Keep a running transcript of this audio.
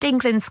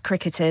England's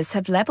cricketers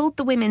have levelled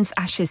the Women's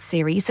Ashes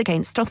series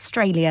against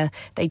Australia.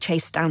 They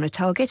chased down a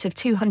target of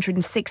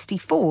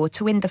 264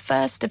 to win the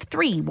first of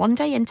 3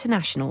 one-day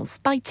internationals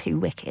by 2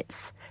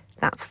 wickets.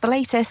 That's the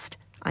latest.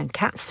 I'm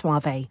Kat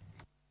Suave.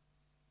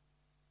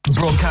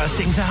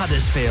 Broadcasting to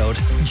Huddersfield,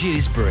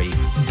 Dewsbury,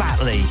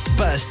 Batley,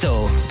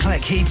 Birstall,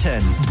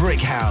 Cleckheaton,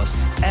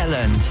 Brickhouse,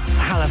 Elland,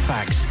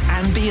 Halifax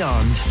and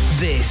beyond.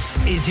 This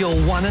is your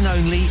one and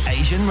only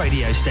Asian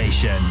radio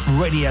station.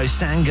 Radio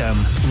Sangam,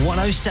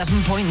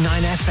 107.9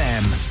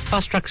 FM.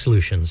 Fast Track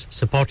Solutions,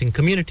 supporting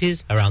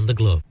communities around the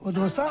globe. ओ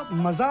दोस्ता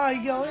मजा आ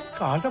गया ओए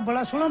car तो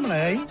बड़ा सोना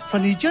बनाया है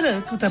furniture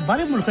तो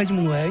बाहर मुल्क से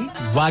मंगवाया है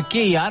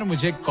वाकई यार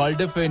मुझे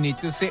कॉल्डर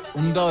फर्नीचर से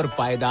उम्दा और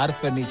पायदार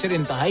फर्नीचर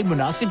इंतहाई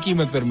मुनासिब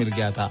कीमत पर मिल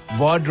गया था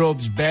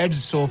wardrobes beds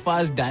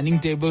sofas dining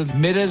tables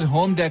mirrors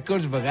home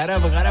decors वगैरह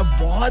वगैरह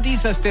बहुत ही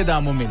सस्ते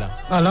दामों मिला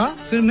आला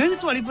फिर मैं भी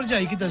तुम्हारी पर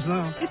जाई की दसना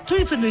इत्थों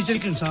ही फर्नीचर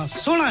के इंसान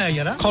सोना आया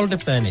यार Calder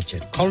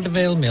Furniture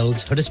Caldervale Mills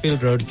Huddersfield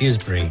Road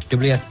Dewsbury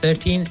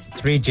WF13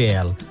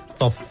 3JL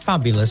for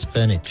fabulous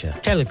furniture.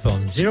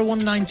 Telephone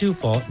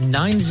 01924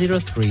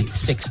 903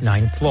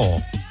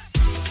 694.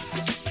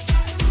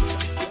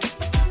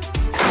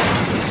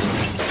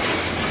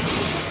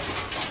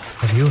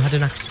 Have you had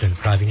an accident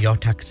driving your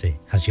taxi?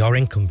 Has your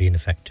income been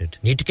affected?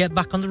 Need to get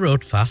back on the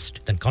road fast?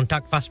 Then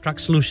contact Fast Track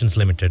Solutions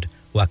Limited,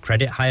 who are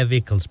credit hire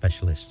vehicle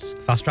specialists.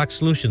 Fast Track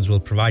Solutions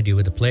will provide you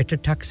with a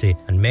plated taxi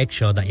and make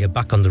sure that you're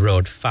back on the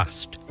road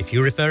fast. If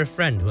you refer a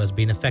friend who has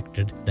been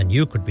affected, then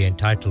you could be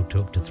entitled to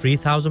up to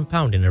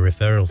 £3,000 in a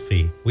referral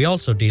fee. We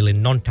also deal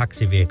in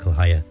non-taxi vehicle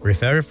hire.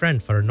 Refer a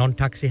friend for a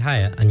non-taxi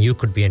hire and you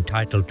could be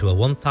entitled to a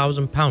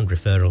 £1,000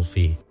 referral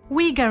fee.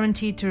 We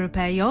guarantee to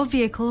repair your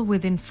vehicle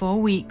within 4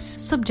 weeks,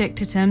 subject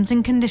to terms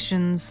and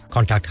conditions.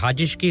 Contact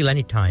Haji Shakil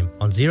anytime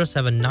on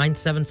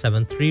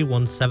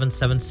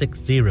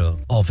 07977317760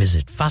 or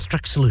visit Fast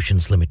Track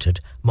Solutions Limited,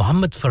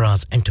 Mohammed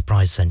Faraz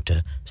Enterprise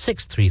Centre,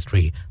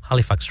 633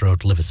 Halifax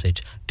Road,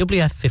 Liversedge,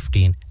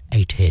 WF15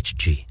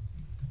 8HG.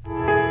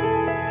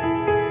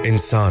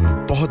 इंसान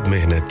बहुत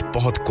मेहनत,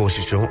 बहुत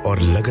कोशिशों और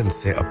लगन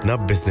से अपना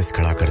business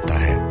खड़ा करता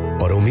है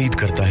और उम्मीद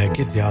करता है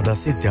कि ज़्यादा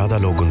से ज़्यादा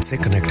लोग उनसे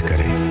कनेक्ट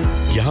करें।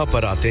 यहाँ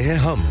पर आते हैं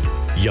हम,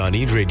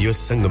 यानी रेडियो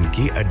संगम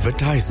की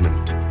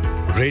एडवर्टाइजमेंट।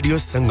 रेडियो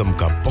संगम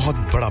का बहुत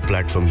बड़ा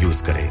प्लेटफॉर्म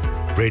यूज करें।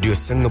 रेडियो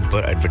संगम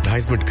पर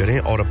एडवर्टाइजमेंट करें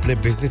और अपने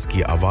बिजनेस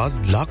की आवाज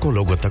लाखों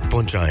लोगों तक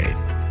पहुंचाएं।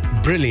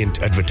 Brilliant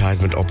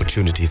advertisement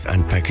opportunities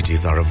and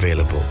packages are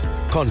available.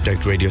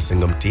 Contact Radio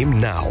Sangam team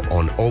now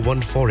on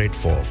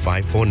 01484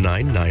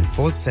 549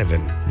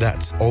 947.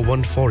 That's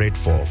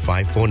 01484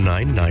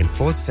 549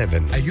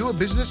 947. Are you a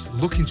business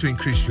looking to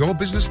increase your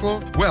business flow?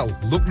 Well,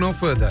 look no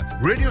further.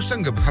 Radio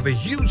Sangam have a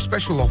huge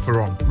special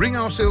offer on. Ring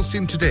our sales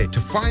team today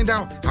to find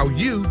out how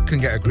you can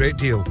get a great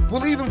deal.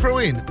 We'll even throw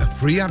in a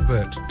free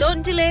advert.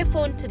 Don't delay,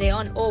 phone today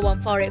on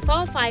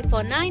 01484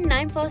 549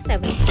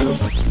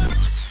 947.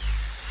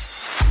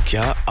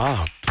 क्या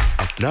आप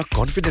अपना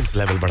confidence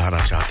level बढ़ाना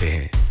चाहते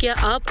हैं? क्या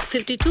आप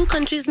 52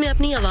 countries में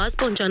अपनी आवाज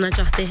पहुंचाना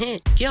चाहते हैं?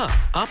 क्या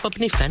आप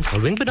अपनी फैन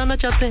फॉलोइंग बनाना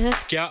चाहते हैं?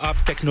 क्या आप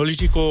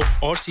टेक्नोलॉजी को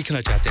और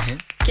सीखना चाहते हैं?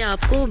 क्या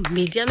आपको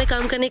मीडिया में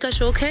काम करने का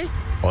शौक है?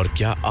 और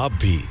क्या आप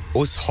भी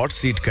उस हॉट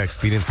सीट का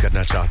एक्सपीरियंस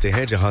करना चाहते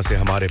हैं जहां से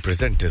हमारे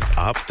प्रेजेंटर्स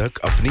आप तक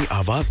अपनी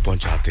आवाज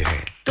पहुंचाते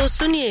हैं? तो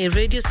सुनिए,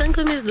 Radio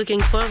Sangam is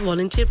looking for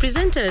volunteer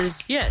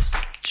presenters. Yes.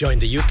 Join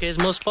the UK's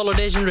most followed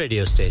Asian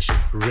radio station,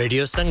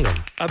 Radio Sangam.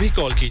 Abhi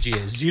call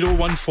kijiye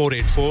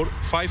 01484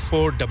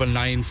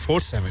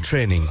 549947.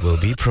 Training will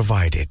be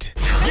provided.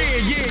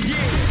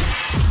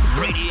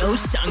 Yeah. Radio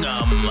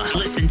Sangam.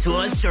 Listen to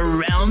us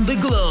around the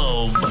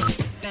globe.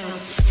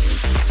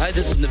 Hi,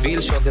 this is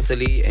Nabil Shaukat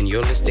Ali and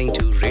you're listening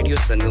to Radio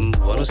Sangam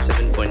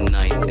 107.9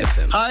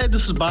 FM. Hi,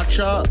 this is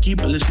Baksha.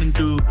 Keep listening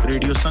to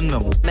Radio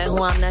Sangam. मैं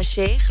हूँ आमना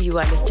Sheikh. You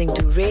are listening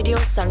to Radio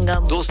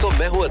Sangam. दोस्तों,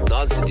 मैं हूँ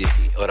अदनान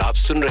सिद्दीकी और आप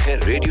सुन रहे हैं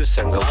radio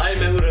संगम. Hi,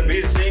 मैं हूँ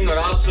रणवीर सिंह और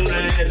आप सुन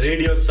रहे हैं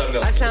रेडियो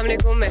संगम. अस्सलाम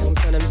वालेकुम, मैं हूँ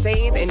सनम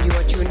Saeed and you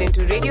are tuned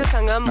into Radio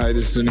Sangam. Hi,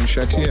 this is H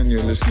Shadye and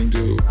you're listening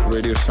to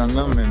Radio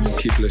Sangam and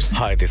keep listening.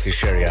 Hi, this is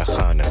Sharia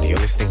Khan and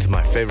you're listening to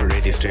my favorite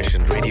radio station,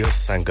 Radio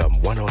Sangam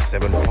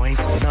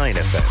 107.9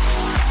 FM.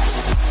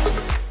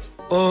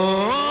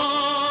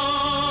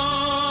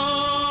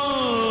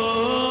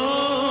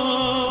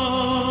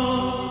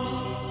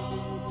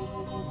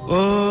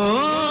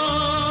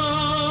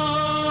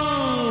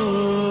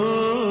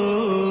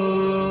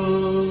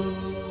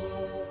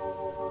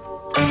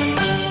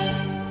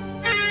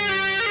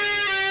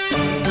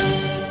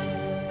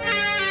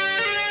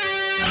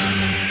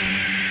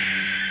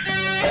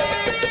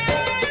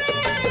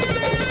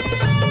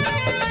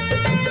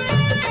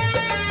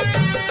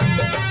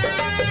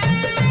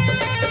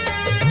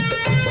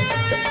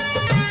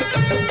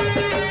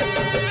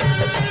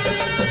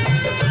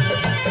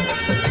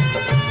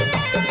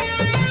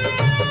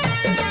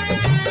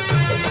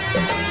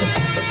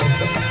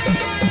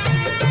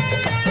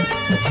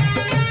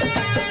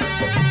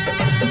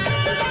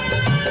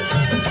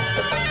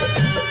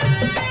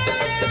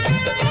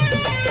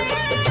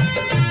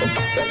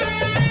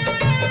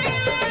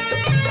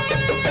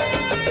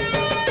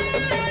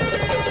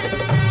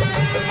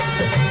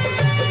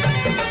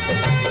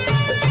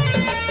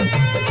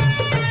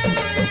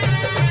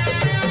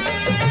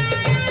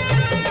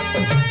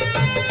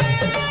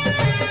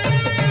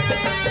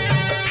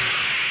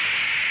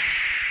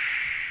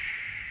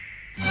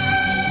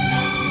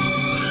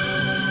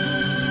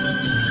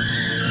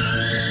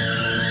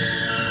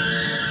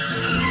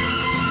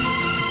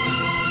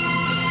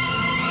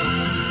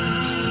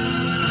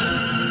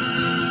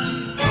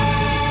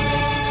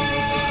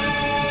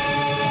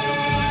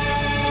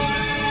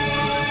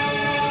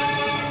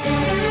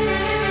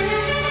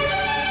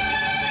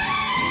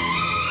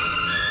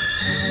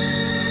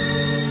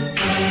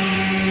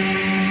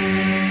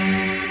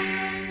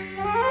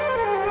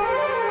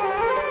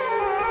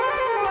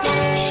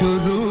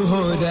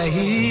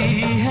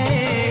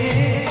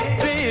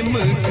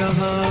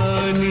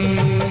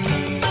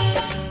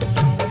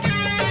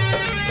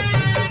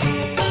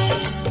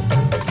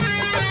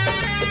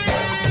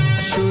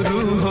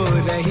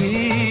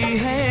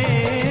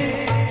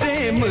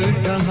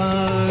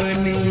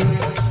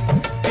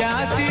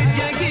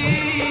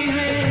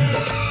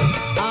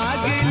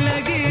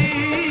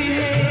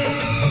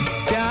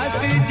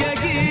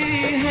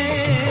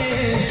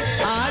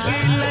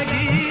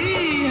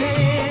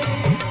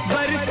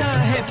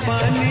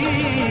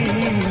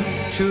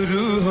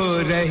 शुरू हो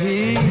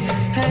रही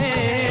है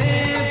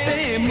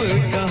प्रेम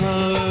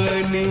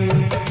कहानी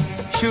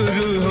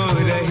शुरू हो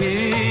रही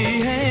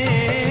है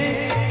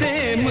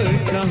प्रेम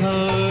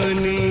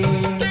कहानी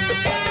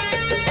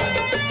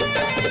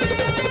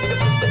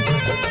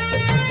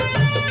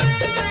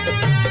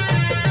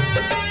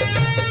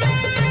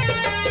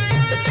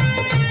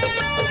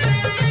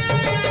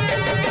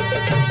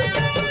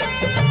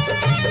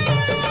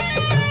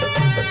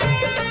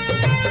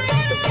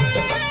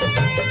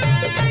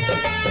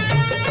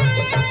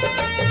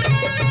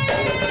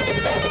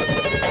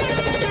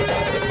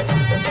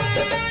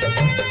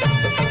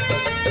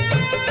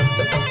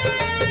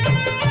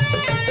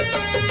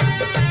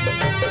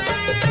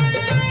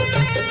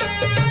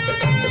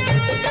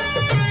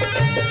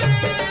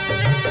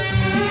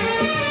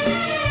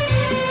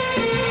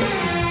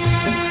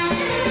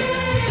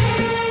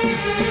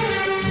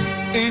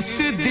इस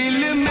दिल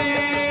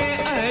में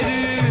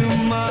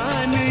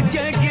अरमान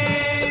जगे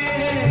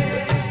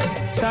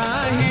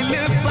साहिल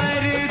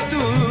पर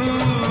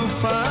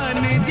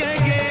तूफान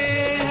जगे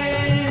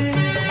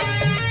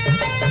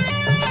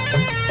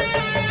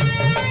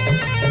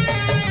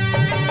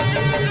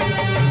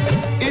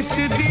इस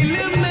दिल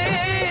में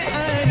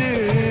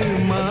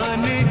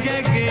अरमान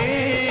जगे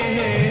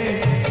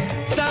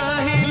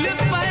साहिल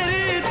पर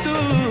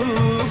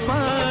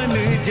तूफान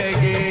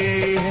जगे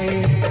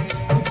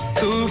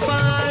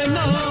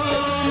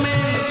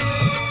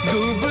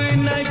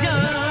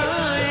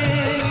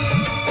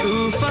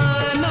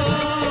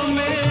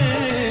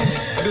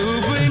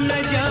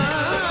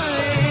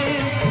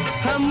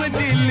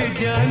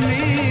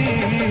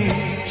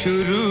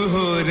शुरू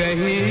हो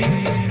रही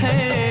है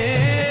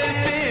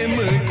प्रेम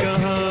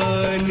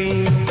कहानी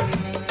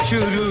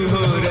शुरू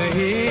हो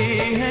रही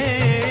है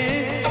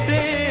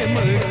प्रेम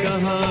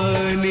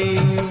कहानी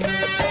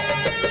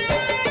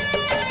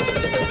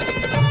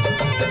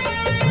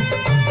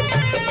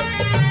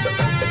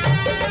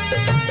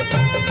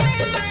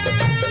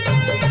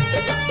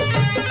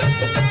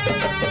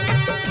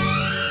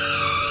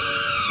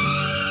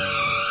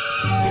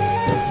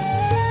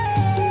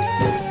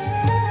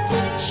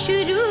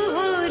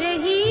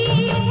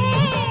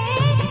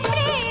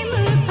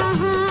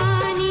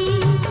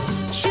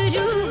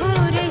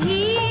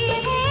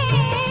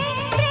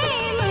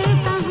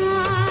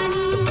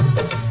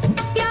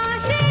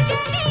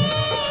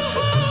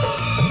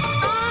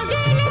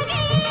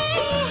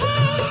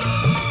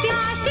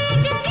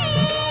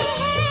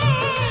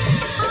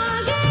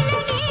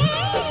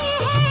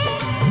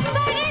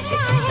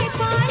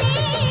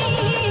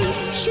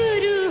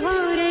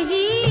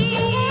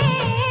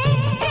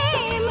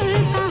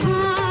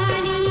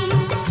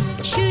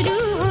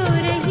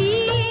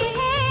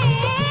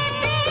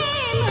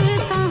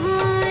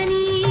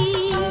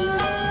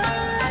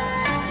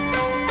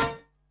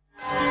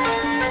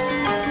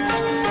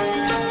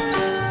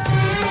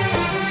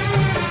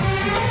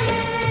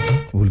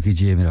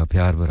मेरा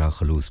प्यार भरा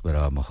खलूस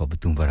भरा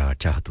मोहब्बतों भरा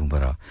चाहतों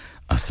भरा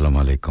अस्सलाम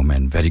वालेकुम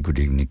and very good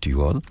evening to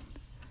you all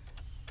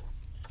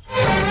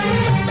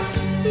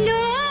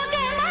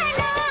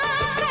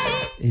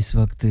इस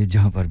वक्त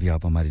जहां पर भी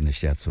आप हमारी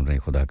नशियात सुन रहे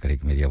हैं खुदा करे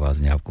कि मेरी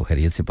आवाज ने आपको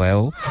खैरियत से पाया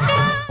हो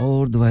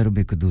और दुआएं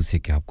रब कुद्दूस से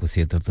कि आपको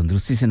सेहत और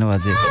तंदुरुस्ती से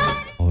नवाजे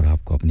और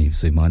आपको अपनी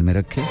हिफ्ज़ ईमान में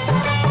रखे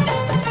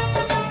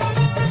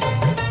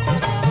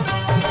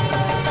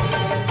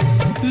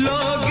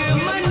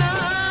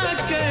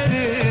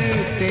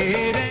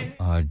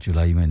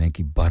जुलाई महीने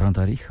की 12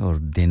 तारीख और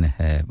दिन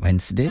है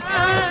वेडनेसडे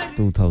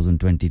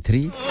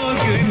 2023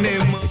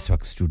 इस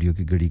वक्त स्टूडियो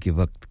की घड़ी के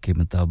वक्त के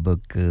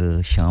मुताबिक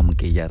शाम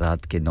के या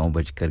रात के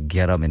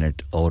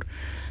 9:11 और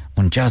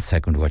 49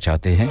 सेकंड हुआ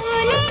चाहते हैं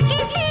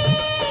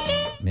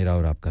मेरा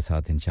और आपका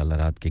साथ इंशाल्लाह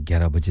रात के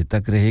 11 बजे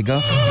तक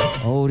रहेगा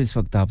और इस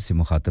वक्त आपसे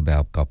मुखातब है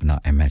आपका अपना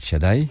H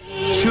शदाई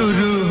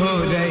शुरू हो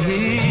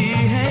रही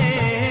है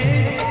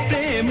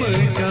प्रेम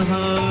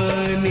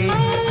कहानी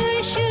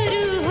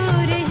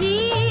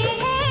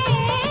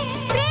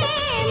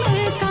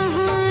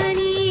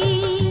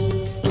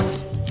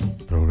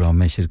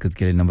मैं शिरकत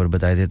के लिए नंबर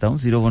बता देता हूं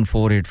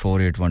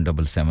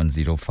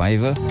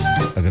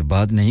 01484817705 अगर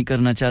बात नहीं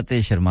करना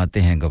चाहते शर्माते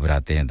हैं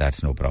घबराते हैं दैट्स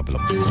नो प्रॉब्लम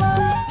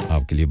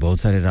आपके लिए बहुत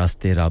सारे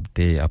रास्ते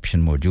राब्ते ऑप्शन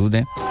मौजूद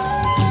हैं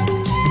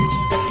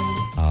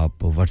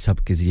आप WhatsApp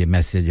के जरिए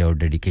मैसेज और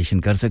डेडिकेशन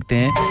कर सकते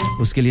हैं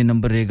उसके लिए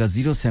नंबर रहेगा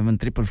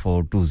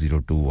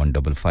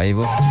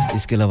 07444202155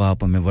 इसके अलावा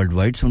आप हमें वर्ल्ड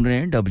वाइड सुन रहे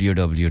हैं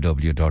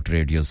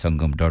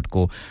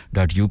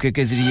www.radiosangam.co.uk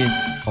के जरिए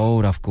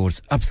और ऑफ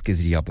कोर्स एप्स के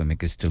जरिए आप हमें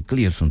क्रिस्टल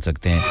क्लियर सुन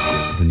सकते हैं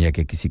दुनिया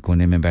के किसी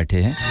कोने में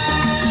बैठे हैं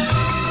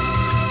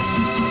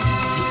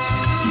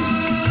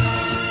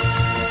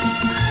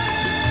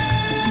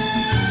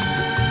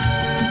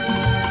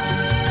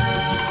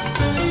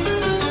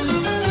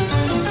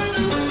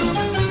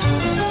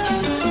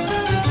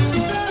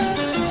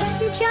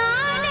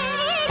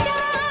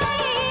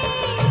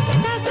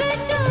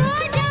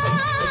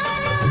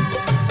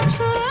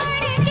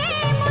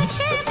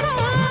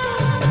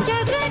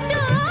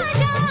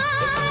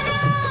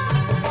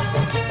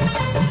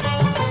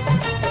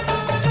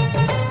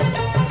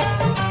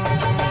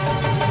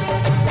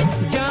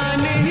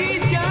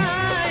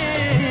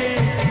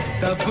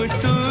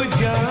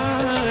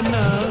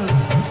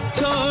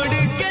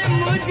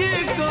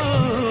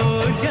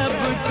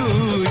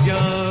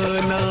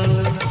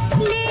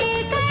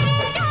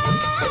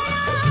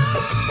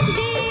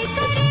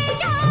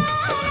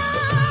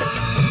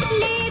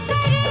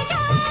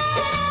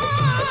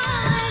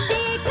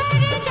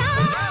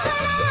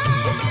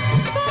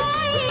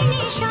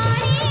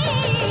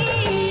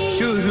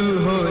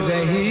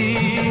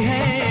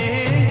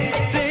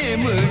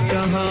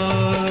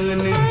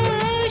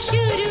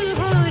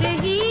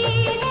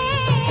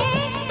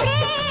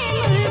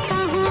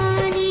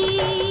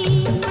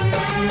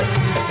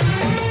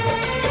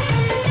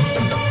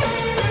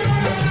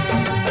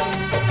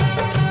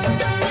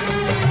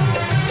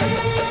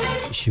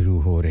शुरू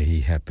हो रही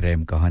है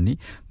प्रेम कहानी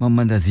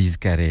मोहम्मद अजीज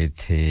कह रहे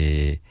थे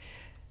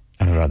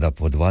अनुराधा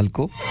पोदवाल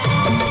को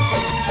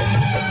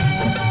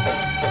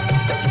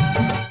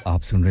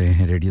आप सुन रहे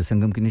हैं रेडियो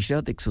संगम की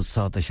निशात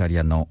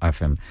 107.9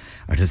 एफएम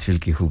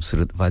हडर्सफील्ड की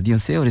खूबसूरत वादियों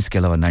से और इसके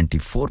अलावा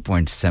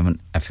 94.7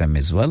 एफएम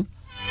एज़ वेल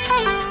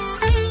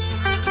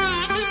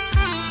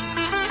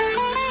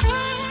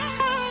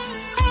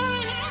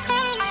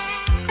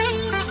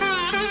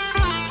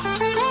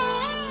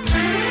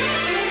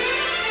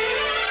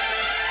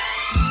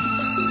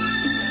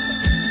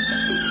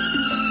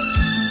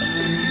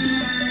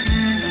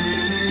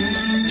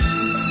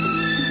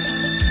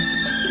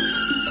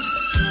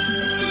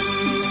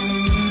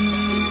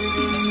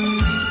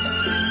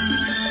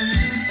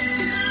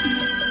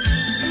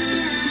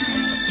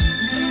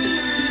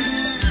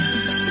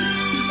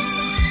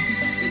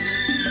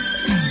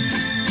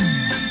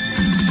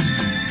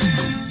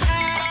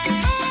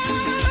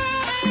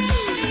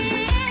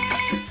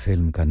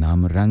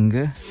रंग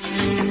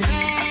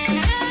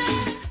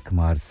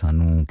कुमार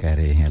सानू कह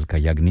रहे हैं अलका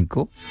याग्निक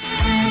को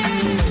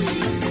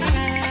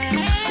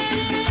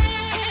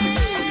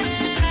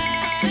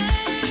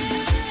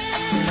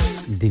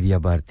दिव्या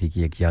भारती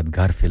की एक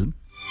यादगार फिल्म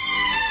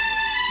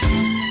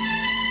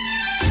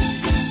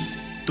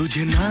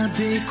तुझे ना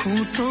देखूं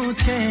तो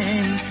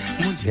चैन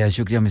मुझे बहुत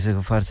शुक्रिया मिसेस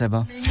गफार साहबा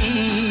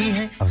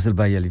अफजल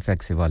भाई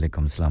अलीफैक्स से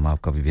वालेकुम सलाम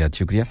आपका भी बहुत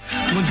शुक्रिया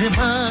मुझे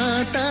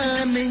पता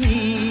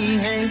नहीं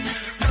है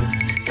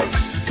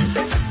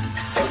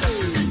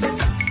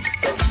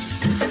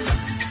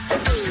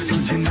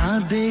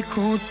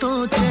देखो तो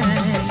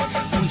चैन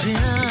मुझे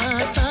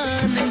आता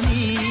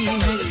नहीं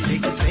है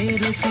एक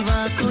तेरे सिवा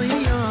कोई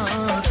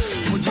और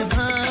मुझे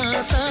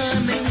भाता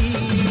नहीं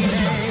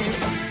है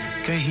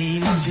कहीं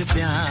मुझे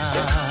प्यार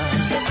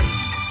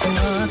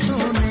हुआ तो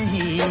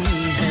नहीं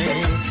है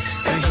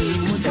कहीं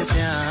मुझे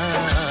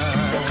प्यार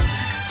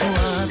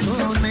हुआ तो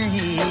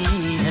नहीं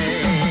है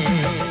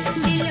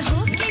दिल हो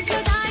के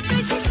जुदा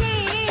तुझसे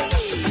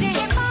रह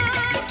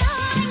पाता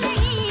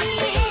नहीं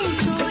है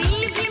कोई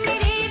भी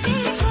मेरे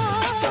दिल को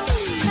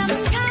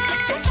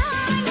समझाता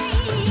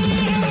नहीं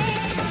है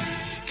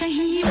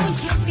कहीं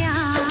मुझे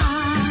प्यार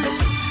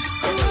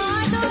हुआ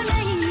तो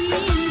नहीं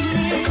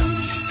है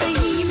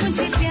कहीं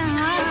मुझे प्यार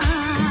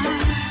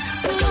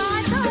हुआ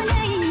तो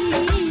नहीं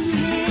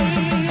है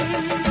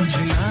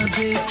तुझे ना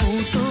देखूं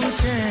तो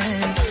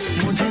चैन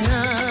मुझे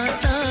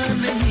आता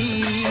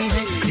नहीं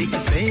है एक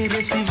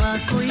तेरे सिवा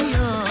कोई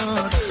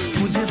और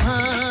मुझे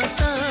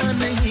भाता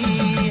नहीं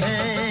है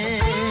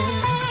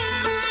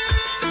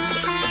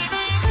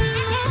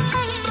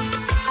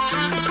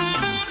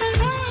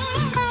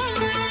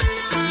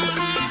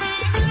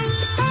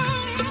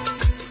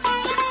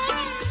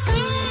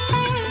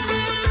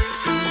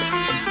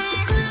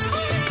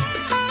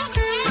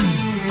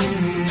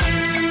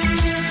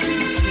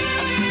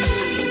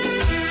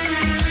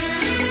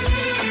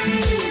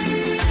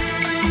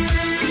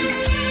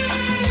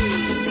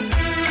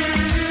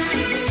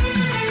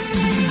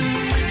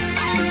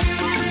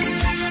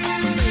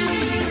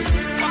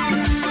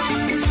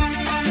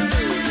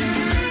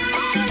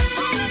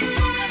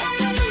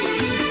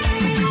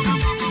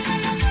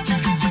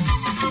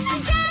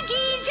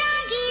जागी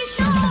जागी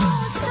सो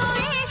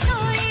सोए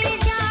सोए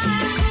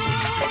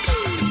जागो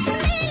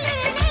मिलने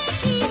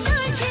की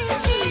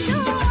तुझसे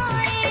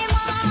दुआएं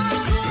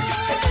मांगो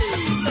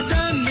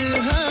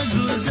तन्हा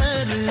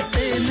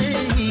गुजरते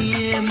नहीं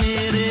ये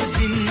मेरे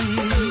दिन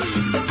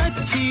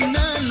अच्छी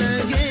ना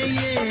लगे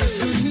ये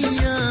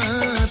दुनिया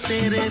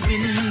तेरे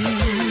बिन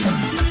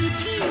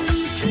मीठी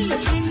मीठी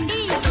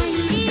ठंडी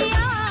ठंडी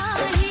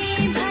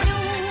आहें भरो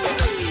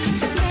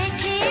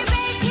बैठे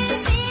बैठे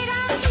तेरा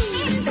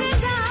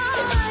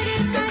इंतजार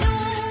करो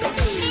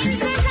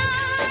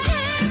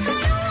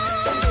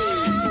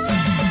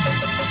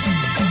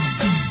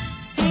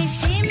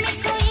ऐसे में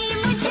कोई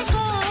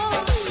मुझको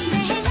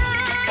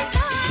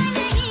बहलाता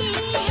नहीं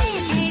है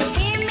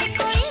ऐसे में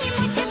कोई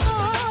मुझको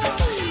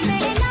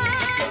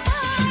बहलाता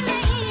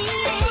नहीं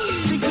है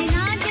तुझे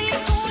ना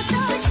देखूं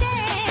तो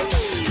चैन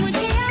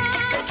मुझे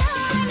आता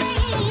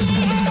नहीं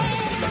है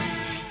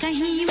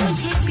कहीं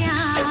मुझे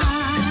प्यार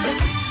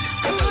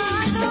हुआ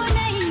तो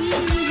नहीं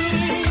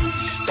है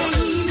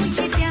कहीं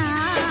मुझे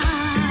प्यार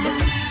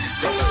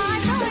हुआ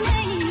तो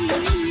नहीं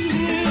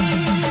है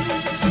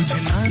तुझे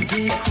ना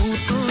देखूं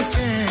तो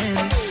चैन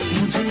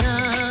मुझे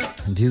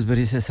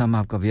ड्यूसबरी से सम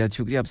आपका बहुत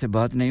शुक्रिया आपसे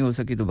बात नहीं हो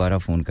सकी दोबारा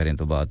फोन करें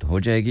तो बात हो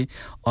जाएगी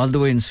all the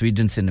way in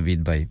Sweden से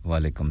नवीद भाई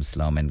वालेकुम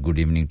सलाम and good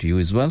evening to you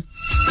as well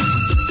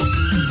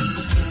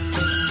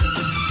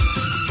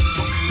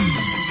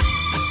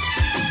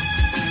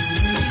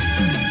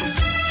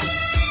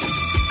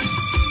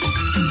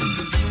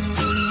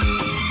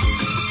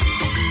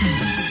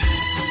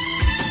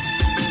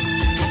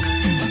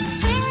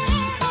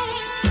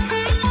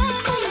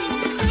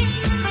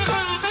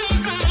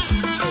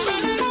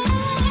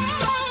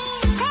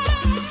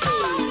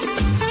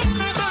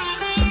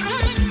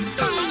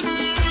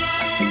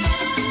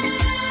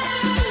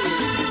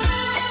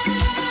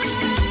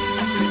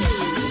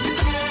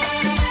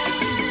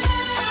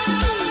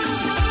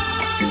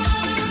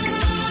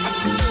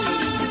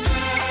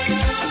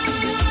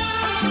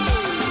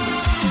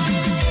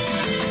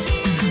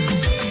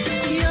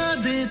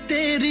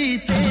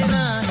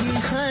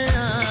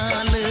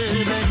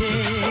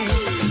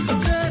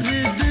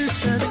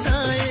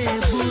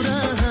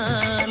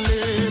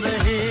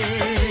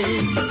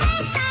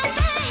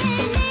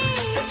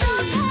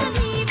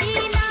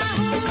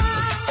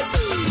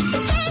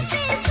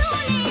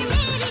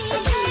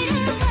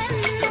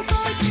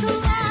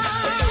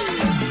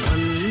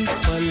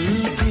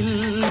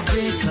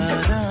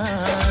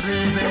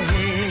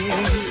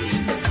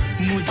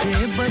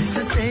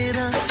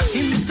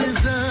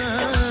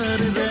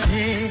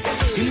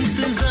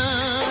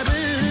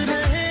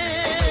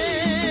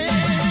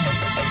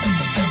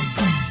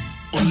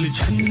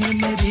उलझन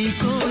मेरी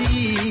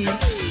कोई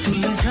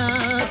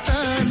सुलझाता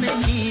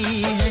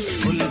नहीं है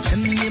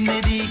उलझन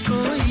मेरी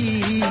कोई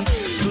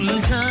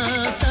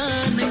सुलझाता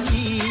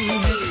नहीं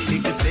है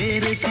एक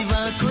तेरे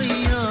सिवा कोई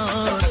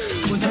और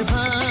मुझे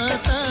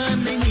भाता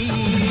नहीं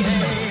है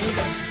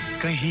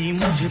कहीं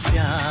मुझे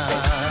प्यार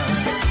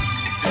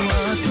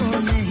हुआ तो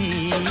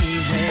नहीं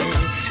है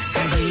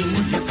कहीं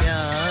मुझे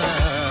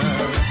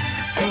प्यार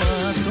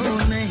हुआ तो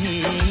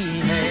नहीं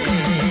है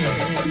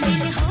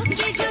दिल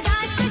होके जुदा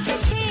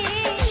तुझसे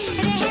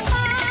रह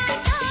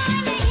पाता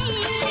नहीं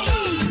है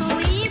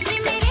कोई भी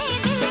मेरे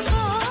दिल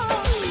को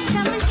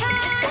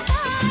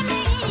समझाता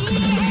नहीं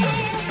है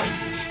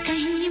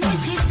कहीं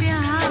मुझे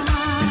प्यार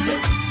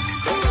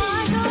हुआ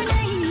तो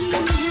नहीं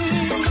है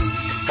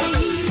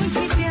कहीं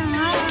मुझे प्यार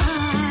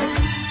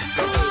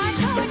हुआ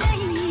तो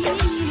नहीं है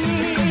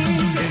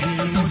कहीं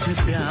मुझे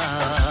प्यार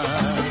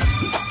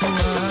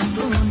हुआ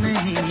तो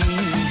नहीं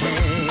है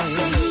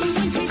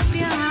मुझे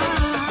प्यार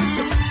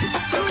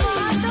हुआ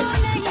तो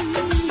नहीं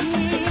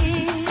है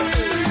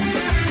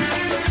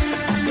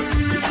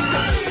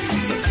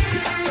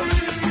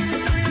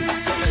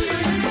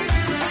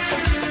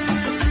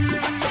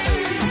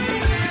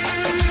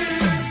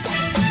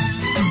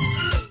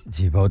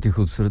जी बहुत ही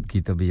खूबसूरत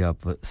गीत अभी आप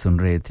सुन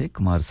रहे थे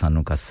कुमार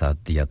सानू का साथ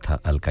दिया था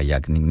अलका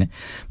याग्निक ने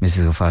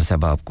मिसेस गफार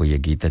साहब आपको ये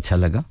गीत अच्छा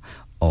लगा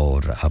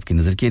और आपकी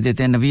नजर किए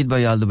देते हैं नवीद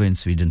भाई all the way in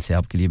Sweden से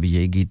आपके लिए भी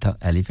यही गीत था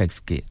एलिफैक्स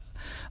के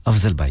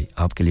अफजल भाई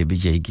आपके लिए भी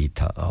यही गीत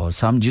था और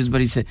साम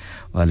ज्यूसबरी से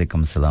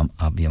वालेकुम सलाम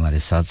आप भी हमारे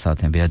साथ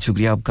साथ हैं बेहद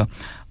शुक्रिया आपका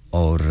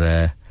और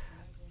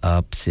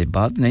आपसे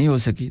बात नहीं हो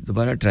सकी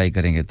दोबारा ट्राई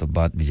करेंगे तो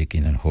बात भी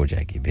यकीनन हो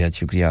जाएगी बेहद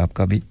शुक्रिया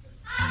आपका भी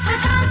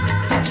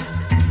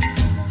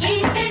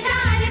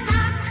इंतजार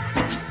था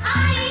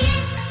आइए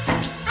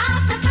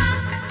आपका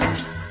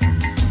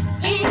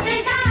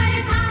इंतजार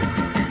था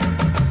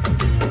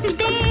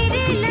देर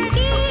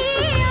लगी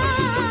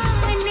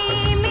आने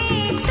में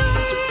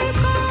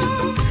तुमको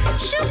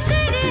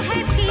शुक्र है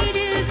फिर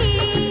भी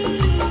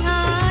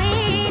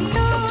आए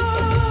तो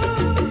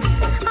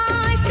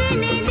आस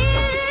ने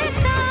दिल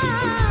का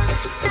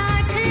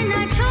साथ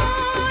न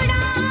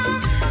छोड़ा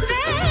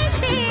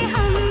वैसे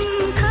हम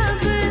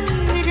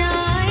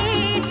घबराए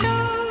तो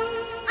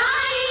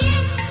आइए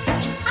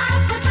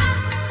आपका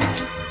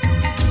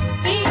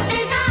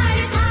इंतजार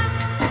था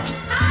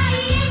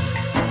आइए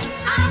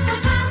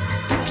आपका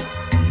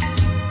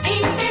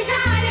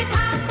इंतजार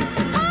था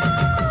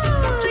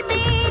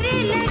देर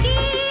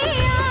लगी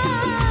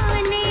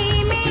आने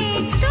में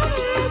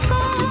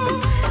तुमको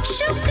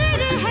शुक्र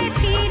है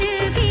फिर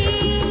भी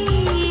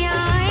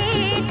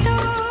आए तो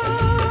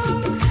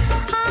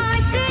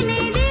आस ने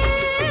दिल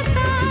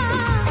का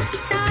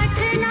साथ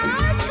ना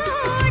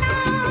छोड़ा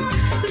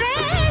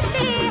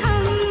वैसे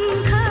हम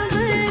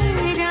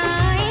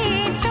घबराए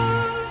तो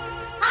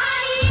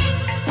आइए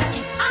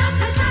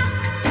आपका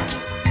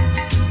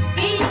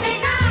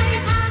इंतजार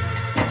था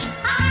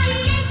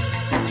आइए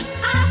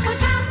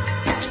आपका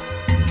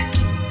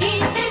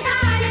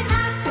इंतजार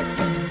था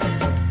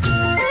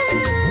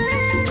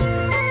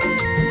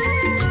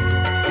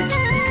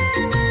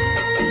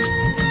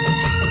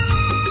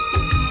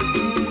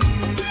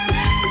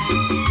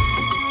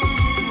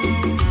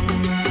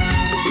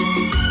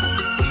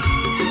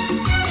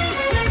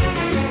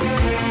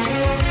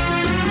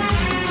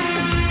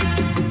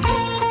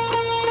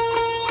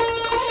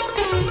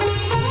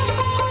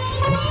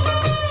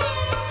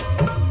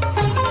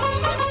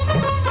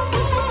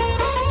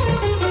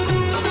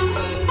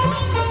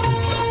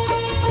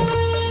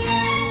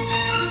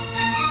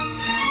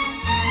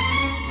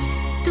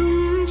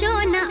तुम जो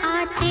न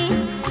आते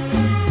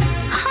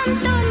हम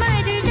तो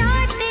मर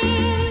जाते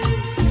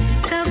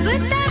कब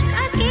तक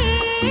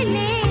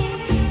अकेले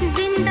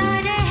जिंदा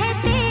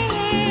रहते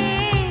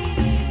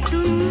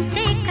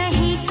तुमसे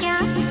कहे क्या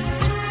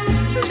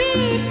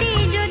बीती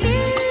जो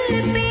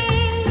दिल पे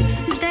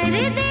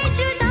दर्द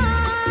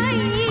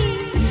जुदाई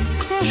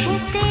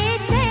सहते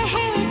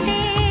सहते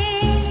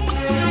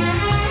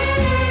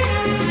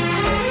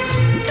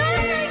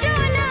तुम जो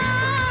न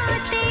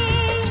आते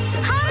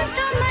हम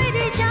तो मर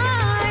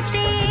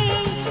जाते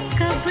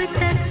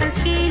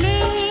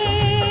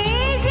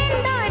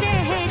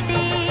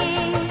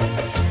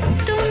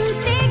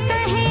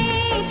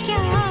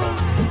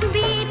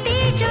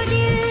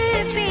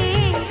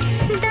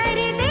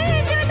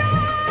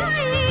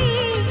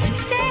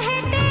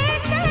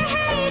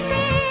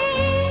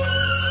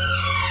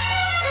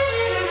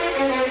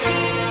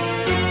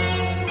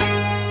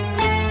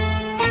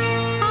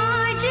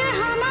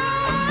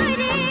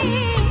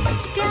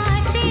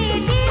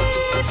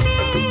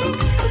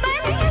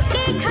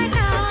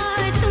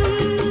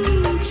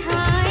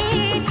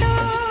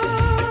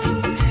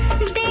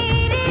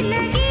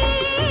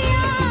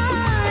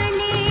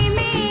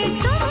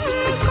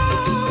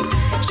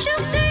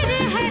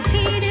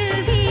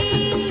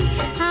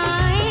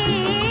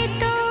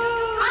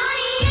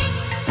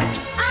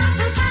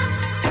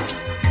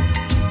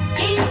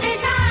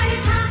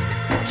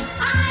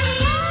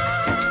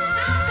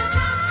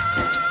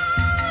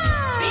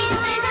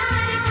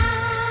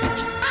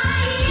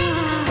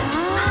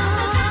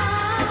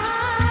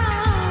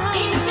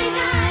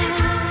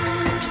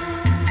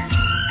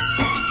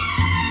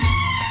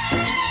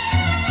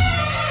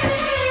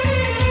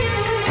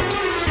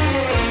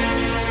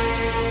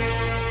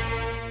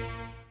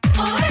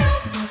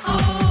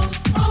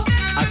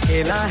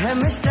खेला है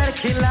मिस्टर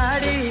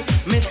खिलाड़ी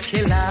मिस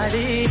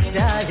खिलाड़ी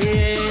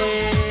चाहिए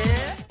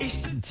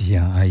जी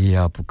हाँ आइए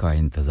आपका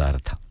इंतजार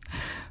था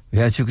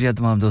बेहद शुक्रिया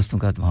तमाम दोस्तों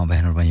का तमाम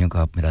बहन और भाइयों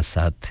का आप मेरा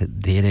साथ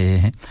दे रहे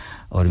हैं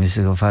और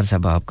मिस्टर गफार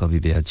साहब आपका भी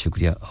बेहद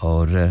शुक्रिया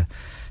और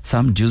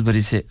साम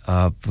जूसबरी से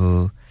आप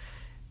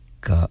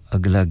का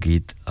अगला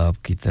गीत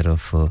आपकी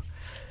तरफ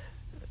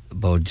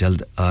बहुत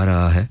जल्द आ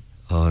रहा है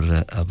और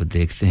अब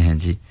देखते हैं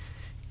जी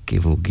कि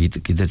वो गीत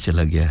किधर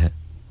चला गया है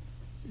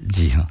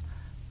जी हाँ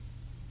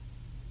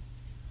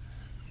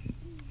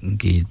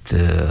गीत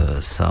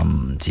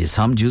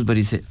साम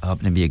जूसबरी से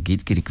आपने भी एक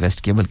गीत की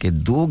रिक्वेस्ट की बल्कि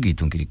दो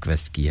गीतों की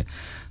रिक्वेस्ट की है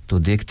तो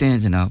देखते हैं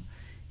जनाब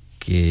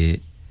कि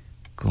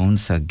कौन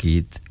सा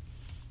गीत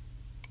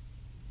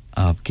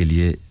आपके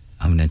लिए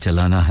हमने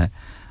चलाना है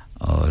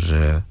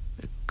और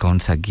कौन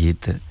सा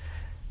गीत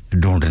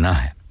ढूंढना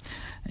है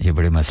ये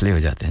बड़े मसले हो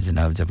जाते हैं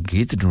जनाब जब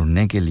गीत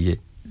ढूंढने के लिए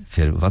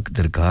फिर वक्त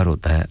दरकार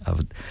होता है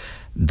अब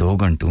 2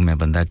 घंटों में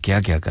बंदा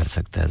क्या-क्या कर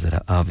सकता है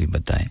जरा आप ही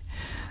बताएं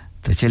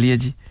तो चलिए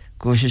जी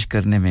कोशिश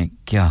करने में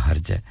क्या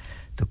हर्ज है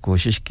तो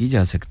कोशिश की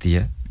जा सकती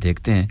है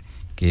देखते हैं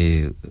कि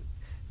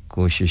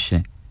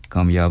कोशिशें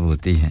कामयाब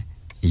होती हैं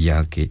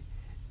या कि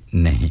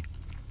नहीं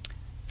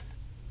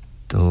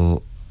तो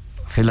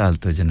फिलहाल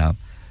तो जनाब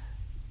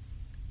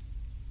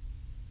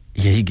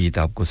यही गीत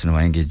आपको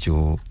सुनवाएंगे जो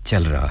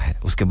चल रहा है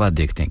उसके बाद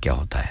देखते हैं क्या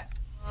होता है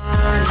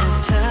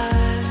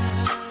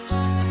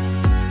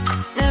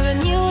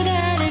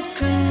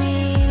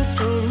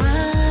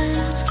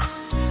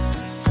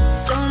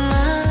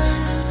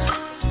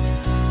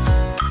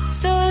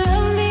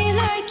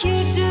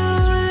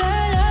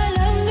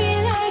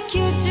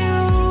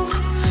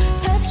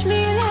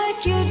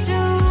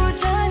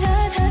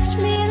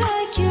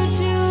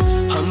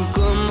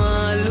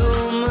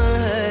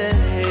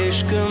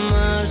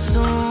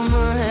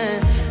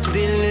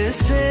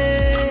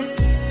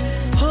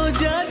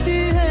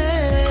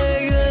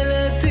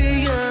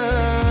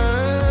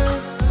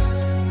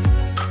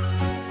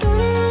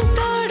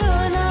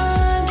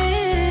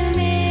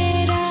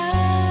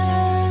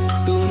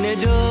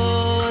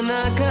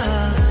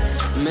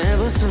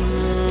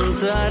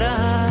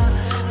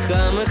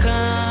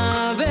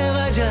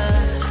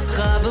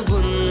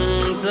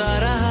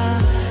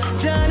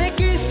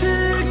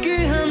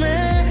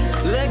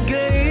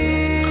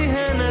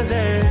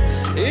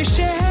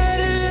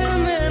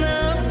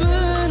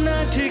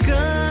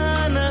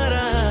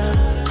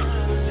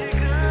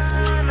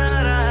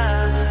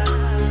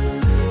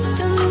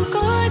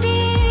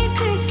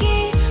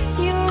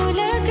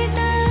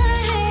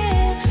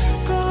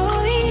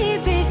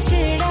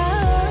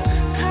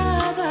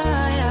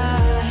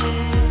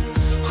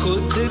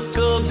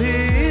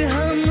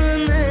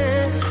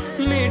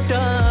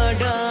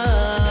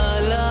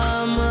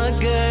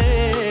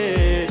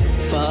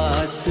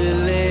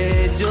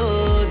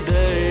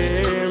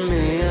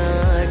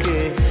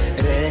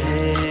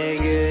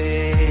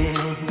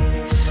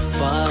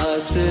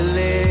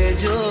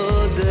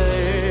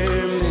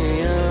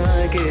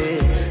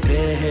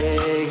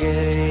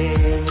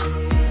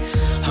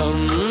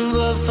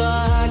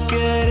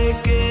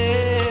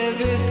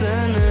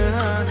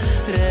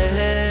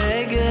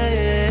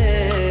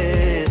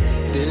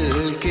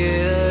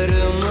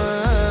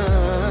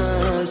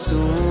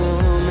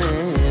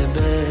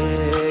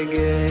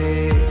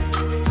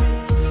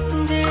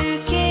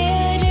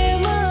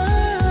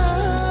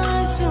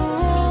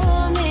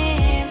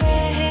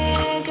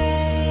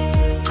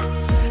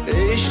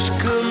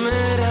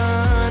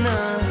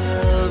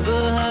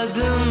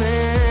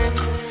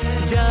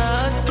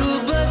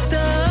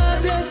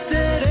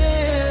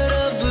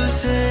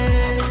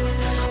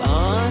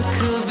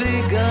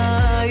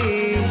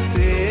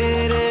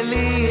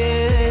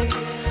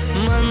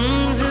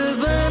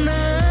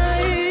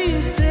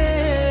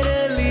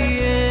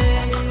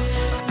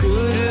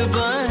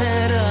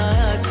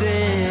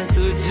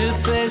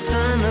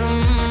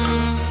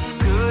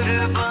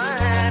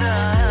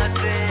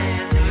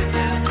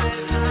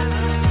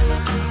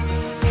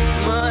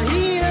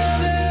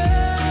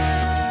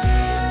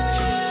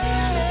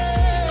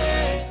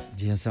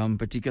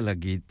पर्टिकुलर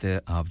गीत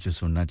आप जो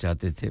सुनना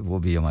चाहते थे वो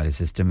भी हमारे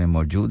सिस्टम में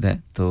मौजूद है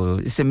तो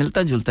इससे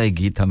मिलता जुलता एक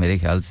गीत था मेरे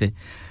ख्याल से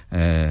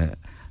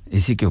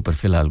इसी के ऊपर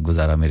फिलहाल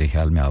गुजारा मेरे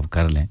ख्याल में आप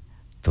कर लें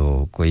तो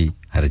कोई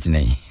हर्ज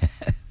नहीं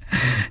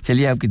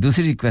चलिए आपकी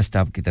दूसरी रिक्वेस्ट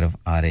आपकी तरफ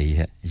आ रही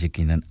है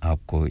यकीनन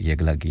आपको ये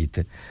अगला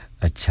गीत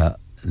अच्छा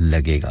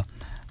लगेगा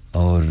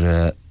और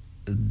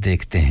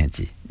देखते हैं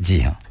जी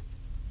हां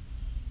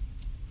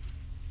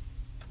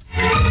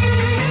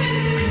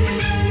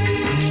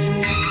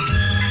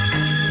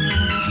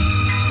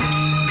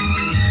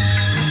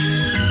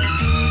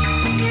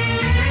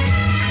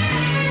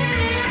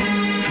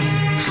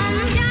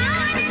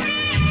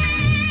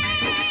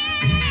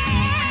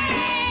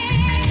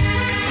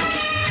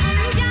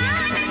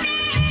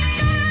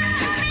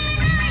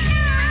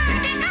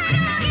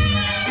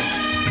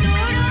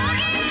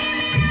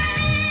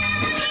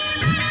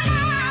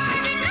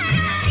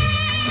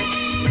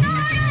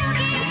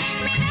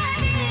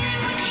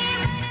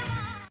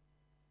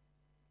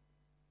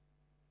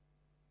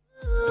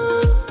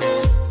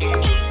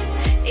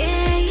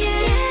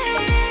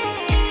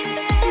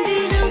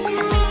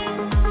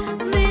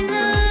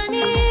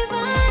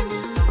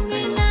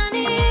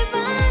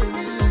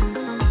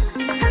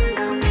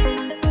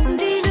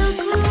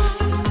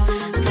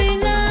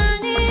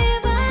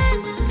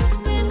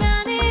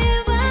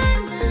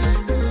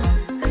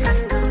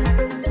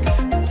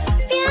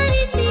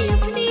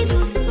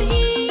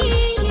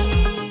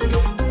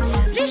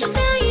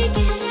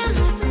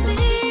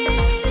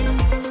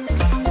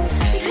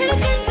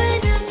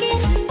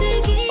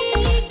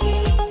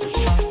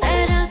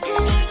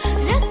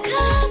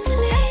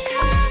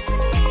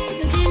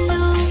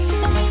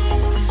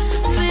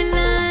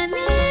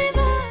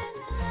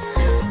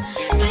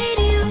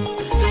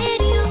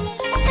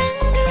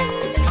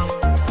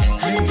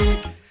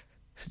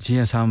जी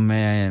हां साहब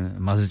मैं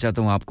माजूर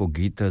चाहता हूं आपको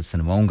गीत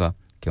सुनवाऊंगा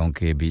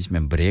क्योंकि बीच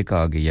में ब्रेक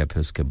आ गई है फिर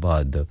उसके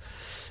बाद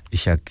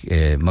इशा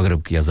के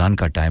मगरिब की अजान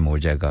का टाइम हो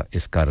जाएगा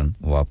इस कारण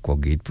वो आपको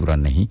गीत पूरा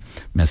नहीं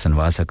मैं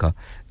सुनवा सका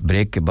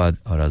ब्रेक के बाद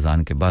और अजान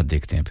के बाद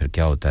देखते हैं फिर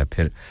क्या होता है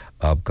फिर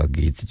आपका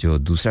गीत जो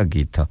दूसरा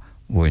गीत था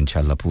वो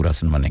इंशाल्लाह पूरा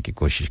सुनवाने की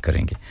कोशिश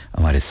करेंगे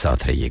हमारे साथ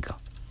रहिएगा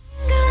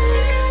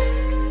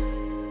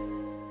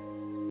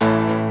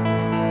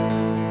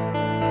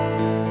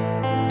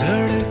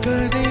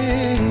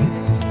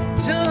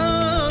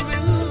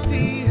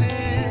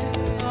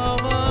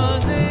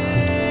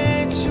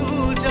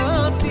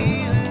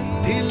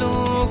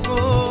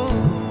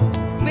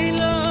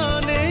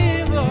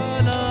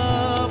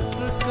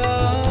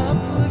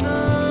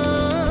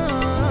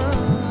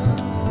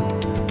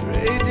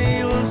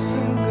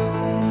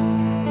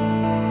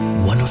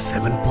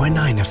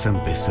FM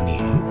पे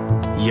सुनिए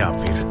या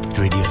फिर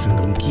रेडियो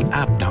संगम की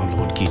ऐप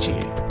डाउनलोड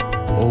कीजिए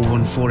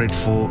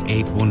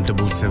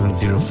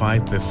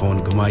 01484817705 पे फोन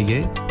घुमाइए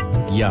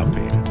या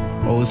फिर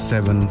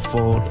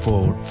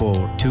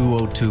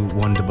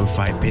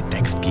 07444202155 पे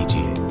टेक्स्ट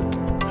कीजिए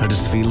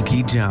हडर्सफील्ड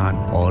की जान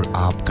और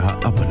आपका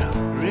अपना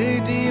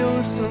रेडियो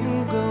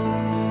संगम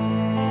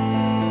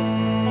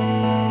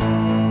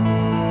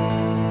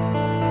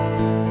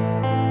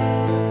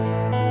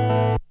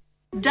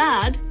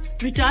डैड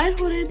रिटायर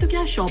हो रहे हैं तो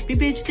क्या शॉप भी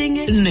बेच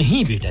देंगे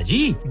नहीं बेटा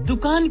जी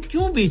दुकान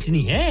क्यों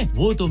बेचनी है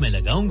वो तो मैं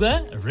लगाऊंगा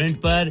रेंट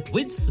पर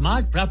with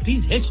smart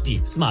properties HD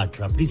smart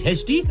properties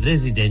HD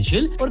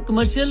residential और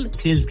कमर्शियल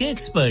सेल्स के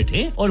एक्सपर्ट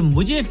हैं और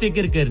मुझे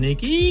फिक्र करने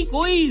की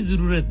कोई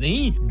जरूरत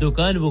नहीं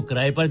दुकान वो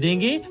किराए पर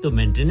देंगे तो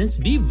मेंटेनेंस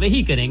भी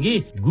वही करेंगे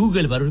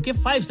गूगल पर उनके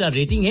 5 स्टार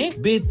रेटिंग है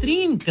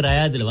बेहतरीन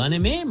किराया दिलवाने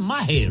में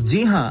माहिर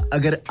जी हां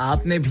अगर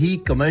आपने भी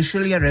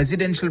कमर्शियल या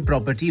रेजिडेंशियल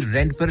प्रॉपर्टी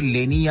रेंट पर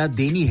लेनी या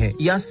देनी है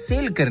या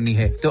सेल करनी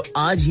है तो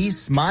आज ही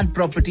स्मार्ट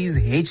प्रॉपर्टीज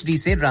एचडी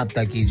से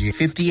राब्ता कीजिए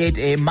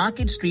 58A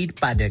market street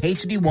Paddock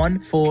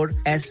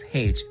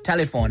HD14SH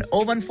telephone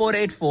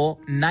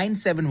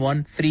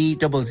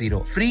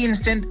 01484971300 free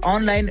instant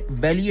online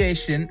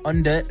valuation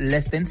under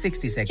less than 60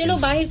 seconds चलो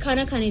बाहर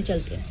खाना खाने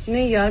चलते हैं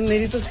नहीं यार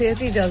मेरी तो सेहत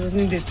ही इजाजत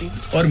नहीं देती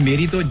और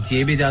मेरी तो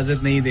जेब इजाजत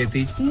नहीं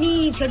देती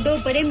नहीं छोड़ो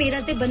परे मेरा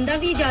ते बंदा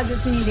भी इजाजत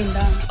नहीं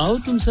देता आओ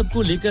तुम सबको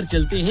लेकर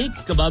चलते हैं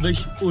कबाबिश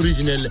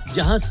ओरिजिनल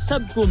जहां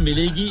सबको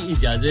मिलेगी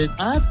इजाजत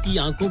आपकी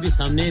आंखों के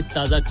सामने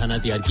ताजा खाना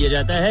तैयार किया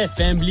जाता है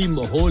फैमिली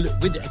माहौल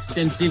with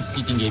extensive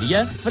seating area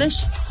fresh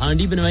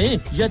handi बनवाएं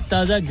या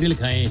ताजा ग्रिल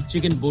खाएं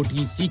chicken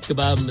boti seekh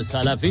kebab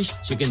masala fish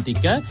chicken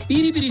tikka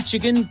peri peri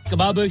chicken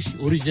Kababish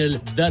original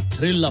the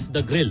thrill of the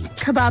grill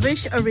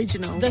Kababish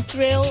Original The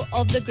Thrill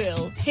of the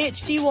Grill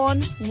HD1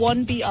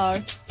 1BR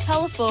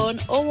Telephone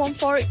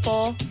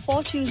 01484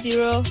 420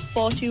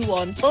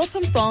 421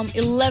 Open from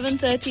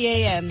 11:30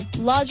 a.m.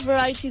 Large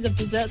varieties of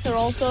desserts are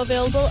also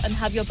available and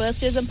have your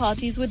birthdays and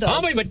parties with us.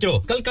 हाँ भाई बच्चों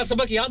कल का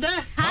सबक याद है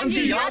हाँ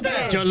जी याद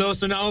है चलो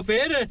सुनाओ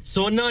फिर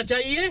सोना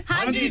चाहिए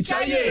हाँ जी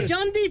चाहिए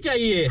चांदी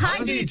चाहिए हाँ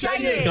जी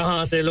चाहिए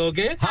कहाँ से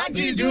लोगे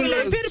हाजी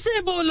जूलर्स फिर से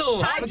बोलो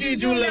हाजी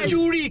जूलर्स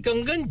चूड़ी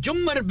कंगन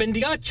जुमर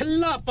बिंदिया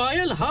छल्ला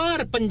पायल हार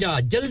पंजा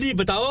जल्दी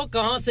बताओ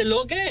कहाँ से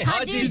लोगे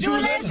हाजी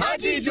जूलर्स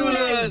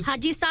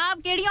हाजी साहब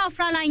केड़ी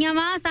ऑफर लाईया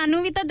वा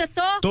सानू भी तो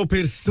दसो तो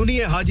फिर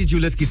सुनिए हाजी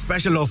जूलर्स की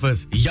स्पेशल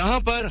ऑफर्स यहाँ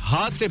पर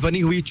हाथ से बनी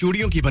हुई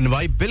चूड़ियों की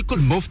बनवाई बिल्कुल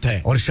मुफ्त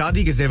है और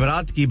शादी के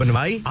जेवरात की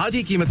बनवाई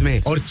आधी कीमत में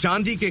और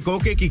चांदी के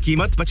कोके की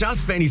कीमत 50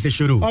 पैसे से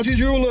शुरू Haji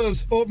Jewellers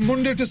open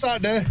Monday to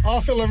Saturday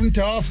 11:30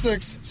 to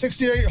 6:30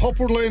 68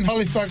 Hopwood Lane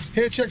Halifax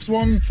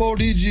HX1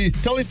 4DG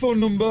telephone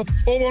number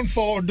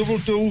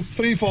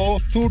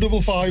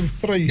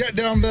 01422342553 get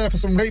down there for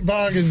some great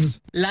bargains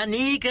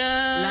Lanika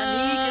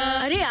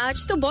अरे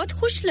आज तो बहुत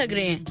खुश लग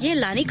रहे हैं ये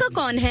लानिका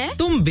कौन है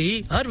तुम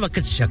भी हर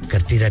वक्त शक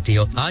करती रहती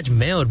हो आज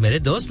मैं और मेरे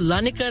दोस्त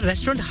लानिका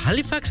रेस्टोरेंट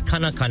हैलिफैक्स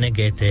खाना खाने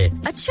गए थे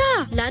अच्छा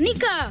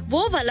लानिका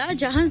वो वाला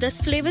जहां 10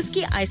 फ्लेवर्स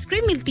की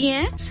आइसक्रीम मिलती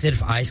हैं सिर्फ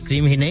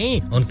आइसक्रीम ही नहीं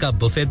उनका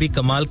बुफे भी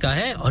कमाल का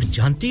है और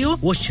जानती हो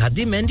वो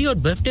शादी मेहंदी और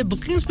बर्थडे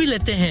बुकिंग्स भी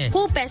लेते हैं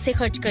खूब पैसे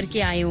खर्च करके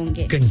आए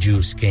होंगे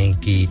कंजूस कहीं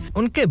की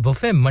उनके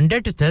buffet Monday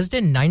to Thursday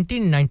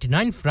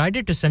 1999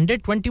 Friday to Sunday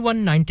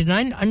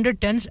 2199 under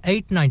 10s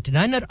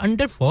 899 और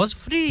अंडर 4s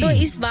फ्री तो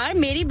इस बार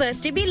मेरी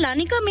बर्थडे भी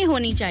लानिका में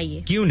होनी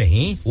चाहिए क्यों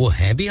नहीं वो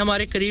है भी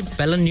हमारे करीब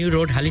पेलन new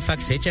road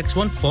Halifax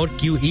HX1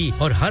 4QE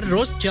और हर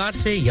रोज 4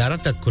 से 11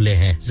 तक खुले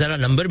हैं जरा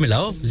नंबर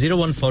मिलाओ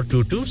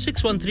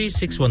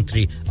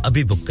 01422613613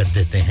 अभी बुक कर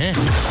देते हैं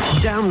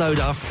Download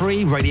our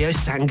free Radio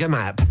Sangam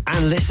app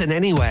and listen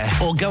anywhere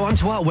or go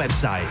onto our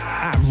website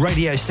at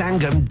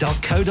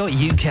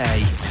radiosangam.co.uk.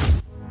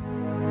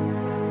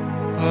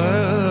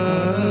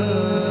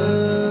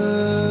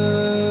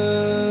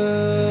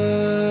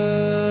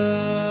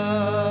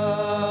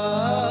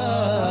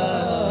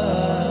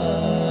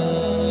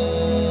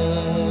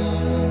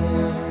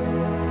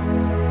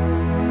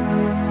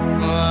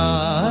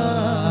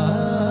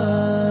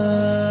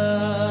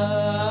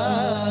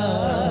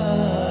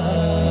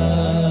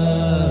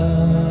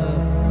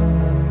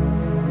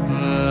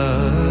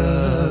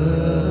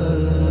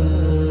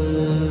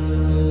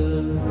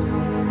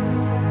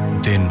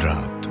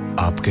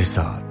 आपके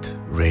साथ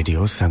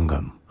रेडियो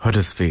संगम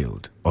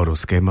हडर्सफील्ड और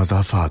उसके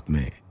मज़ाफ़ात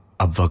में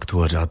अब वक्त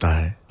हुआ जाता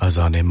है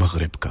अज़ान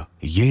मग़रिब का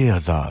ये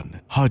अज़ान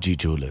हाजी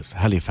जूलर्स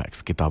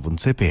हैलिफैक्स की ताउन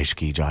से पेश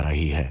की जा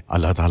रही है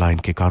अल्लाह ताला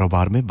इनके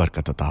कारोबार में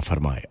बरकत अता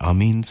फरमाए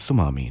आमीन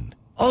सुम आमीन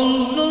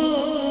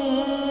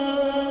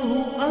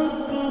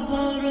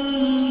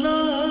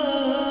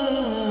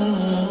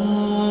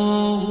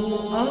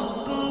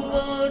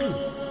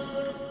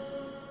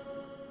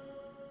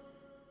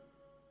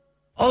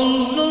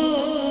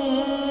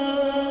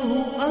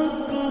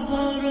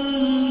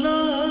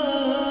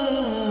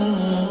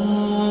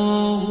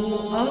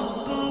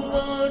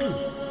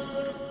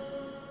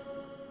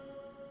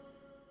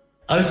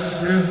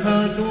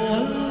أشهد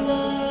أن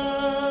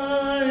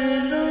لا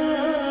إله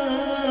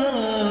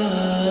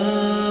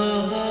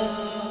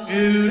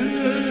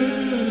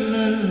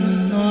إلا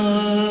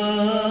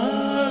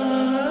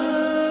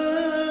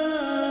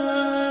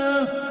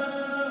الله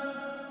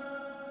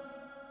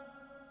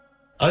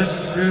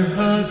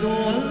أشهد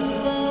أن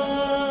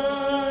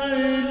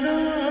لا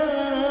إله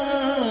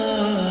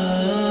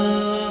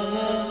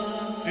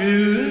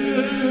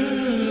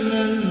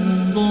إلا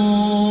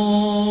الله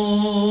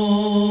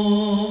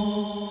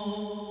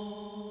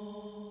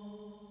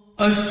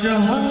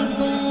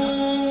أشهد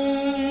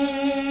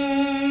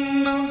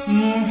أن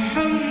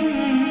محمدًا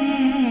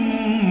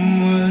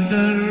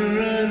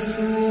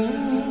رسول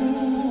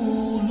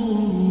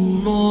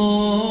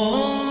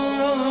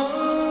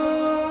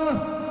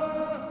الله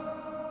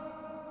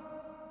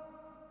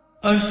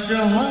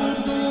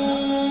أشهد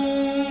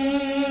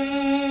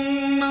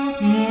أن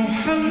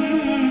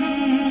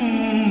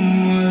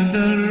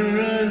محمدًا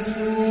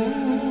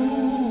رسول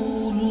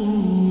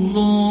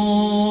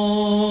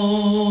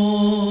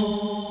الله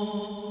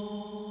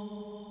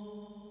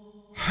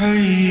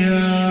حي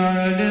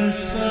على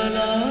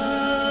الصلاة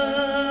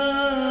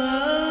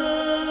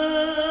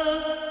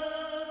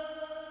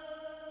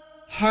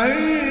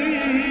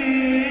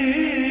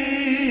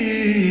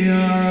حي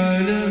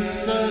على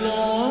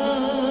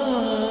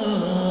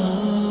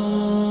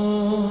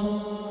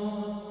الصلاة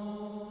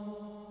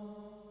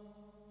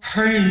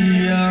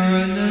حي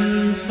على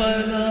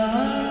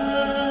الفلاح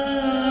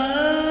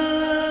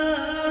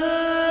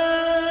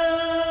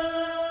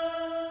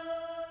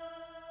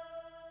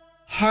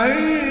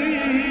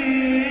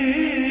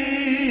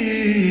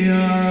حي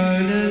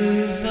على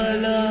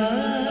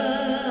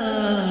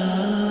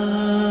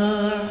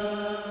الفلاح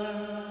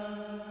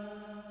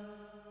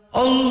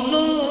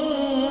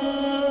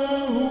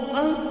الله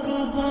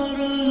أكبر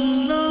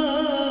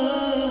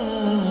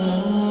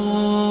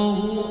الله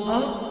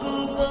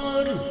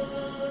أكبر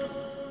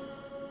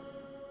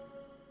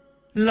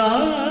لا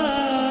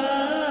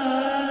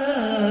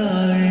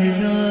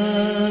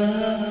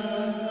إله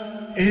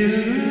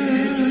إلا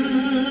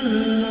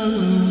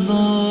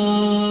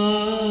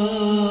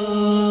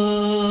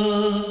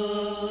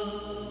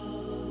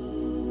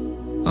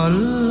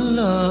الله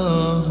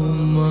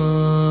اللهم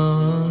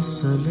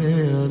صل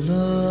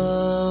على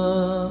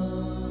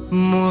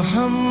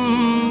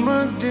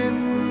محمد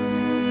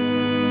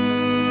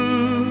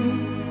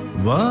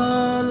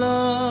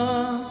وعلى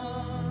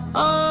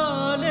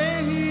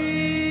آله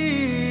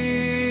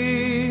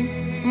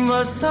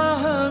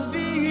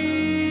وصحبه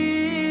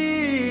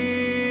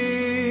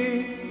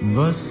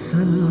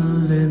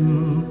وسلم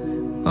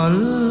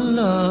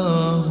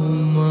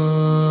اللهم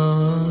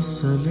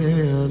صل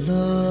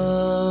على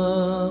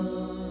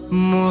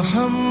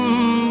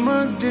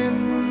محمد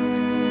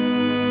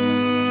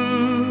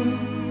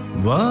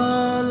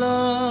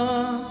وعلى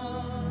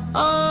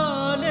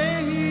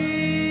آله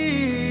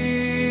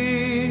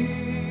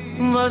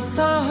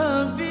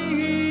وصحبه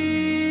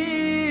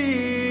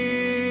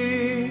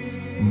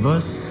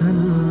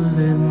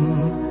وسلم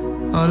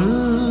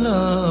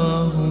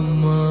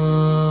اللهم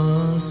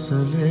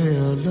صل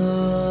على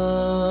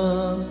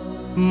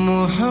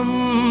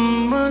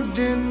محمد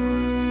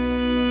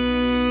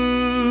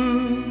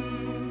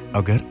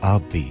अगर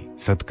आप भी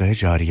सदका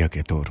जारिया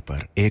के तौर पर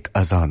एक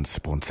अजान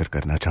स्पॉन्सर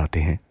करना चाहते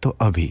हैं तो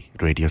अभी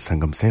रेडियो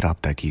संगम से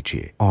राब्ता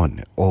कीजिए ऑन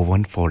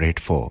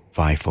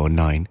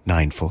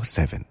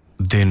 01484549947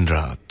 दिन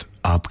रात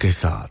आपके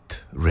साथ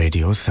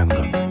रेडियो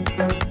संगम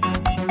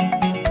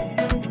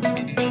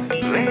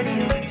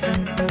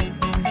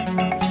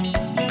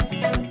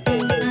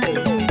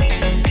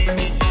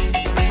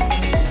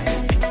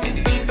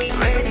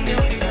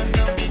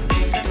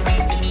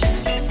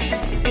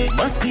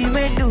मस्ती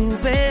में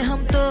डूबे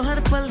हम तो हर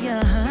पल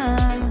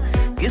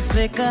यहाँ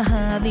किस्से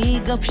कहानी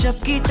गपशप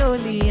की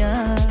टोलियाँ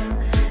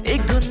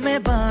एक धुन में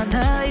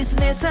बांधा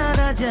इसने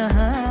सारा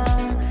जहां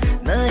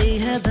नई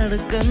है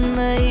धड़कन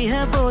नई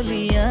है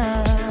बोलियां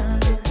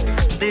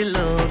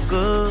दिलों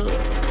को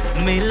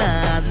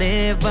मिलाने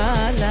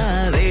वाला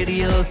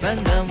रेडियो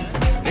संगम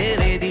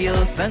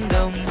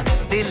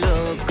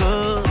दिलों को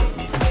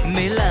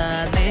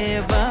मिलाने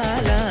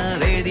वाला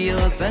रेडियो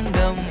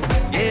संगम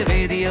ये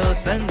रेडियो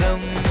संगम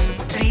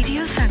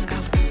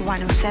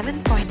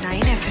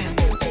 107.9 FM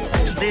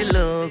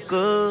दिलों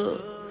को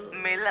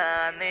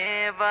मिलाने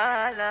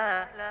वाला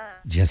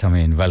Yes, I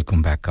mean,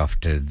 welcome back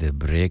after the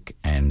break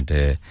and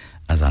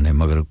अज़ान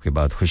मगरिब के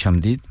बाद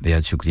खुशामदीद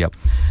बेहद शुक्रिया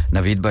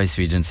नवीद भाई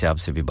स्वीडन से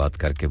आपसे भी बात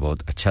करके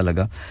बहुत अच्छा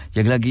लगा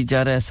ये अगला गीत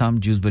जा रहा है शाम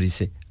जूसबरी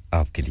से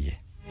आपके लिए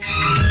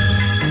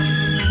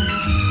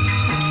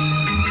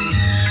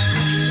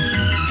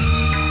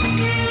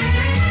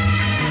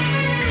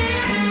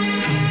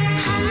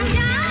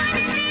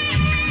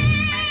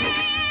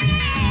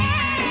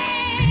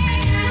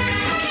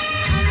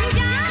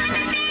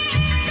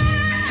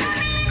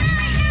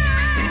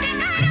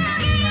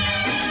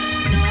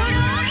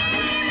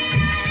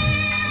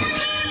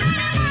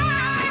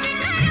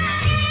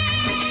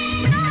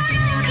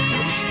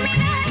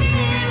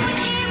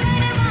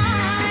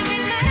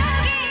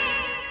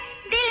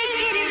दिल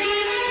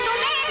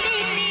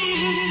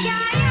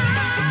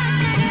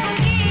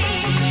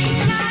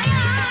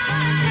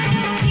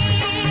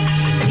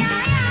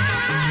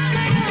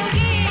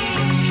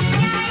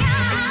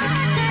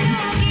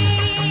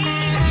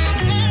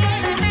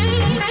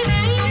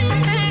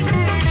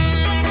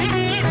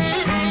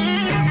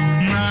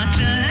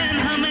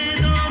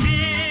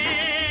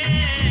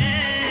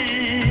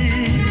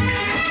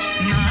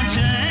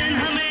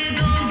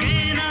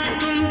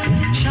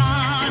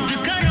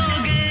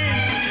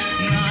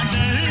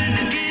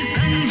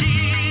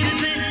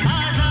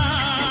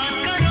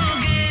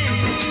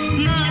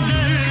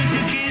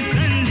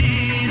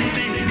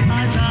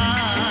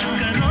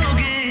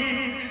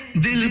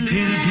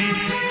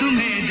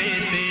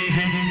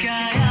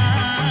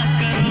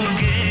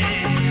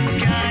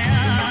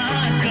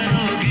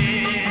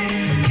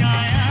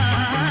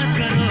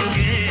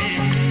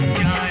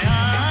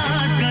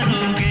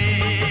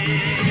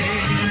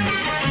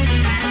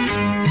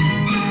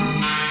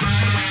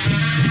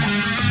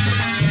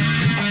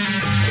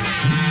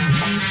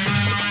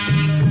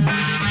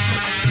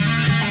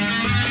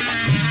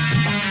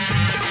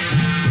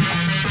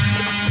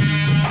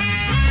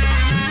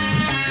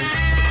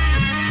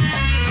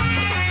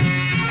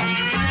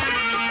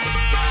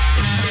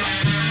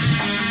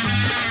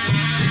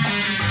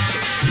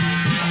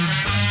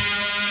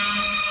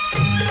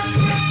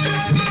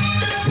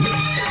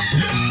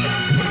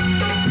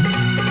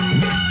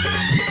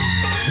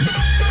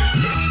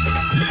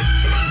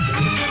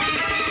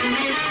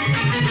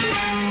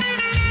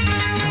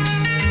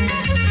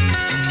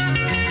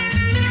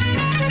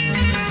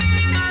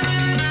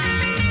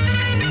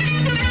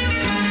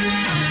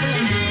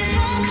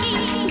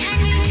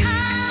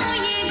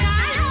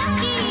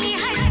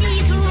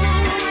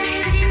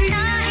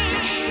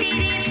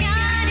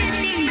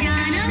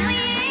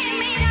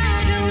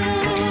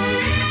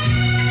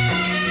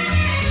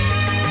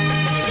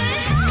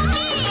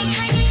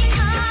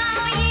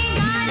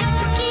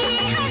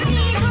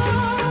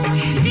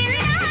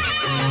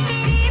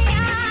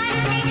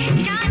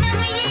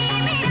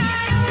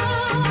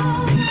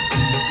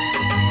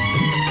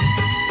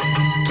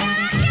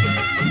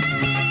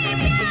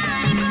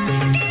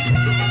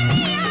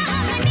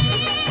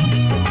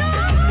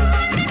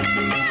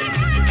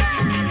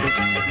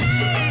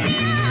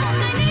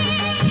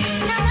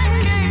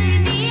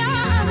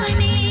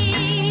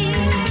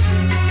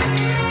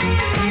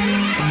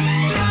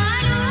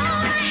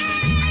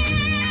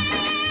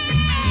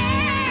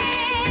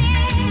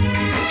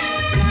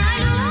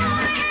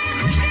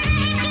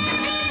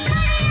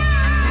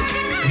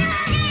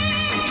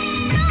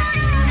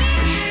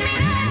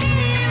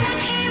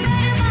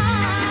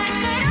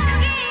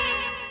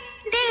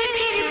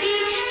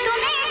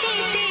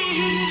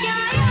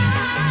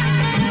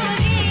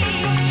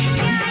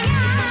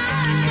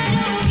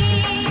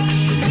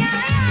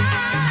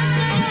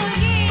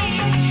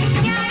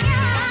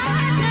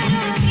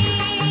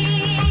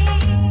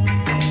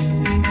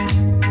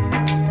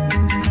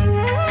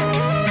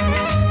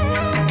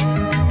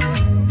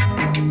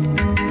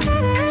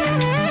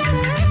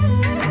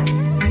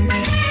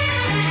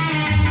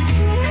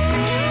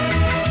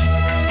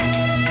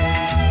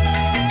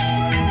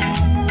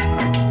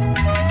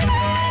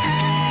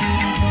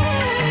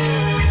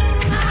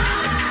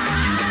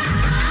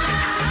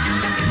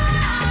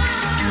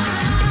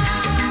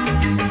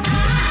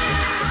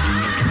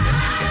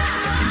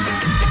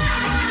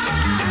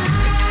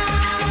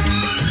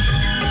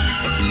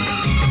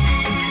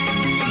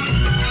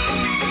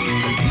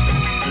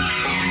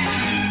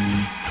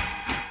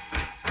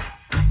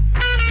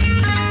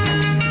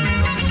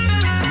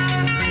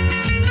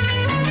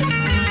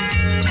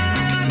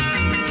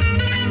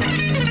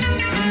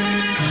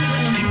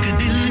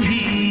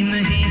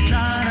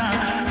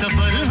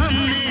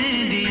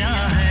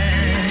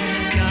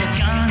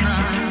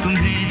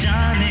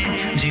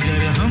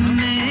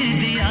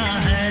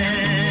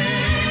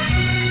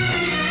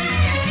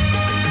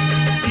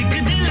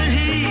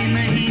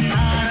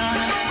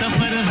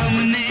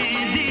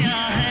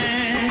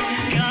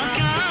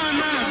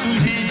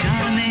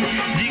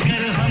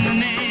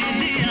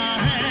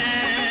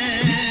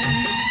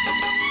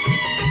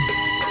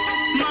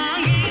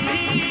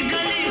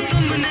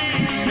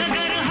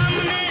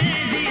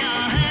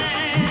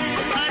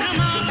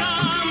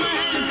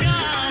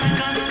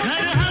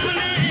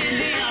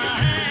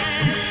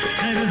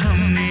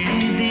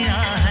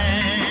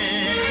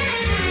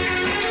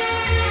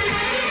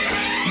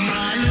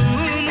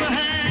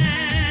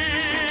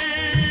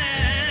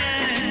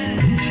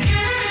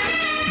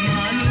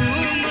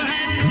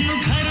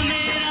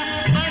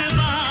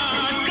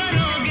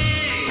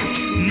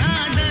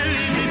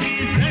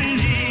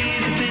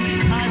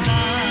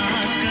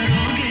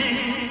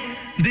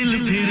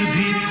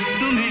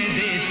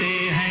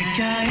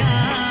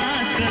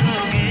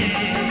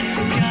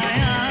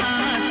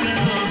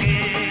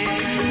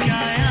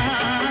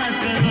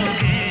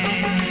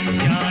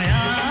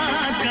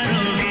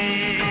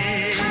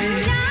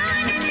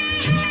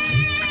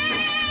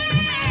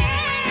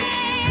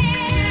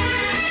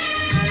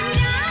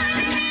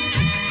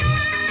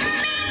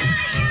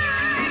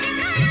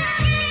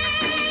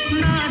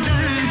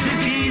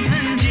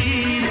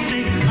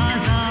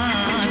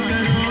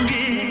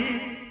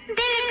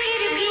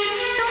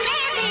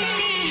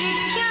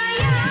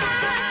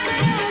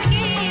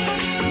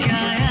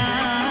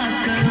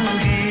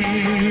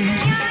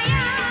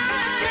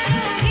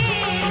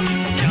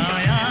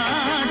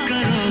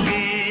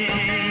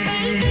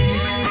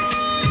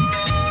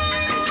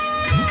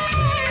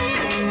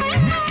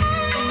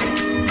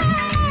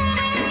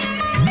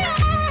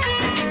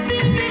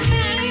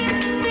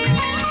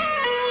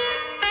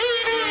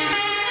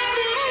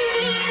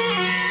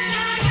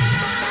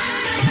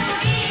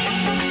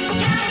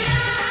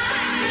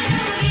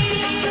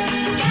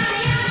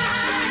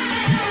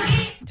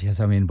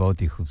सामीन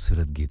बहुत ही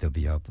खूबसूरत गीत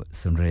अभी आप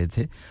सुन रहे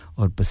थे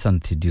और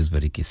पसंद थी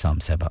ड्यूसबरी की शाम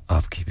साहबा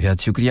आपकी बेहद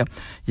शुक्रिया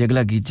ये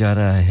अगला गीत जा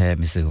रहा है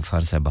मिसेस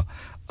गफार साहबा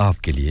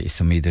आपके लिए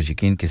इस उम्मीद और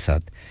यकीन के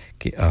साथ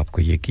कि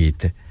आपको ये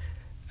गीत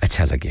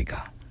अच्छा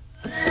लगेगा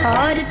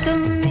और तुम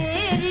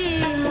मेरी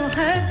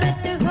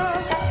मोहब्बत हो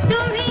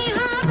तुम ही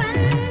हो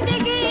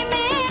बंदगी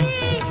मेरी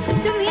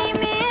तुम ही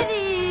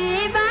मेरी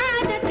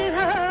इबादत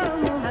हो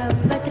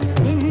मोहब्बत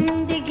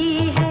जिंदगी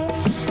है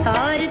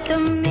और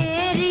तुम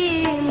मेरी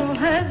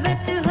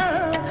मोहब्बत हो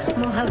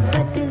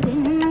मोहब्बत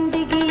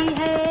जिंदगी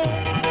है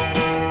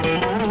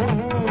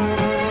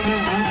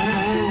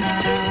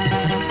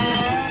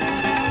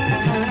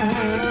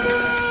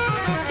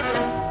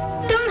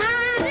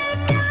तुम्हारे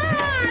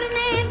प्यार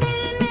ने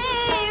दिल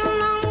में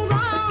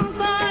उमंगों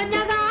को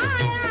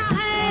जगाया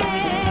है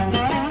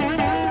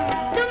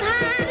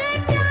तुम्हारे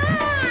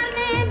प्यार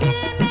ने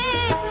दिल में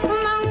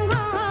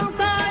उमंगों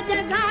को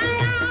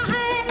जगाया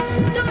है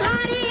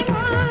तुम्हारी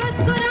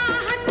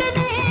मुस्कुराहट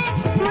ने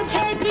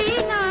मुझे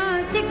जीना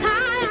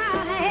सिखाया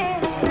है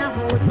ना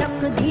हो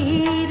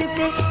तकदीर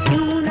पे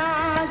क्यों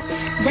नाज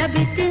जब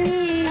इतनी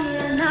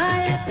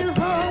इनायत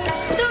हो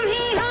तुम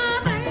ही हो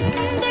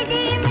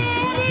बंदगी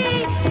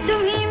मेरी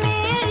तुम ही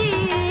मेरी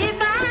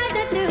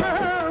इबादत हो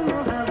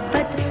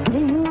मोहब्बत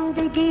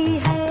जिंदगी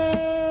है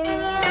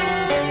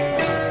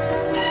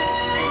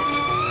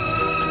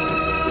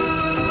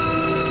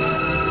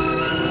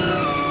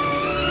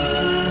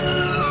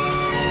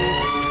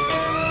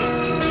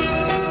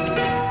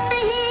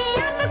नहीं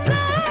अब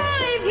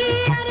कोई भी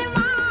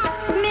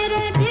अरमां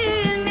मेरे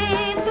दिल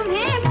में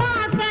तुम्हें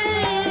पाकर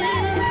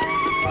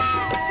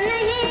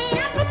नहीं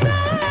अब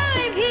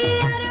कोई भी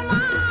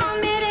अरमां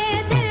मेरे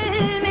दिल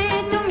में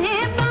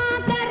तुम्हें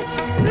पाकर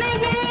मैं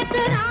ये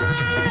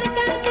इकरार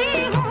करती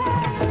हूँ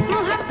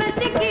मोहब्बत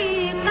की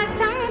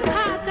कसम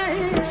खाकर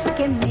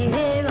कि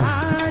मेरे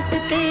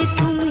वास्ते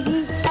तुम ही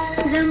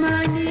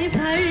ज़माने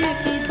भर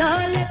की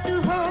दौलत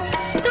हो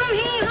तुम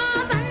ही हो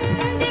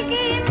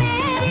बंदगी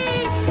मेरी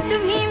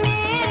तुम ही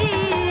मेरी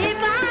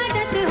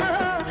इबादत हो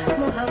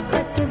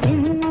मोहब्बत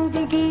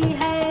जिंदगी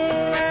है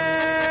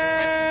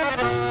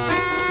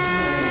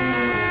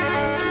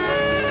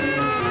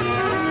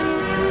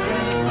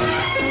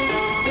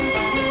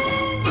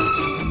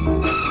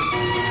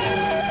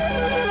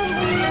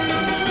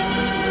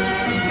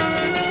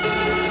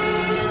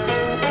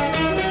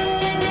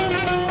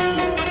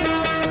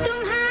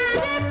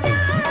तुम्हारे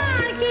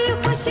प्यार की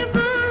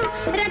खुशबू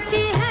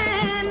रची है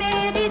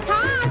मेरी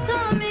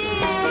सांसों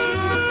में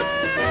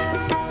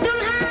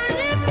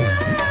तुम्हारे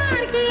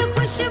प्यार की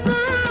खुशबू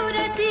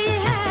रची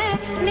है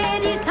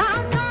मेरी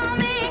सांसों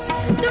में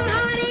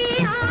तुम्हारी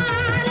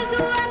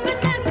आरज़ू अब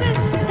तक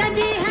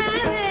सजी है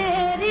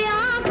मेरी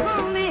आँखों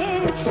में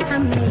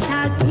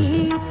हमेशा की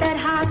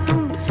तरह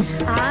तुम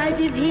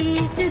आज भी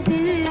इस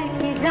दिल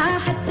की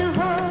राहत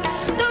हो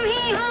तुम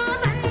ही हो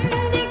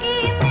बंदगी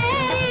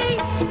मेरी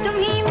तुम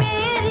ही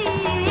मेरी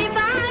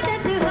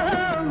इबादत हो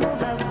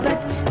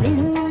मोहब्बत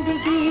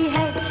जिंदगी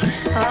है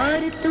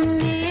और तुम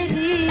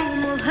मेरी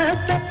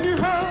मोहब्बत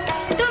हो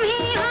तुम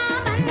ही हो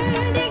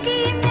बंदगी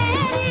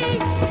मेरी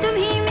तुम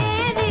ही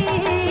मेरी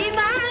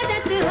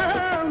इबादत हो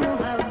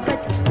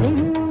मोहब्बत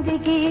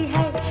जिंदगी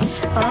है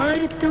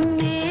और तुम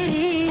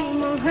मेरी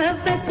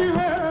मोहब्बत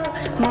हो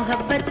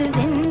मोहब्बत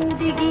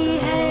जिंदगी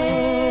है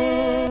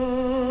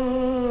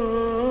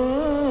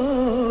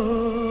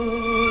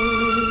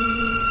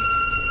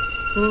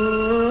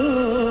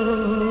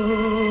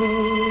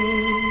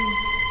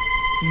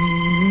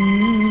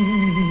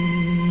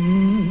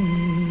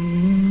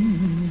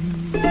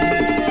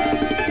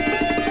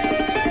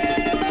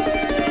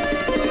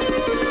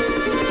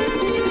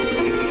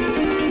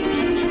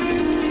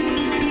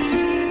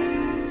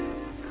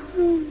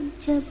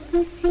जब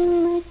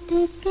सिमट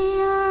के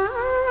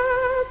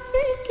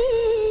आपकी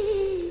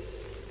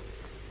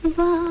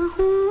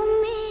बाहों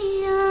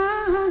में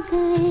आ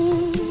गए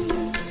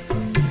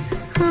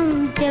हम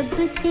जब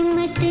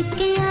सिमट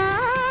के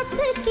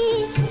आपकी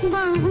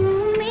बाहों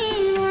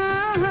में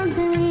आ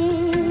गए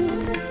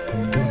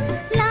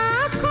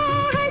लाखों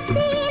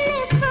हसीन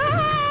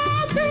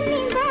ख्वाब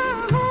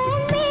निगाहों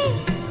में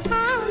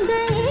आ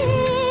गए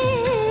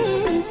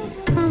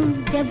हम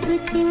जब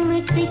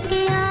सिमट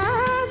के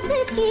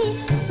आपकी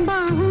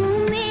बाहों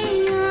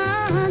में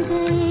आ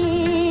गए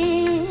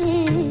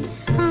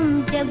हम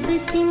जब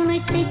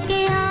सिमट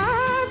के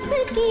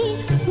आपकी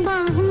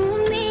बाहों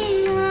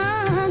में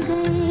आ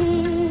गए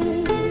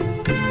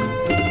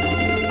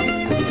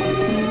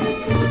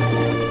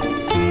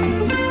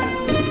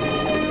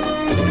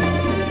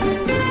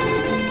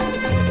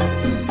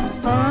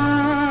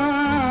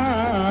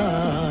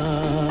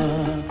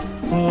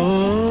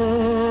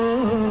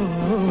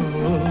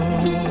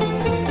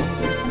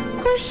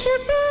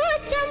खुशबू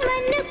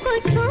चमन को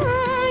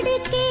छोड़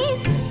के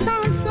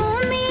सांसों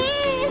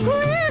में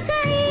घुल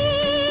गई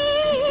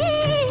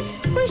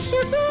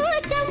खुशबू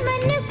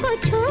चमन को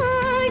छोड़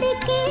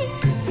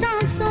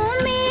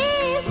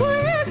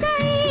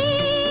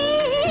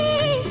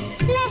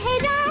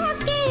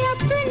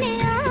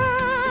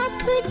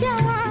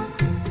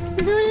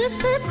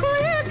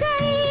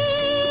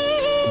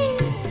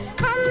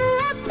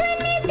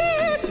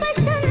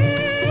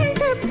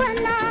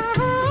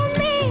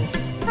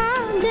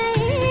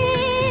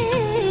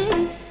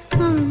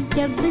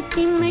जब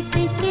सिमट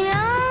के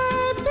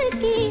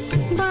आपकी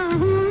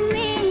बाहों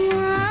में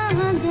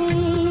आ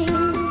गए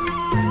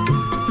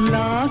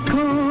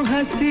लाखों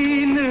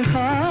हसीन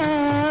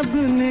ख्वाब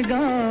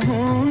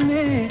निगाहों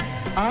में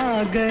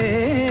आ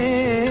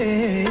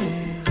गए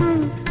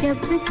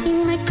जब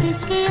सिमट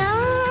के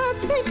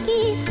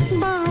आपकी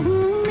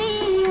बाहों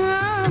में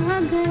आ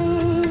गए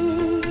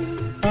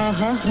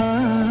आहा हा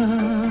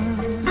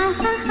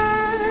आहा हा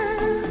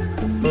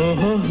ओ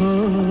हो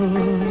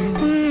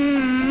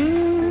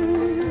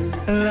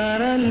ला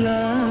ला ला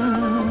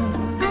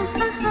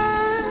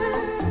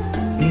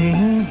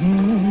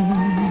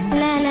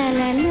ला ला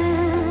ला ला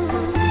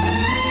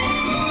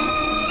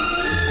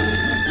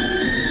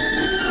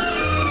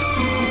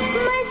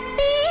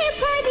मस्ती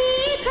भरी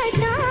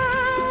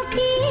घटाओं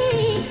की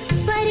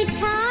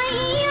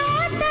परछाइयों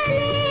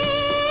तले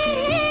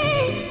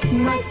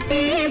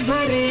मस्ती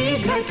भरी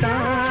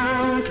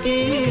घटाओं की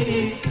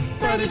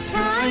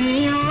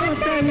परछाइयों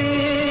तले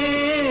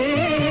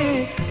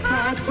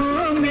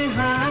हाथों में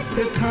हाथ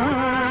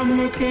थाम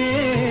के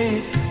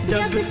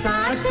जब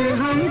साथ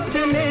हम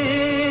चले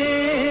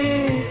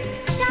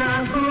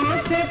शाखों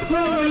से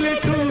फूल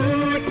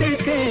टूट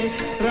के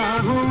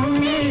राहों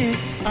में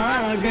आ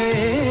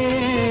गए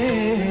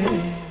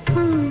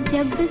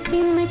जब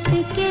सिमट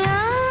के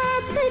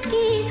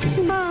आपकी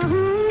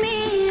बाहों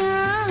में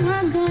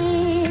आ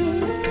गए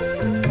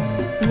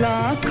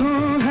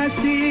लाखों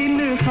हसीन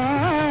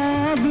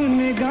ख्वाब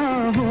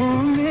निगाहों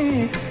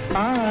में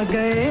आ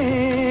गए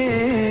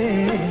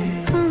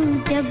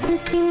जब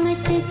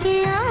सिमट के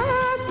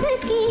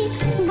आपकी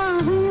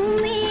बाहों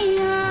में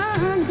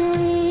आ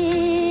गए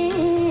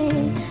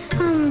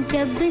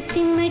जब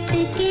सिमट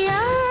के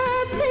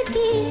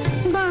आपकी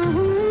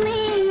बाहों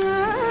में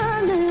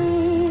आ गए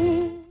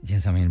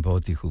जैसा मैंने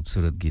बहुत ही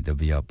खूबसूरत गीत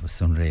अभी आप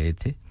सुन रहे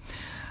थे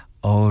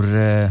और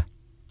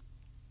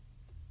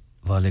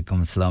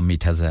वालेकुम अस्सलाम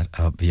मीठा ज़र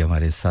आप भी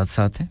हमारे साथ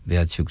साथ हैं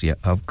बेहद शुक्रिया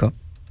आपका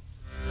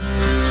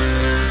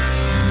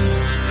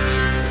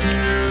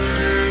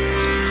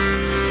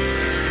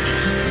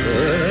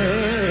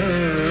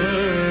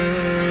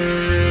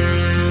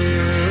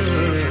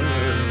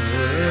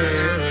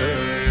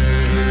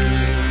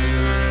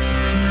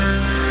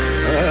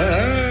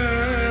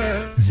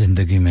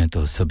जिंदगी में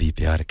तो सभी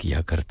प्यार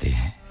किया करते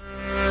हैं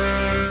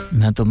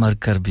मैं तो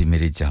मरकर भी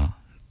मेरी जान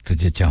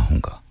तुझे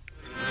चाहूंगा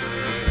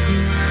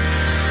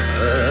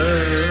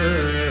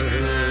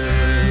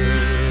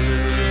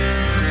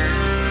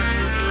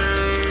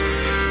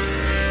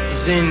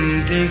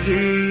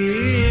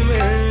जिंदगी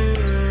में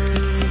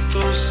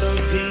तो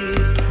सभी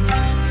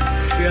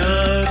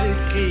प्यार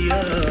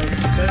किया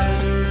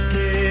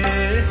करते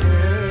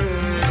हैं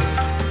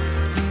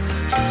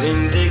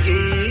जिंदगी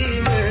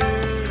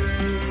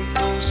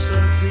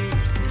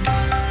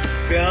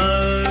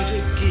प्यार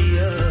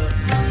किया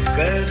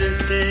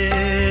करते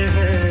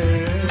हैं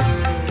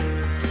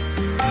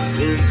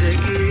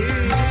जिंदगी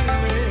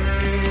में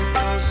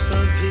तो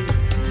सभी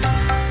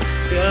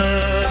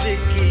प्यार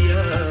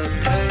किया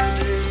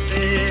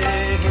करते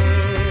हैं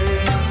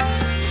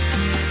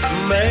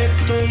मैं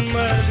तो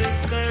मर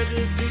कर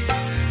भी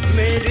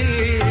मेरी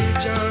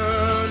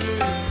जान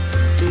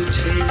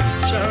तुझे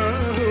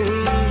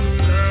चाहूंगा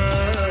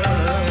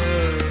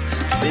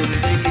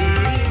जिंदगी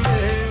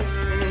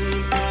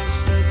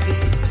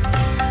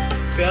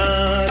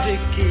प्यार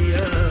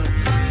किया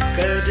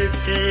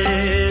करते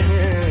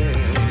हैं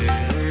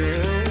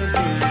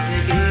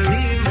जिंदगी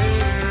में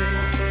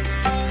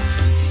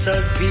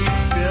सभी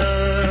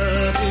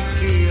प्यार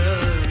किया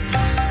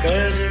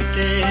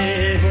करते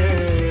हैं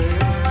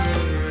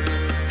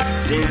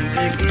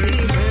जिंदगी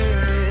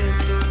में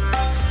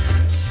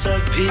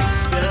सभी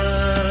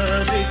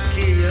प्यार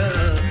किया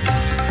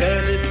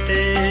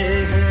करते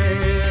हैं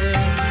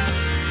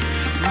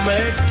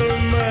मैं तो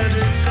मर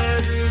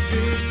कर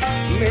भी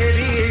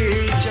मेरी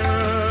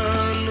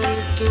जान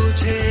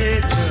तुझे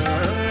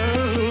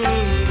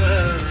चाहूंगा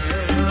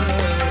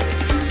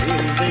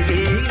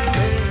जिंदगी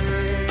में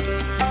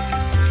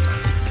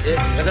एक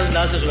गजल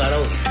अंदाज से सुना रहा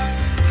हूँ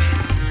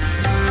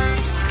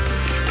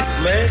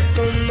मैं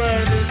तो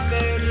मर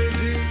कर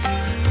भी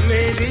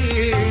मेरी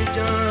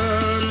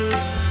जान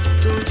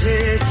तुझे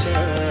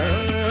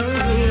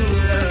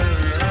चाहूंगा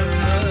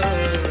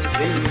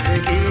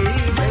जिंदगी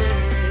में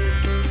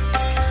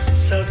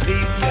सभी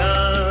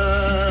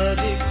प्यार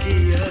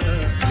किया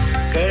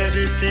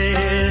करते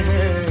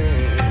हैं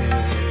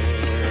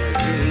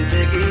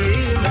जिंदगी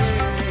में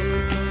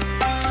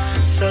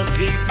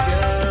सभी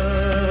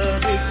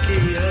प्यार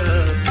किया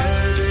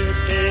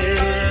करते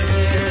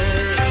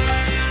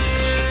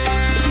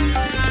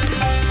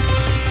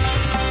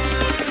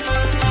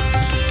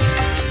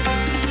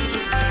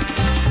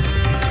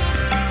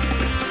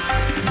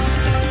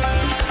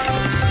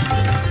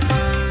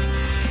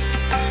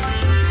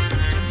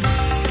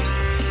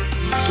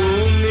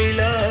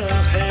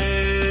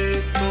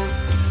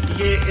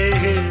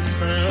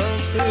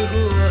एहसास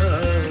हुआ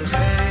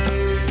है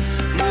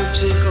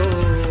मुझको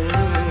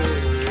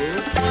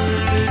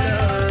मिला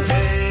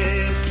है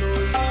तो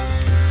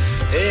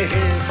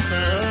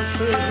एहसास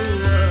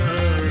हुआ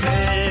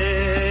है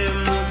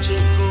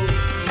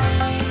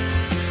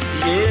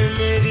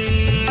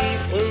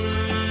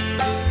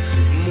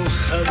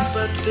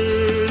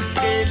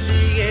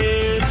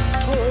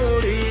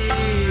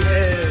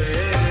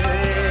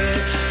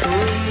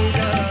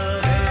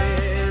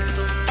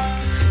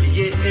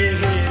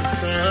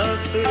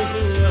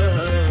हुआ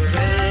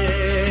है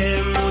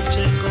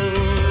मुझको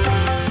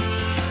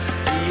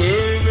ये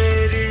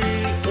मेरी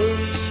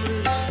उम्र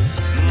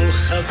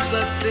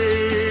मोहब्बत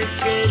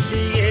के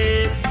लिए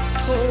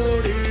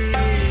थोड़ी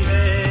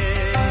है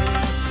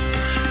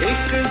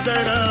एक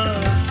जरा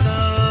सा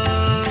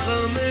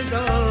गम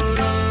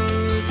गौरा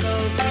का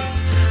भी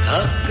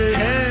हक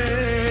है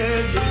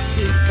जिस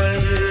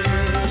पर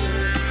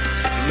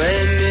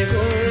मैंने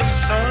वो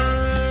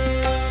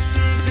सांस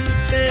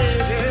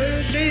तेरे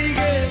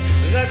लिए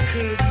रख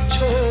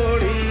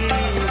छोड़ी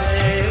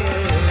है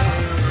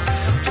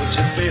तुझ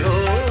पे हो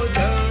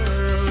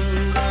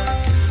जाऊंगा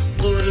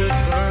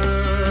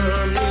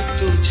कुर्बान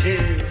तुझे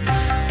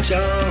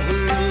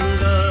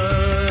चाहूंगा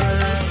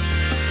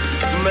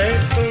मैं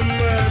तो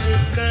मर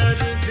कर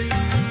भी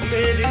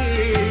मेरी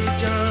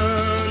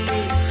जान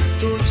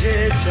तुझे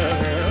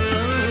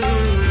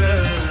चाहूंगा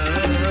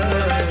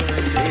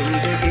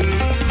जिंदगी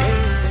में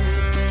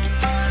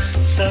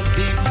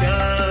सभी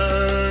प्यार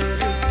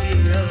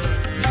किया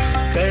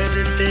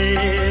करते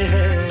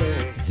हैं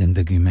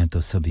जिंदगी में तो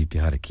सभी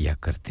प्यार किया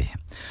करते हैं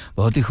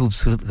बहुत ही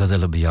खूबसूरत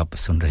गजल अभी आप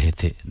सुन रहे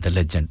थे द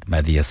लेजेंड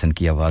मेहदी हसन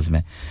की आवाज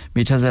में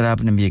मीठा जरा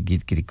आपने भी एक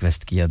गीत की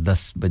रिक्वेस्ट किया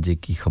 10 बजे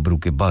की खबरों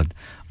के बाद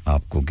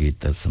आपको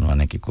गीत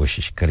सुनवाने की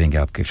कोशिश करेंगे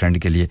आपके फ्रेंड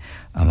के लिए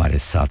हमारे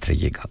साथ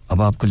रहिएगा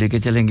अब आपको लेके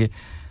चलेंगे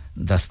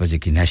 10 बजे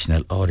की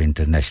नेशनल और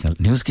इंटरनेशनल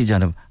न्यूज़ की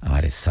जानिब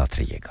हमारे साथ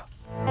रहिएगा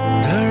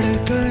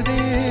धड़कने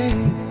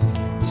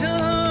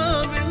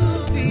जहाँ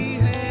मिलती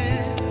है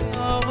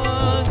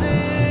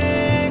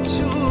आवाजें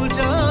छू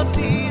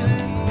जाती है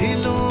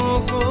दिलों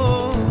को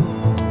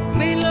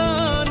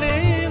मिलाने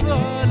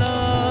वाला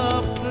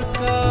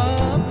आपका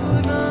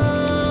अपना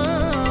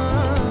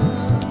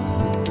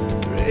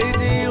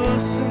radio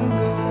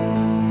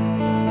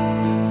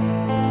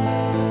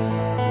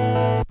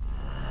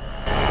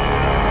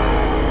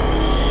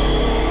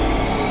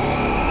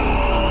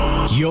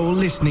You're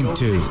listening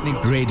to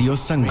Radio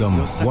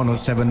Sangam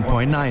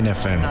 107.9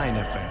 FM.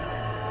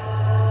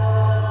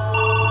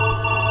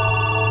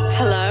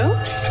 Hello?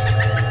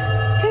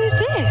 Who's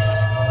this?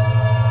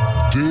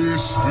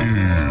 This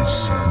is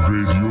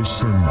Radio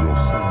Sangam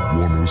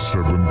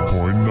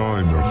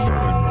 107.9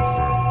 FM.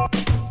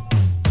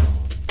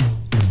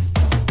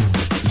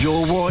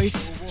 Your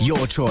voice,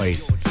 your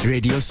choice.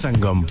 Radio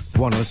Sangam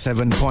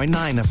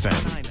 107.9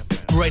 FM.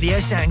 Radio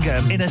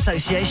Sangam in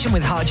association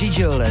with Haji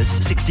Jewellers,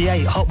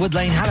 68 Hotwood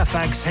Lane,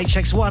 Halifax,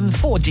 HX1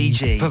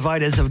 4DG.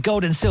 Providers of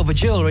gold and silver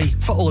jewellery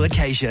for all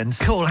occasions.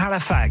 Call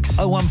Halifax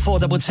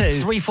 01422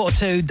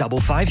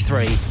 342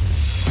 553.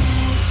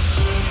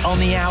 On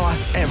the hour,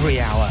 every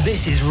hour.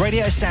 This is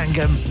Radio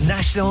Sangam,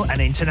 national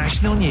and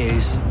international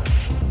news.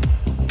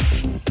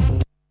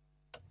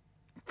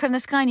 From the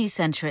Sky News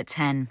Centre at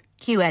 10.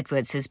 Hugh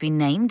Edwards has been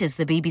named as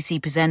the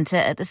BBC presenter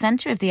at the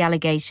centre of the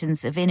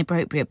allegations of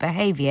inappropriate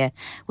behaviour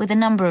with a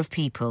number of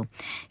people.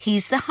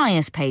 He's the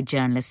highest paid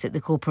journalist at the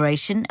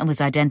corporation and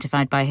was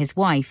identified by his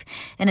wife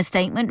in a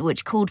statement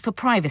which called for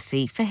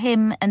privacy for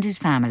him and his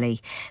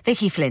family.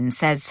 Vicky Flynn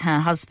says her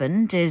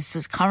husband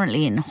is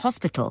currently in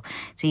hospital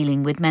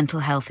dealing with mental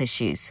health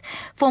issues.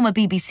 Former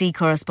BBC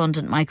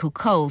correspondent Michael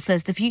Cole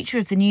says the future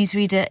of the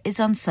newsreader is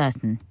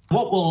uncertain.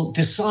 What will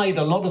decide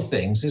a lot of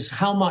things is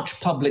how much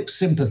public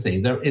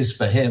sympathy there is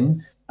for him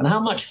and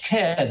how much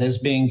care there's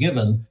being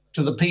given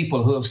to the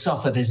people who have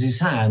suffered at his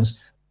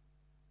hands.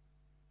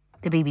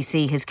 The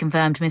BBC has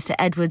confirmed Mr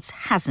Edwards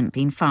hasn't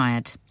been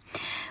fired.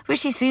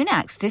 Rishi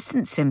Sunak's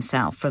distanced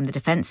himself from the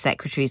Defence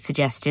Secretary's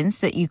suggestions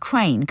that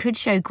Ukraine could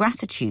show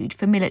gratitude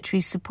for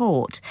military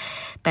support.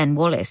 Ben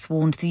Wallace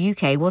warned the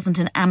UK wasn't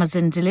an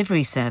Amazon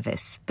delivery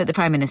service, but the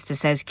Prime Minister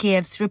says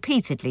Kiev's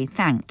repeatedly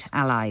thanked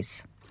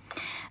allies.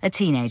 A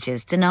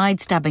teenager's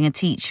denied stabbing a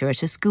teacher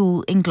at a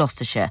school in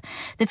Gloucestershire.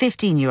 The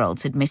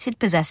 15-year-old's admitted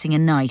possessing a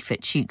knife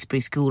at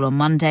Tewkesbury School on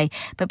Monday,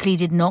 but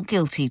pleaded not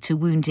guilty to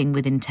wounding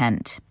with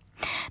intent.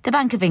 The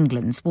Bank of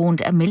England's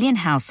warned 1 million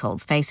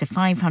households face a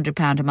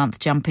 £500 a month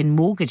jump in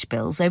mortgage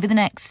bills over the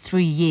next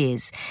 3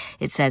 years.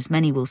 It says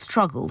many will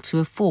struggle to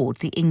afford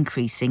the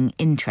increasing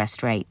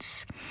interest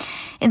rates.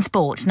 In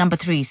sport, number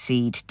 3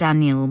 seed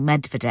Daniil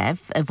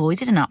Medvedev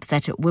avoided an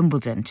upset at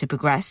Wimbledon to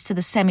progress to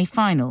the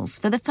semi-finals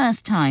for the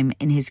first time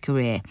in his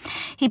career.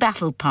 He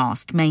battled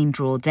past main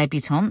draw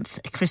debutant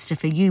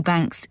Christopher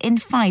Eubanks in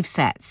 5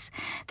 sets.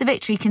 The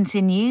victory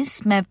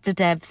continues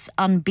Medvedev's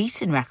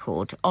unbeaten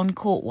record on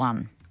court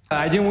 1.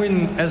 I didn't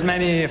win as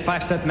many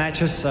 5-set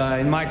matches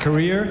in my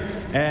career,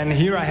 and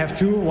here I have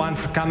 2, one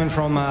coming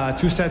from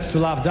 2 sets to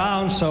love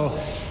down, so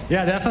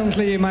yeah,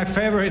 definitely my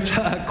favorite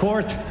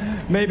court,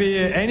 maybe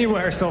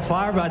anywhere so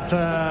far, but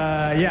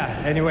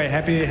yeah, anyway,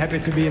 happy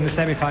to be in the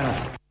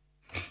semi-finals.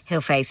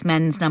 He'll face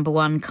men's number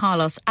 1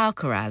 Carlos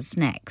Alcaraz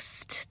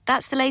next.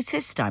 That's the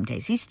latest. I'm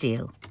Daisy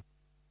Steele.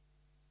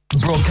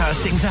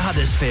 Broadcasting to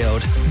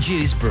Huddersfield,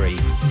 Dewsbury,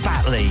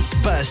 Batley,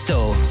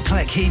 Birstall,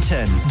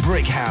 Cleckheaton,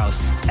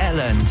 Brickhouse,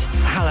 Elland,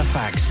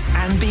 Halifax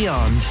and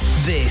beyond.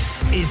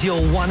 This is your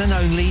one and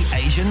only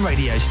Asian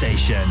radio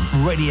station.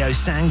 Radio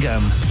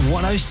Sangam,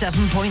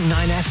 107.9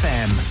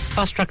 FM.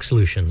 Fast Track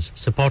Solutions,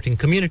 supporting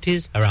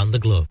communities around the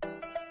globe.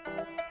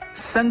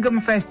 Sangam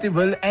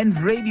Festival and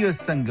Radio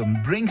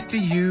Sangam brings to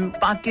you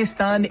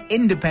Pakistan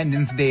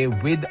Independence Day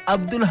with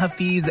Abdul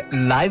Hafiz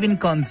live in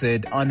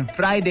concert on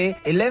Friday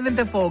 11th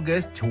of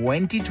August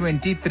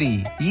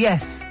 2023.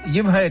 Yes,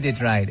 you've heard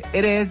it right.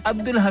 It is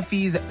Abdul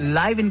Hafiz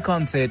live in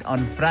concert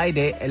on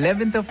Friday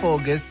 11th of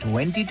August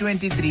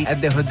 2023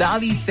 at the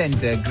Hudawi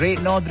Center,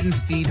 Great Northern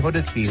Street,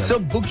 Huddersfield. So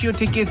book your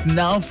tickets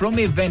now from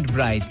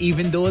Eventbrite.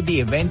 Even though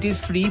the event is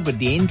free, but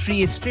the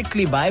entry is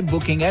strictly by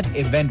booking at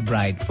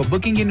Eventbrite. For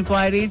booking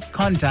inquiries,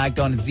 contact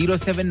on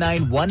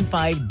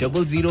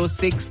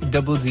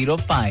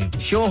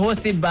 07915006005. Show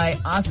hosted by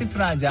Asif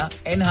Raja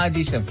and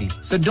Haji Shafi.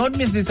 So don't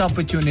miss this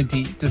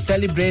opportunity to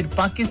celebrate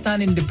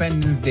Pakistan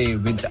Independence Day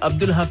with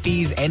Abdul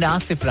Hafiz and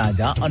Asif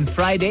Raja on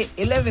Friday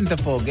 11th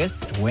of August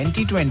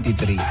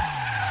 2023.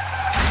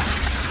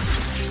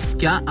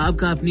 क्या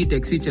आपका अपनी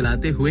taxi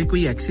चलाते हुए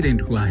कोई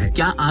accident हुआ है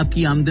क्या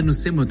आपकी आमदन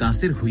उससे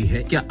मुतासिर हुई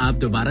है क्या आप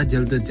दोबारा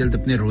जल्द से जल्द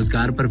अपने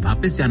रोजगार पर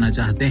वापस जाना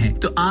चाहते हैं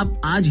तो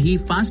आप आज ही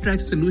फास्ट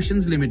ट्रैक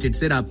सॉल्यूशंस लिमिटेड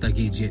से राब्ता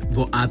कीजिए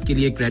वो आपके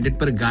लिए क्रेडिट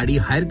पर गाड़ी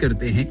हायर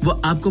करते हैं वो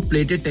आपको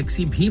प्लेटेड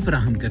टैक्सी भी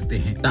फराहम करते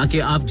हैं ताकि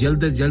आप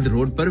जल्द से जल्द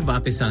रोड पर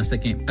वापस आ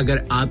सकें अगर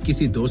आप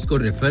किसी दोस्त को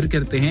रेफर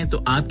करते हैं तो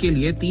आपके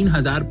लिए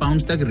 3000 पाउंड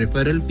तक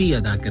रेफरल फी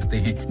अदा करते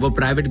हैं वो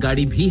प्राइवेट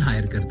गाड़ी भी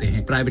हायर करते हैं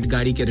प्राइवेट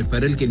गाड़ी के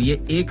रेफरल के लिए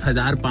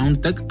 1000 पाउंड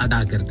तक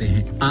अदा करते हैं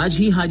आज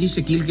ही हाजी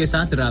शकील के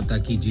साथ राब्ता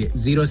कीजिए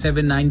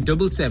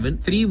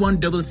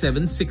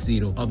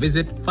 07977317760 और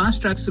visit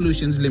fast track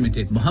solutions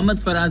limited Mohammad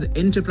Faraz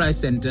enterprise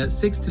centre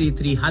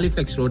 633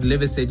 Halifax road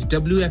Liversedge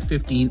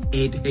WF15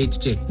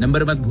 8HJ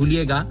number मत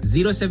भूलिएगा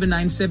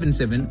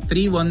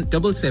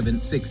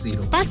 07977317760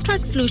 Fast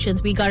Track Solutions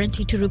we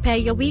guarantee to repair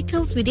your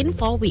vehicles within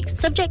 4 weeks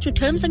subject to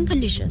terms and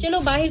conditions चलो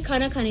बाहर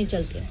खाना खाने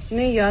चलते हैं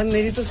नहीं यार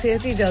मेरी तो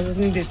सेहत ही इजाजत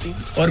नहीं देती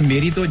और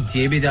मेरी तो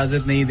जेब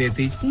इजाजत नहीं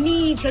देती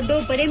नहीं छोड़ो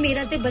परे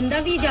मेरा ते बंदा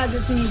भी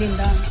इजाजत नहीं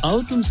देता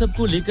आओ तुम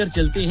सबको लेकर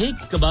चलते हैं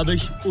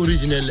कबाबिश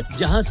ओरिजिनल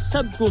जहां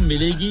सबको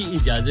मिलेगी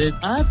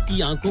इजाजत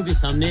आपकी आंखों के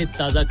सामने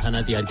ताजा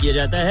खाना तैयार किया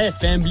जाता है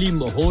फैमिली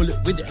माहौल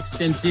with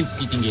extensive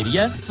seating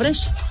area fresh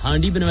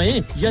handi बनवाएं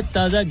या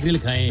ताजा ग्रिल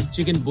खाएं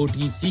chicken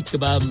boti seekh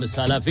kebab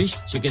masala fish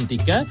chicken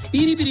tikka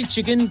peri peri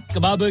chicken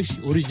Kababish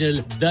original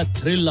the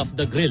thrill of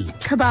the grill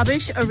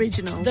Kababish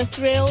Original The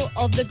Thrill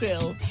of the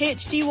Grill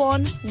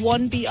HD1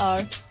 1BR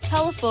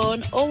Telephone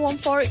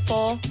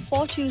 01484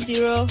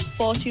 420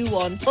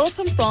 421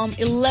 Open from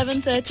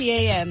 11:30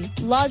 a.m.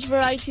 Large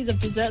varieties of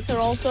desserts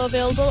are also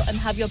available and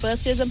have your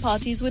birthdays and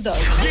parties with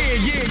us. Yeah.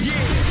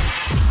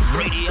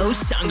 Radio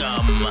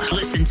Sangam.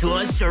 Listen to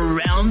us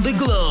around the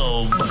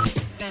globe.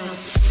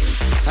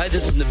 Hi,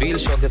 this is Nabil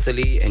Shaukat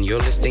Ali and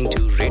you're listening to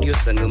Radio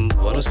Sangam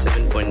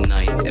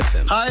 107.9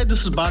 FM. Hi,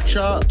 this is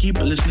Baksha. Keep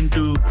listening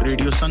to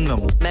Radio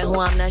Sangam. मैं हूँ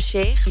आमना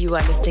Sheikh. You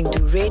are listening to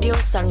Radio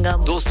Sangam.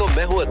 दोस्तों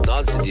मैं हूँ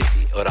अदनान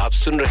सिद्दीकी और आप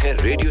सुन रहे हैं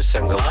radio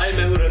संगम. Hi,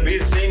 मैं हूँ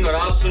रणवीर सिंह और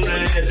आप सुन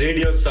रहे हैं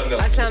रेडियो संगम.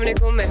 अस्सलाम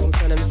वालेकुम मैं हूँ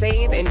सनम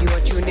Saeed and you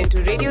are tuned into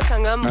Radio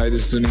Sangam. Hi,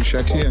 this is H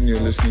Shadye and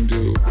you're listening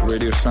to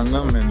Radio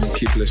Sangam and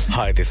keep listening.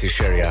 Hi, this is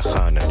Sharia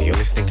Khan and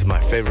you're listening to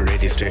my favorite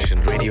radio station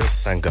Radio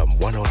Sangam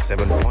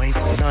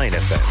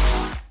 107.9 FM.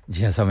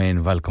 Yes, I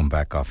mean, welcome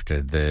back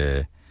after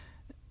the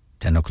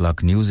 10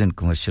 o'clock news and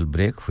commercial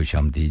break.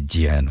 खुशामदीद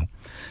जी आयानु.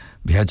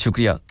 बेहद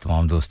शुक्रिया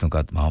तमाम दोस्तों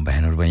का तमाम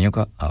बहन और भाइयों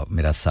का आप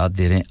मेरा साथ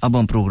दे रहे हैं अब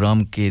हम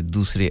प्रोग्राम के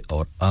दूसरे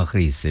और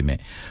आखिरी हिस्से में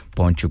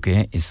पहुंच चुके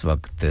हैं इस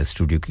वक्त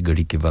स्टूडियो की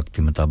घड़ी के वक्त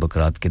के मुताबिक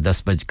रात के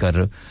 10 बजकर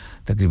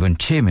तकरीबन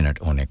 6 मिनट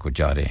होने को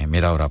जा रहे हैं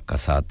मेरा और आपका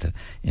साथ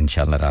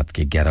इंशाल्लाह रात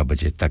के 11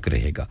 बजे तक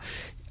रहेगा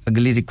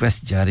अगली रिक्वेस्ट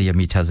जा रही है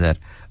मीठा ज़हर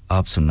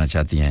आप सुनना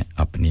चाहती हैं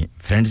अपनी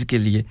फ्रेंड्स के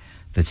लिए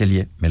तो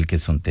चलिए मिलके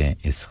सुनते हैं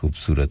इस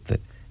खूबसूरत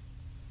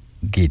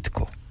गीत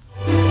को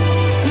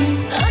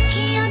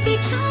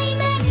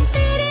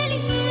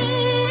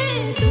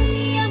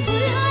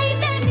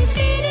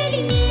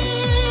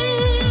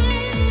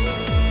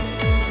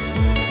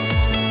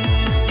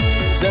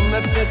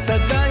जन्नत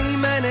सजाई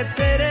मैंने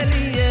तेरे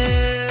लिए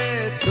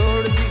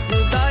छोड़ दी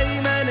खुदाई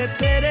मैंने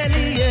तेरे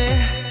लिए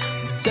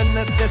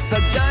जन्नत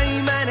सजाई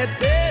मैंने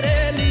तेरे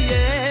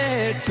लिए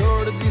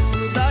छोड़ दी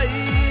खुदाई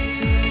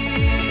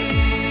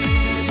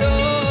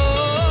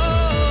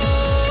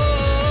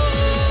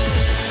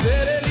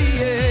तेरे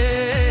लिए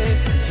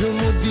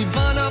झूमू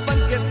दीवाना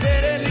बनके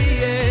तेरे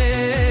लिए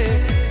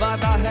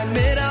वादा है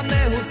मेरा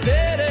मैं हूँ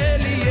तेरे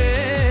लिए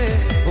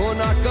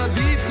होना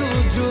कभी तू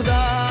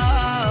जुदा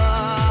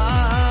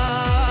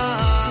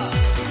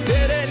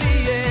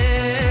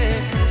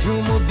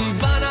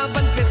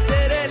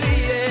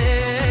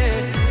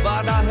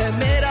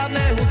मेरा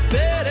मैं हूँ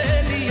तेरे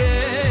लिए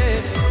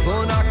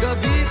होना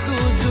कभी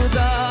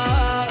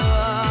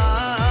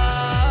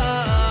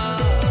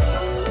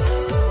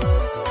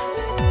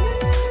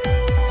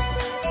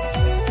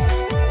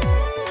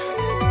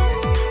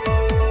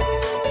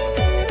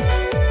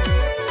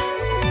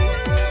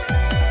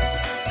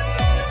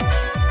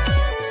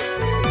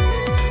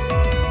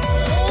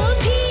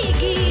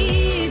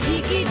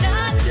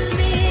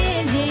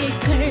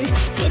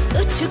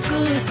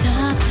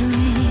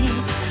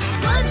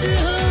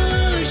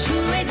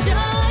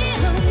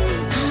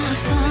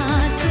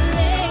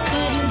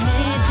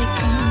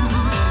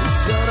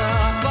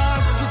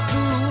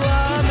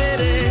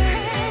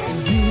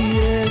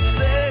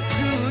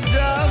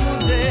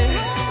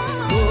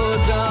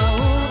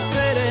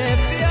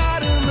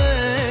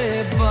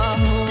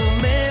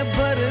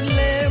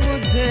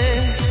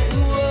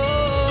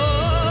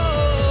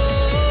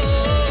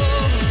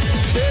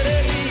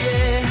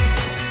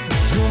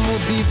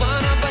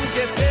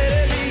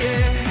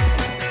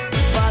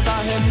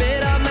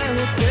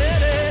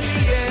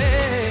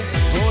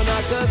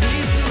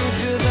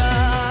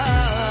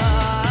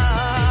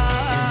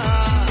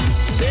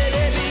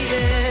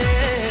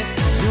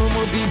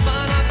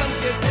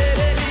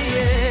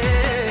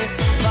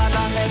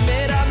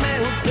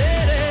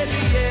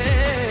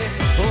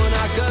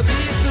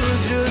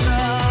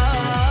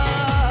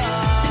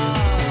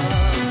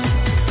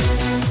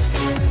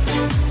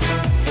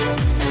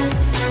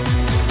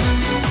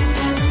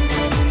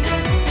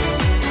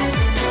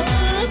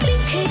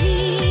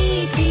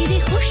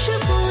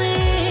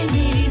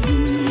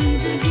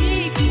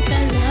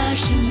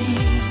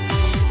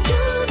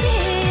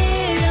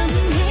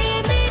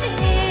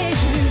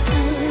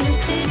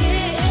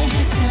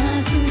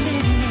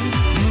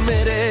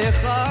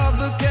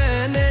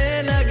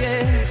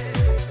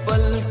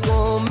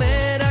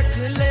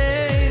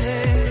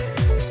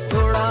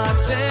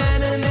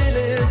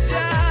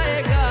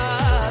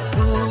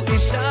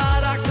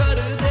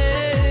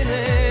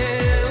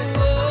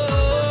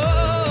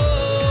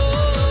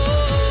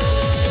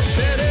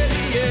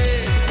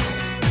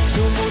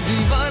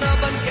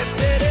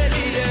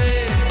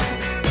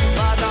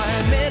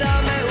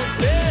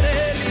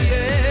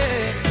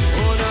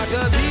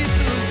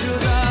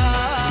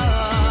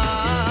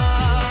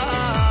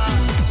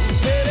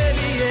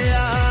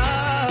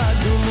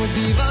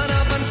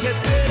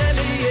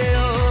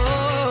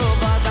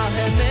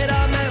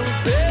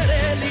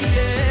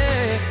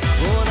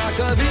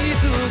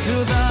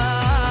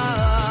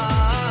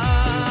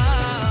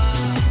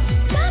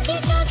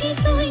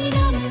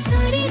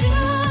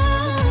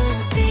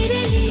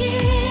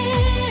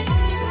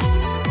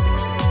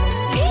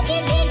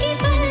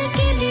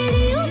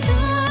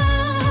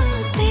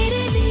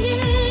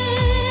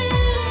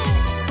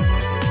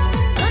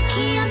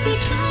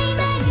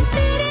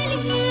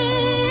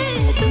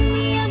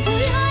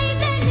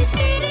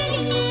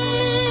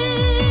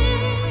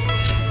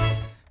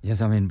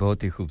सामीन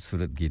बहुत ही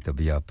खूबसूरत गीत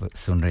अभी आप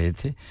सुन रहे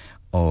थे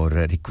और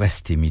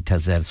रिक्वेस्ट थी मीठा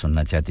जहर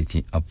सुनना चाहती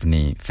थी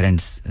अपनी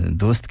फ्रेंड्स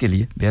दोस्त के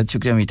लिए बेहद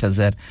शुक्रिया मीठा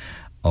जहर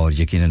और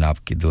यकीनन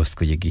आपके दोस्त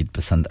को ये गीत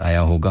पसंद आया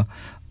होगा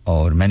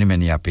और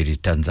मैंने happy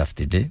returns of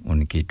the day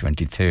उनकी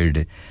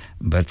 23rd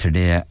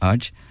बर्थडे है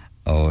आज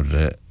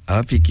और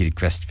आप ही की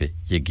रिक्वेस्ट पे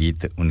ये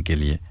गीत उनके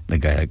लिए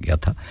लगाया गया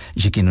था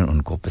यकीनन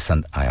उनको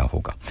पसंद आया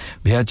होगा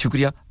बेहद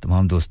शुक्रिया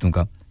तमाम दोस्तों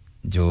का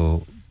जो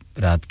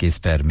रात के इस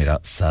पैर मेरा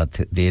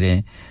साथ दे रहे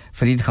हैं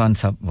फरीद खान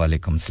साहब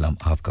वालेकुम सलाम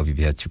आपका भी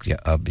बेहद शुक्रिया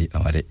आप भी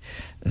हमारे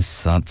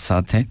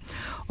साथ हैं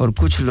और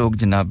कुछ लोग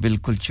जनाब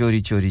बिल्कुल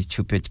चोरी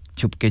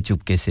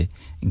चुपके से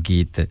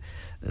गीत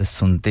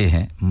सुनते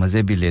हैं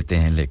मजे भी लेते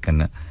हैं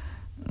लेकिन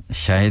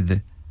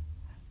शायद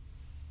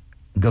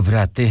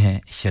घबराते हैं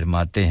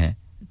शर्माते हैं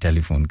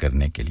टेलीफोन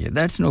करने के लिए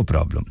दैट्स नो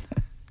प्रॉब्लम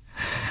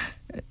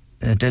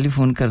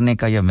टेलीफोन करने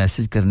का या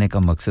मैसेज करने का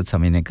मकसद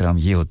सामीन कराम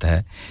ये होता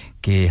है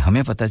कि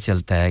हमें पता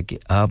चलता है कि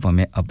आप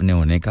हमें अपने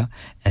होने का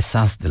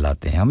एहसास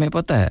दिलाते हैं हमें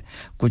पता है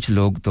कुछ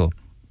लोग तो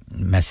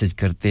मैसेज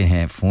करते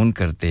हैं फोन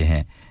करते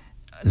हैं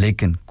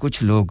लेकिन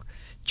कुछ लोग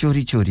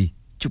चोरी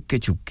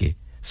चुपके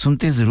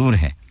सुनते जरूर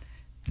हैं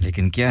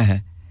लेकिन क्या है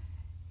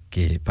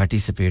कि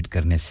पार्टिसिपेट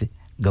करने से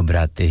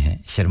घबराते हैं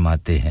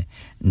शर्माते हैं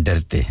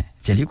डरते हैं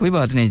चलिए कोई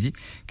बात नहीं जी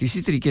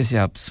किसी तरीके से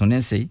आप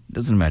सुने से ही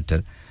डजंट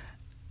मैटर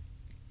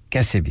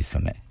कैसे भी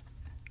सुने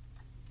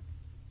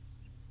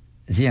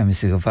जी हम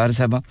इसे गफार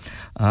साहब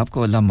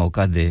आपको अल्लाह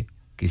मौका दे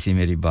किसी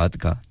मेरी बात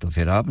का तो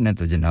फिर आपने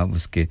तो जनाब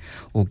उसके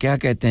वो क्या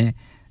कहते हैं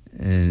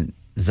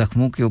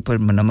जख्मों के ऊपर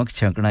नमक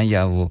छिड़कना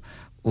या वो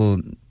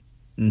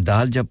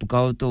दाल जब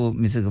पकाओ तो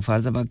मिसेस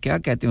गफार साहब क्या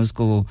कहते हैं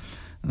उसको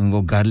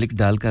वो गार्लिक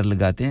डालकर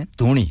लगाते हैं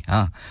तूणी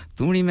हां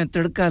तूणी में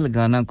तड़का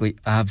लगाना कोई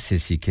आपसे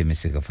सीखे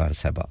मिसेस गफार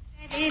साहब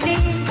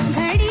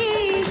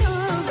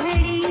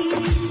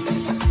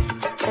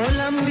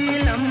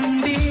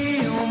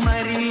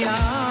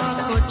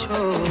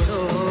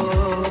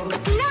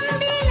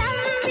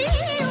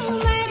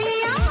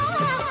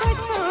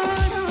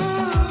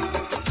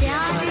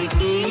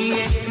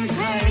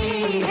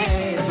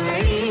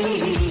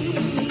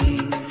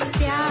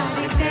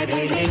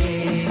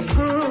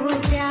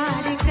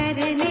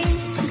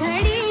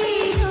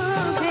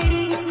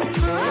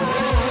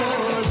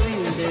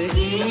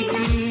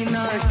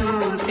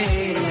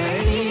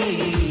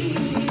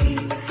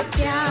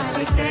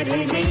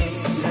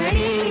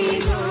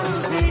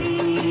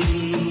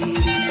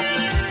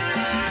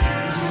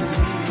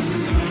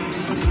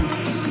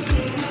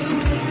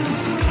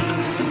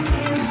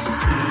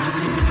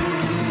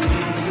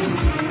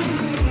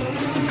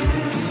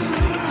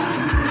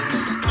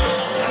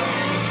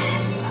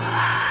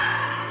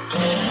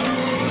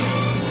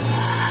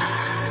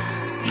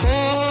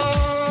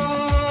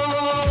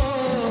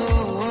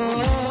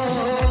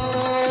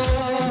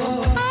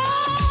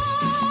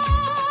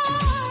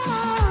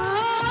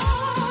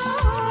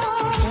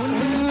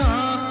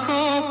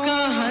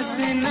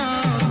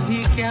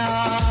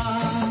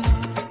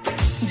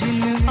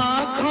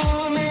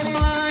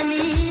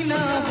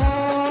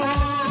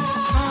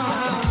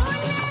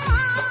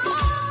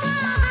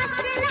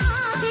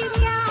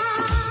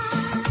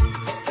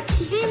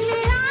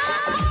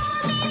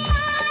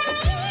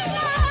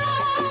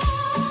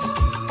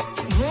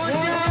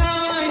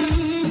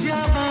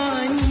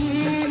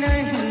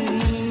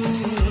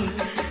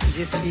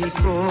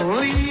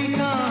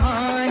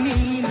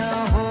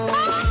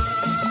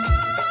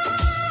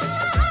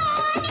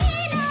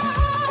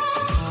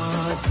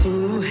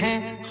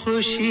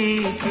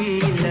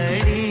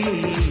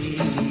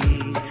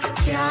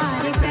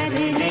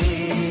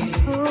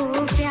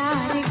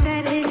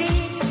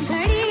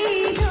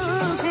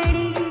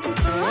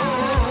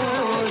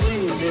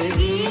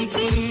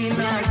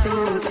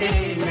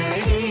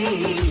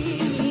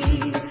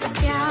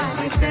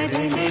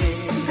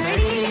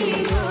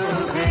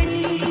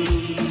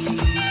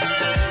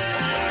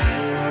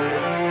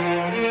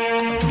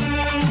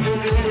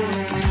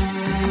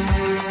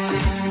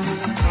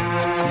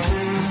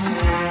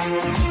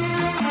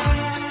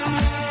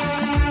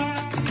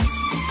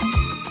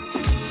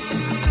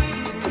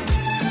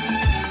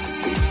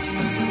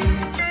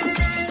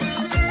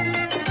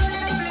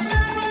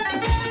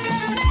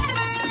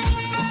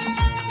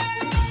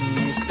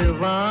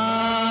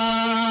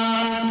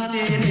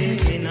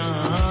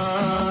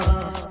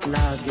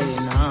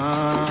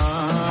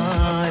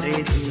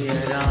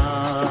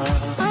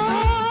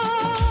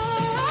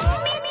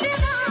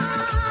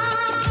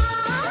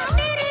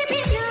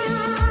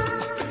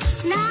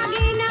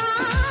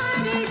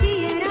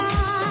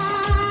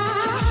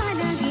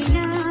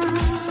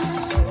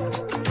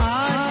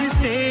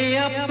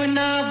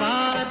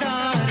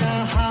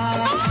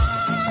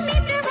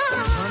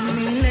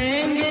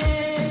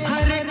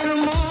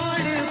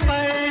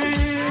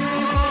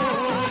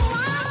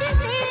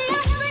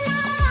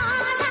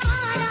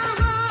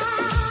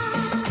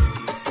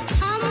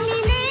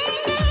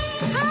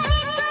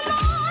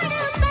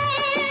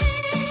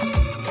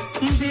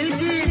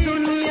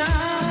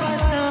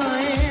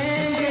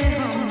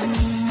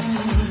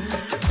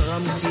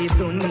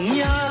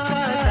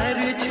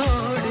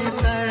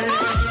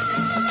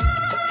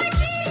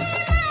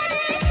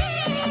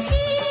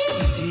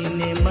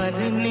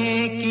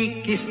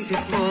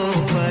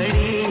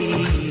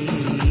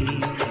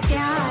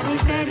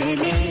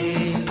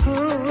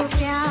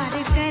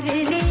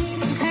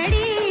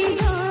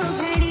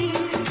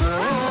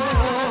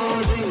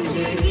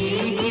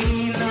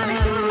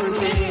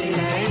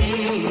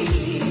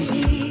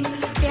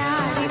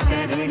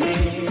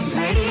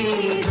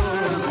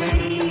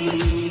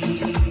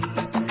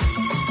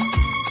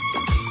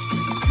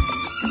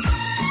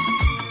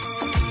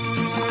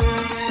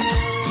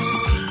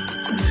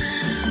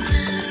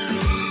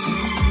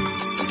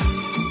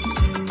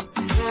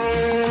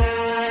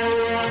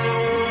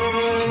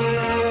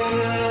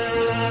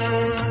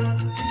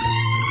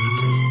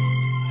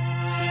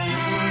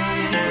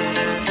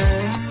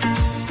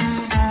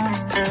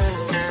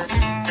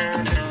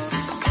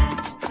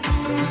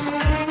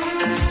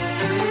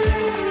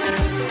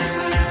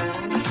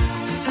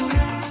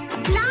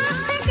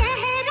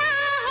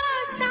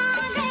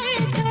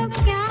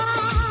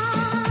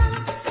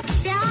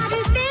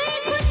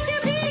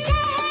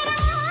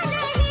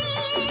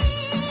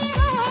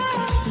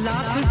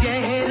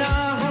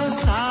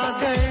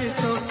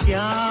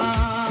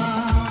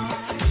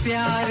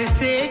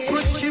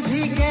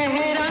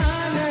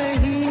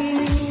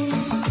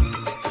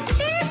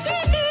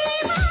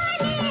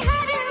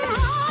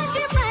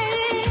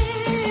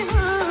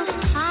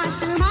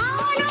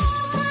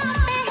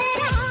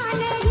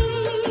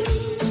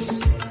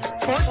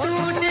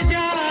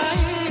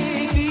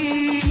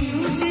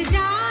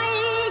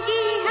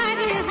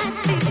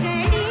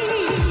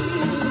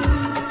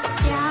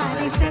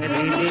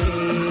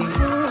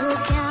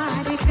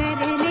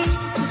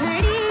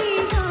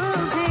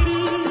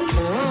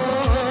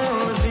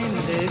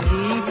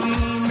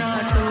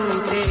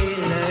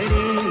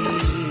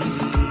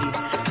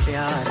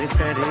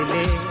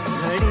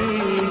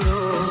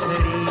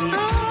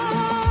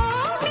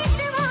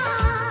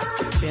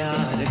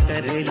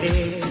कर ले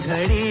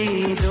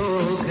घड़ी दो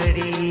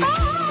घड़ी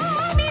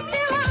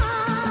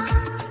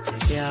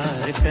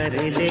प्यार कर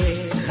ले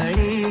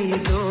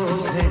घड़ी दो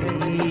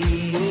घड़ी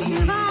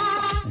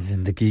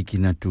जिंदगी की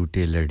ना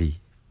टूटे लड़ी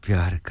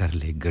प्यार कर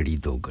ले घड़ी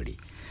दो घड़ी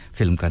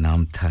फिल्म का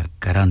नाम था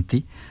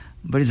क्रांति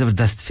बड़ी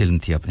जबरदस्त फिल्म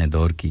थी अपने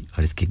दौर की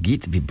और इसके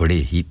गीत भी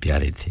बड़े ही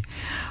प्यारे थे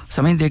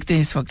समय देखते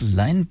हैं इस वक्त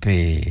लाइन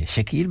पे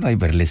शकील भाई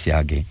बरले से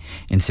आगे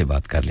इनसे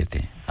बात कर लेते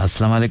हैं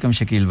अस्सलाम वालेकुम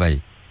शकील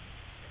भाई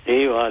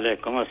जी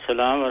वालेकुम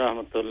अस्सलाम व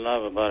रहमतुल्लाह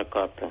व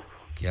बरकातहू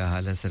क्या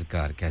हाल है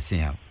सरकार कैसे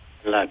हैं आप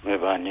अल्लाह की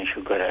मेहरबानी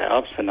शुक्र है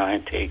आप सुनाएं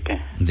ठीक है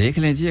देख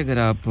लीजिए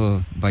अगर आप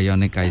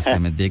बयान का हिस्सा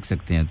में देख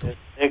सकते हैं तो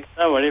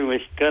देखना बड़ी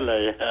मुश्किल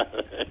है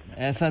यार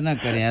ऐसा ना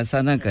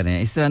करें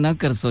इस तरह ना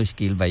कर सो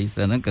शकील भाई इस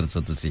तरह ना कर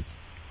सो तुसी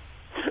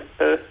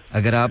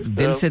अगर आप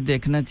दिल से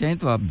देखना चाहें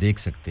तो आप देख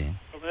सकते हैं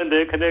हमें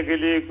देखने के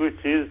लिए कुछ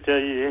चीज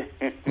चाहिए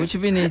कुछ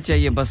भी नहीं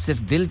चाहिए बस सिर्फ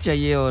दिल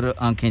चाहिए और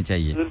आंखें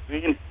चाहिए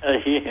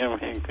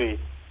हमें कोई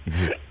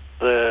जी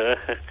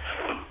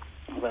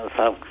बस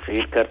आप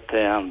फील करते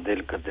हैं हम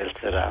दिल को दिल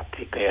से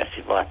राती कोई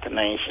ऐसी बात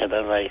नहीं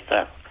शदर भाई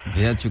साहब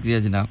बेहद शुक्रिया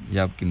जनाब ये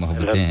आपकी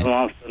मोहब्बतें हैं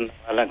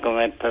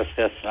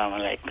अस्सलाम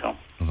वालेकुम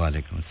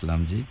वालेकुम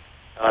अस्सलाम जी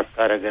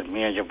आजकल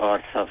गर्मियां जो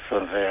बात सब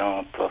सुन रहे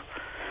हो तो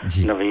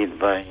नवीद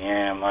भाई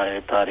हैं हमारे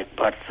तारिक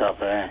भट्ट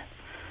साहब हैं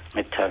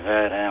मिठा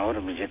गैर हैं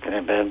और भी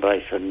जितने बहन भाई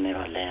सुनने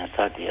वाले हैं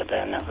साथिया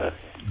बहन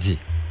जी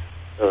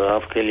तो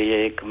आपके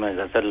लिए एक मैं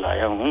गजल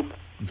लाया हूँ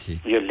जी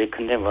जो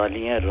लिखने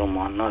वाली हैं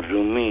रोमाना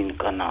रूमी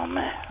इनका नाम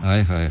है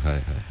हाय हाय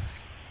हाय हाय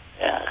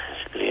यार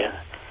शुक्रिया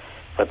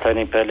पता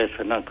नहीं पहले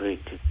सुना कोई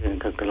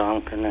इनका कलाम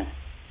कि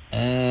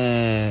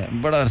नहीं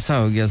बड़ा अरसा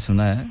हो गया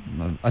सुना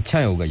है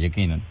अच्छा होगा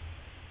यकीनन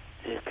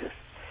ठीक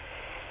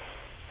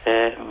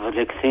है वो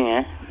लिखती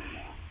हैं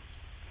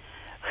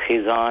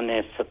खिज़ां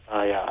ने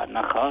सताया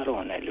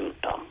नखारों ने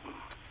लूटा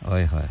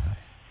ओए हाय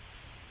हाय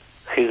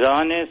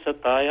खिज़ां ने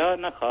सताया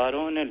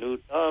नखारों ने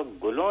लूटा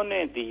गुलों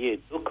ने दिए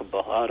दुख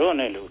बहारों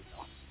ने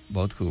लूटा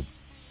बहुत खूब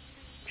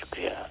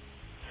शुक्रिया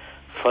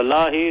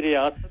फलाही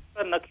रियासत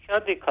का नक्शा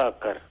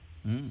दिखाकर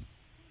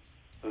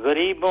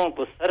गरीबों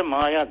को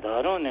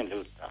सरमायादारों ने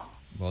लूटा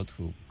बहुत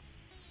खूब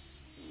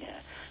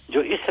जो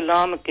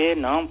इस्लाम के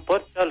नाम पर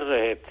चल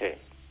रहे थे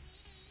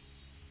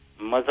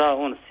मजा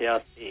उन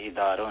सियासी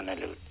इदारों ने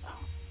लूटा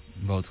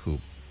बहुत खूब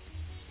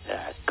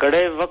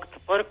कड़े वक्त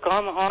पर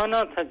काम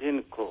आना था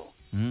जिनको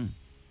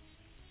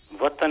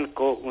वतन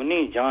को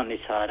उन्हीं जान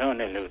इशारों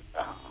ने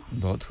लूटा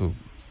बहुत खूब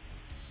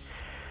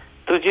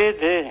तुझे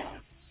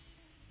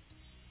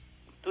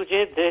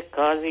दे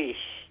काजिश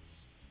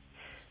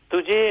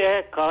तुझे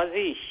है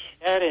काजी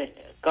शहर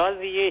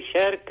काजी ये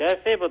शहर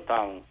कैसे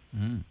बताऊं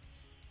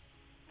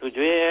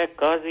तुझे है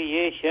काजी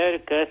ये शहर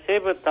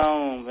कैसे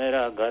बताऊं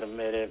मेरा घर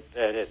मेरे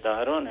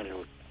पहरेदारों ने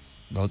लूटा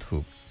बहुत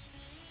खूब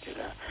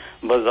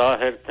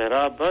बज़ाहिर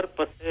तेरा बर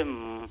पसे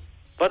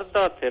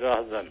पर्दा थे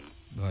राज़न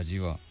वाह जी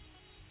वाह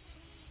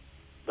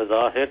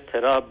बज़ाहिर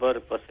तेरा बर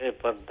पसे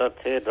पर्दा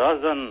थे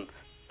राज़न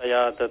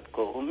क़यादत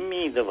को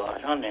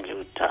उम्मीदवारों ने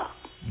लूटा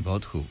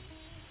बहुत खूब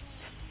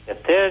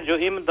कहते हैं जो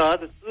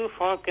इमदाद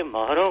तूफान के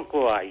मारों को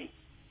आई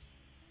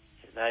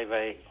शदाई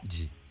भाई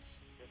जी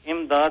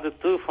इमदाद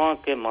तूफान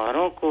के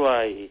मारों को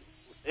आई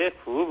उसे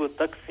खूब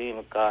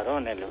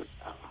तकसीमकारों ने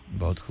लूटा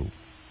बहुत खूब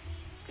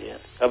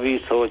कभी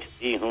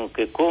सोचती हूँ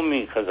कि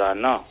कौमी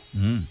खजाना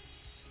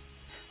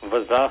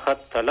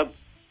वजाहत तलब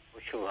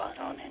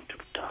खुशवारों ने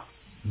टूटा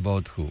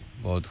बहुत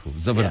खूब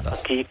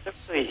जबरदस्त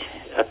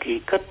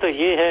हकीकत तो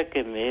ये है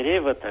कि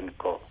मेरे वतन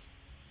को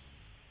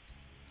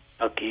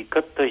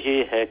हकीकत तो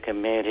ये है कि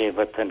मेरे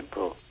वतन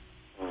को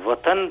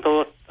वतन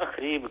दोस्त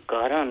तखरीब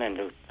कारों ने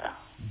लूटा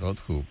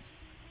बहुत खूब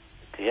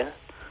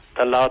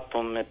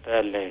तलातुम में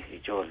पहले ही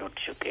जो लुट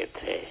चुके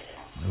थे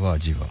वाह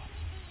जी वाह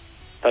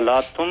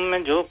तलातुम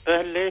में जो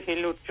पहले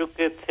ही लुट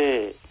चुके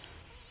थे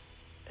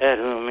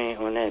एरूमी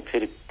उन्हें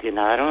फिर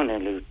किनारों ने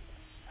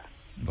लूटा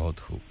बहुत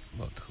खूब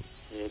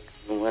एक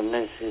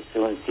मुन्ने से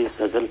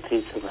गजल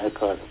थी समय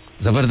का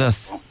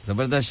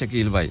जबरदस्त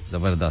शकील भाई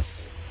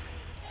जबरदस्त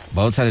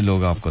बहुत सारे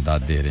लोग आपको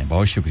दाद दे रहे हैं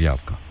बहुत शुक्रिया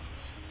आपका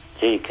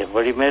ठीक है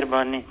बड़ी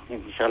मेहरबानी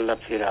इंशाल्लाह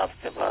फिर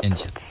आपसे बात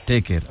होगी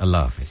टेक केयर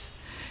अल्लाह हाफिज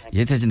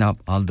ये थे जनाब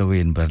ऑल द वे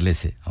इन बरले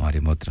से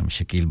हमारे मोहतरम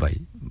शकील भाई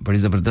बड़ी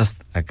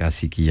जबरदस्त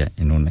अक्कासी की है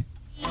इन्होंने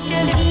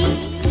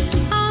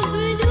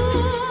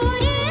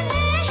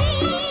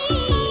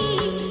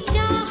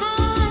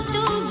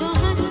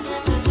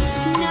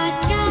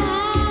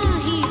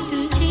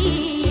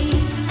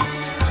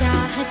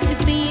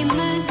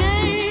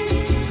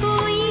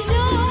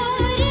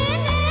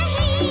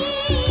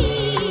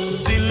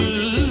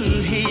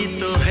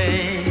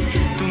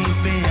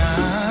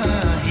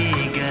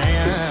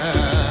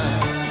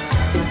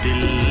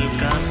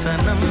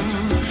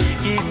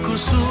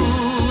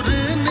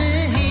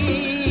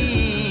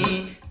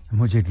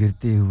मुझे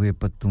गिरते हुए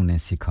पत्तों ने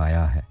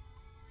सिखाया है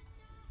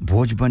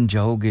बोझ बन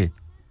जाओगे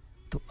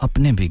तो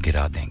अपने भी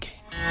गिरा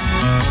देंगे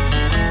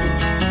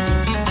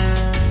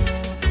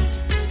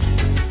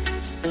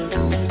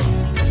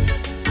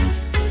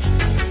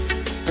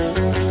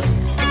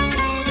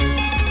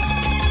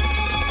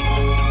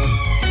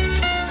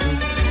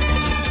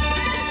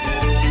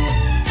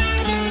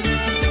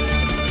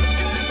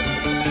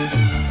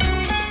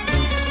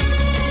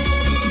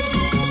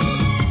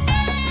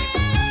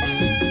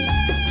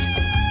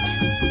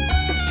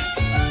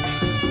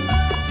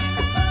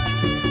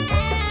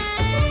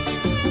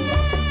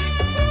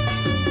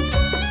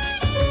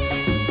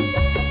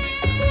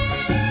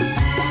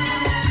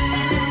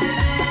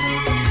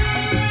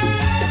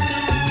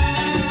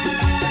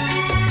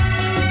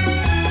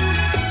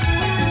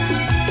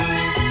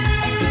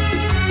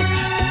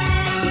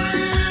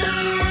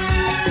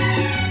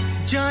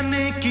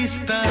किस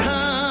तरह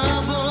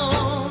वो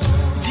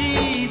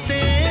जीते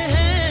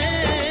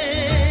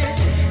हैं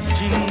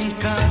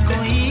जिनका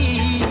कोई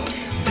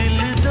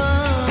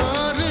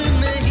दिलदार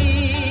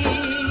नहीं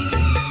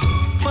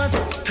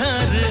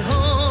पत्थर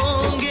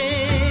होंगे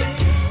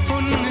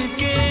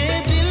उनके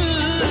दिल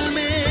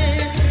में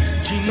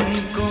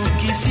जिनको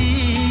किसी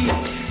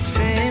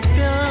से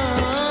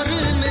प्यार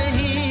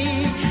नहीं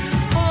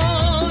ओ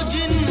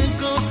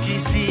जिनको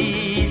किसी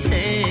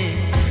से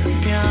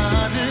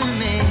प्यार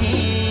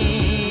नहीं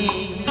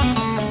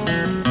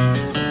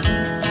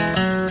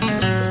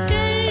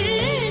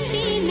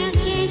करती न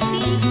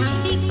कैसी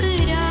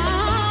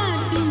इकरार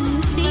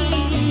तुमसे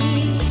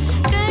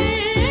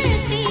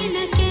करती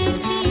न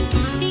कैसी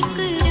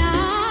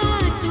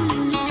इकरार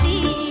तुमसे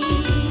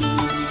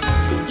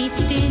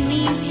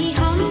इतनी भी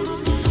हम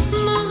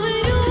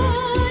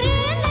मगरूर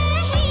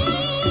नहीं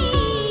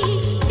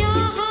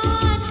चाहा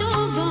तो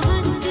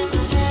बहुत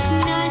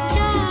ना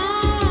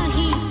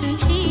चाही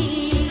तुझे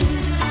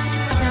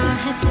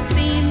चाहत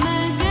पे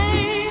मगर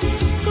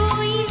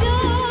कोई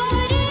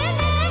जोर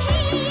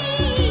नहीं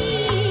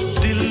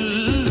दिल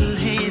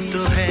ही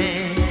तो है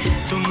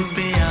तुम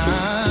पे आ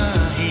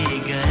ही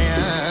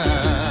गया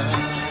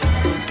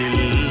दिल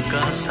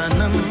का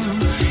सनम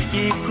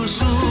ये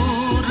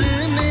कसूर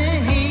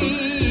नहीं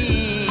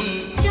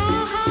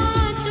चाहा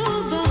तो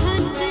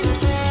बहुत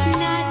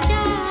ना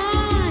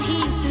चाही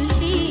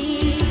तुझे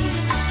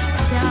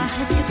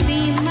चाहत पे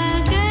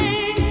मगर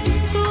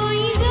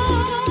कोई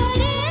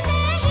जोर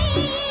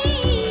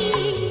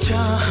नहीं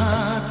चाहा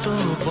तो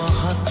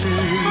बहुत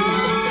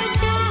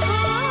चाहा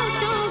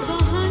तो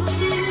बहुत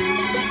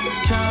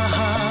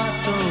चाहा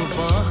तो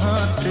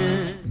बहुत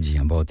जी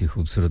हां बहुत ही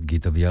खूबसूरत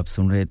गीत अभी आप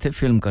सुन रहे थे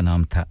फिल्म का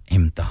नाम था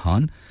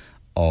इम्तिहान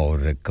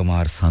और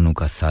कुमार सानू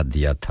का साथ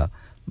दिया था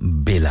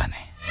बेला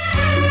ने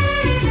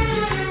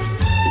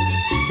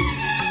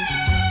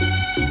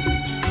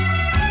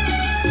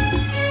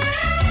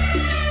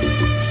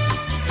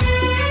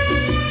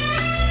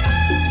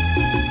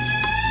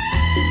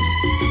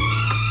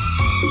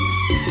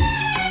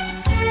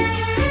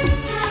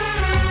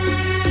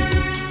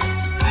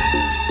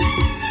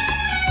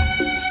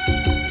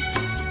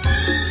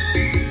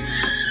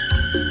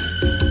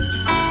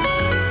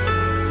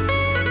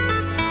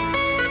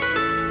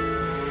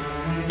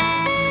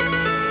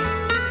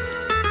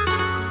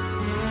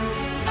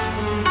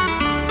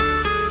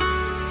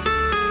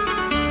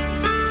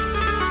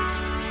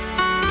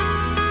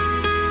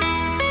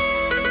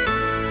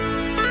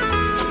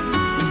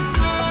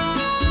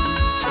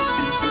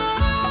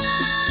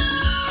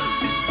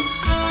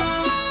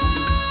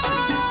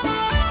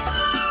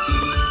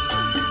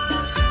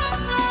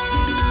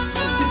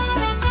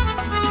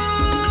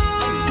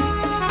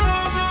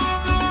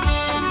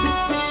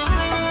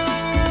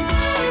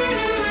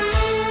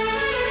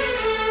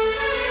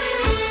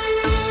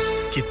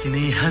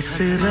कितनी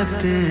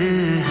हसरत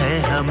है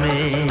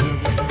हमें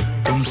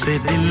तुमसे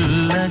दिल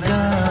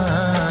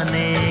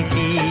लगाने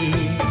की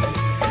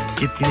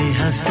कितनी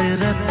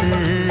हसरत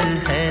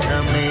है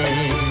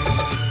हमें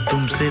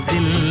तुमसे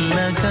दिल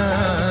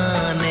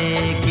लगाने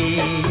की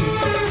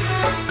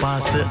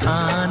पास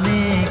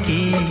आने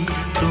की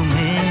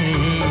तुम्हें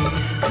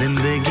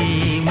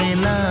जिंदगी में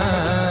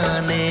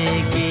लाने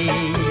की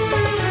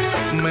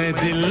मैं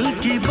दिल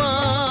की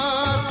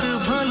बात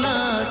भला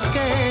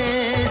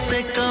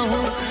कैसे कहूँ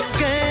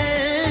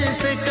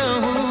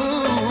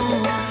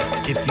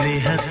कितनी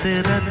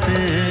हसरत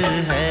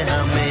है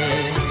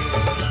हमें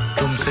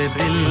तुमसे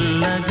दिल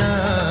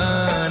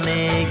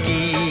लगाने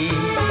की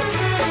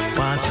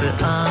पास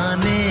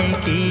आने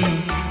की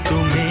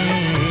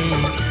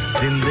तुम्हें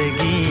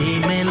जिंदगी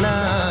में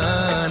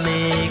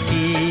लाने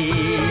की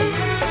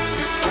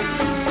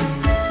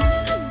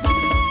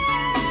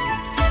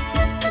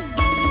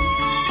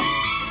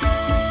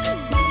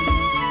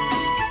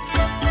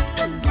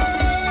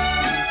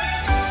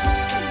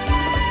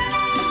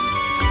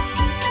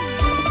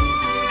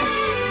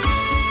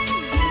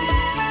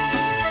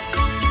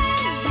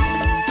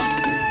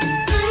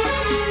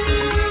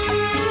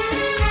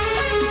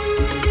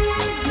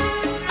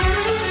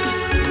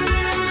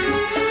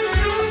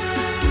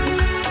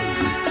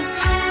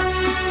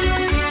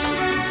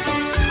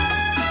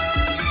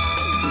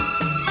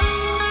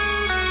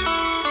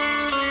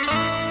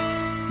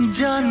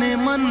जाने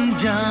मन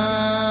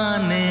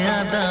जाने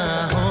अदा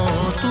हो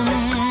तुम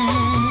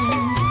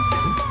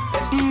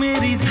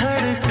मेरी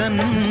धड़कन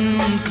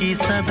की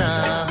सदा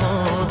हो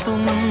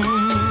तुम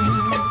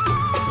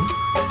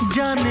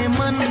जाने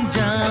मन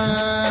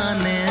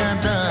जाने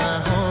अदा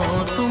हो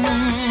तुम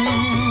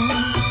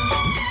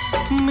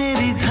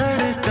मेरी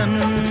धड़कन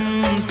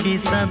की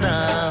सदा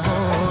हो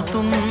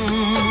तुम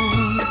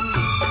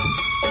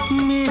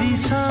मेरी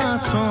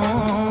सांसों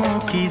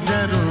की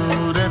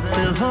जरूरत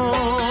हो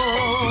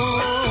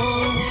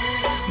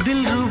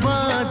दिलरुबा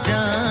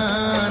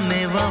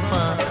जाने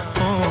वफा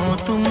हो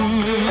तुम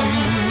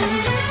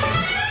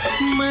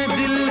मैं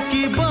दिल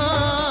की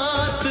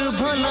बात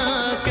भला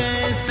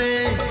कैसे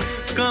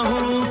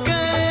कहूँ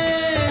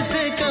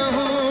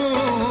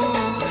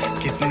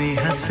कितनी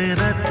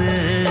हसरत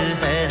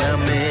है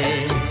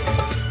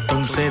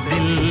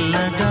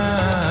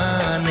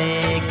लगाने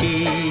की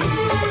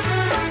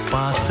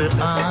पास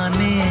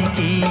आने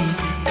की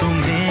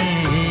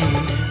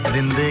तुम्हें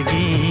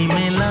जिंदगी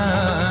में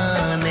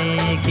लाने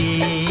की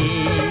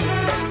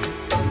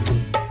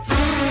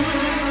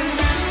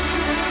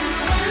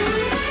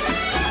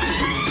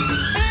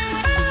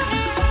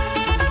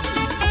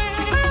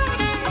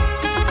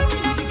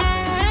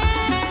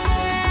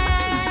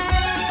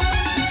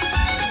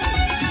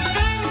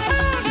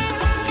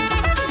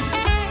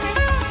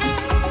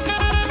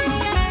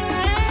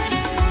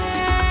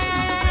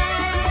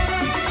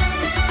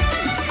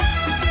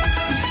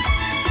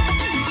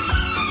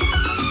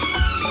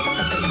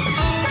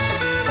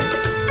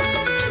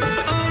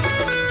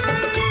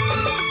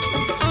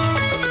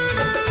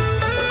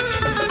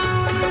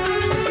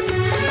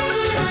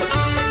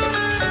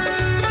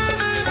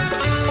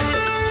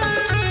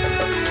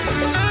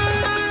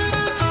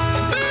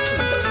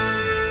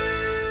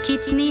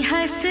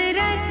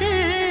हसरत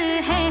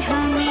है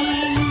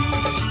हमें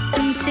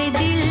तुमसे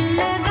दिल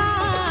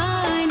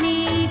लगाने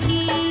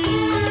की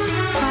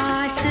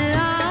पास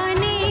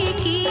आने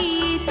की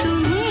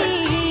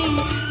तुम्हें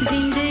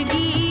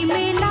जिंदगी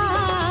में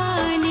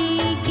लाने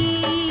की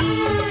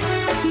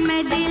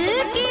मैं दिल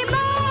की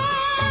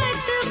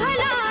बात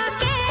भला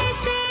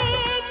कैसे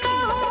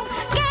कहूँ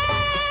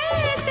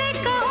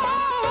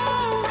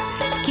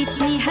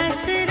कितनी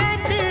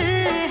हसरत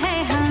है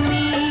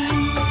हमें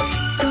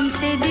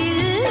तुमसे दिल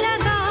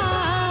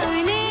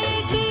लगाने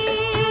की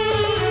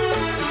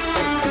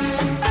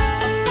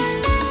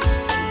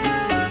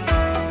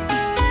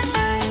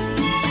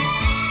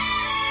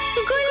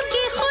गुल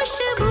की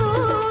खुशबू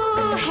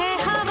है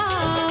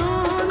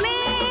हवाओं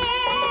में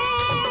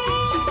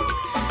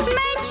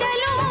मैं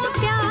चलूं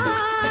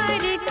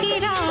प्यार की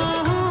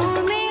राहों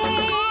में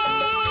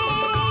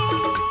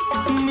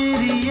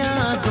मेरी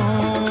यादों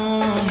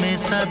में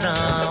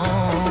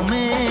सदाओं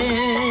में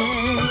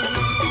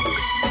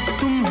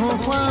तुम हो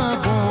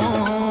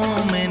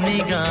ख्वाबों में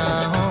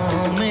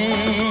निगाहों में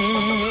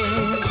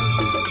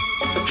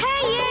है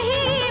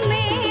यही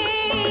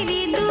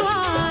मेरी दुआ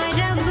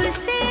रब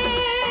से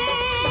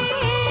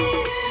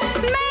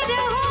मैं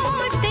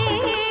रहूं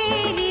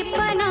तेरी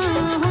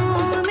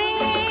पनाहों में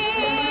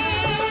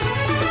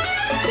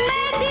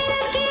मैं दिल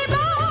की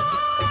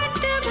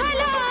बात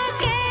भला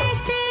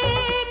कैसे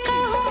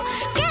कहूँ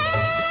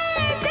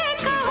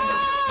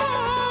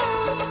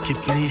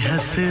कितनी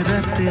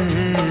हसरत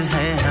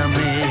है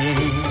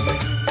हमें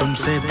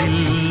तुमसे दिल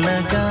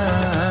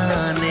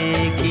लगाने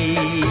की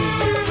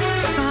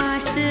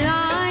पास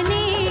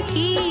आने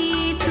की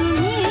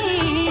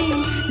तुम्हें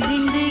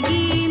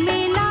जिंदगी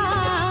में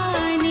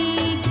लाने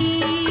की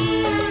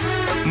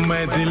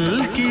मैं दिल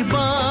की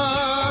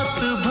बात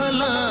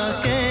भला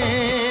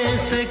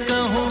कैसे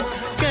कहूँ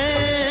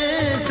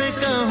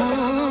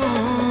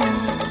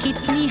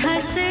कितनी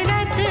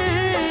हसरत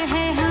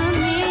है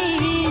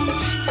हमें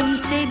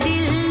तुमसे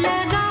दिल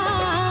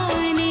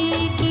लगाने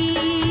की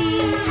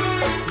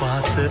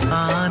पास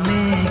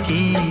आने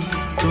की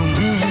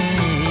तुम्हें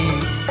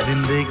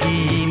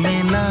जिंदगी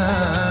में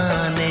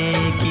लाने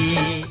की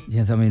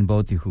यह ज़मीन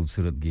बहुत ही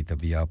खूबसूरत गीत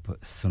अभी आप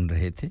सुन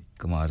रहे थे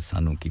कुमार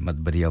सानू की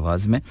मदबरी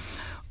आवाज में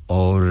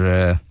और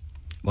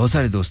बहुत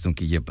सारे दोस्तों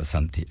की ये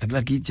पसंद थी अगला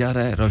गीत जा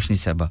रहा है रोशनी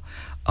साहबा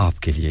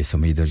आपके लिए इस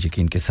उम्मीद और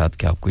यकीन के साथ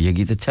कि आपको ये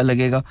गीत अच्छा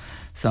लगेगा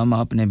साम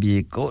आपने भी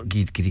एक और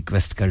गीत की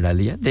रिक्वेस्ट कर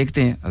डाली है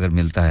देखते हैं अगर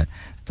मिलता है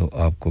तो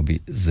आपको भी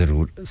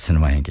ज़रूर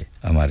सुनवाएंगे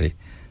हमारे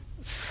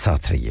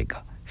साथ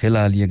रहिएगा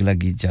फिलहाल ये अगला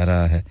गीत जा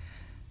रहा है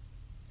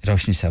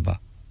रोशनी साहबा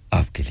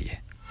आपके लिए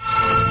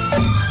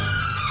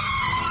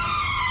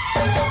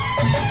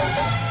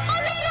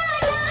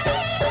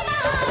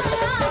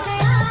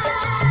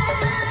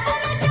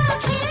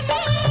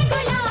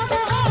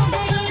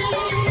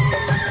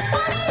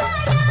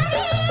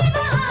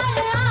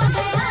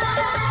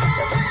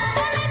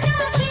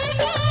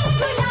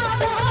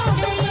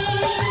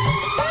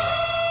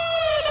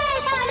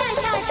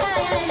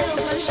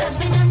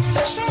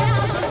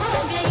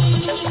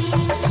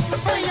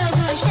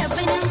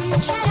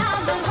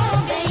शराब हो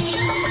गई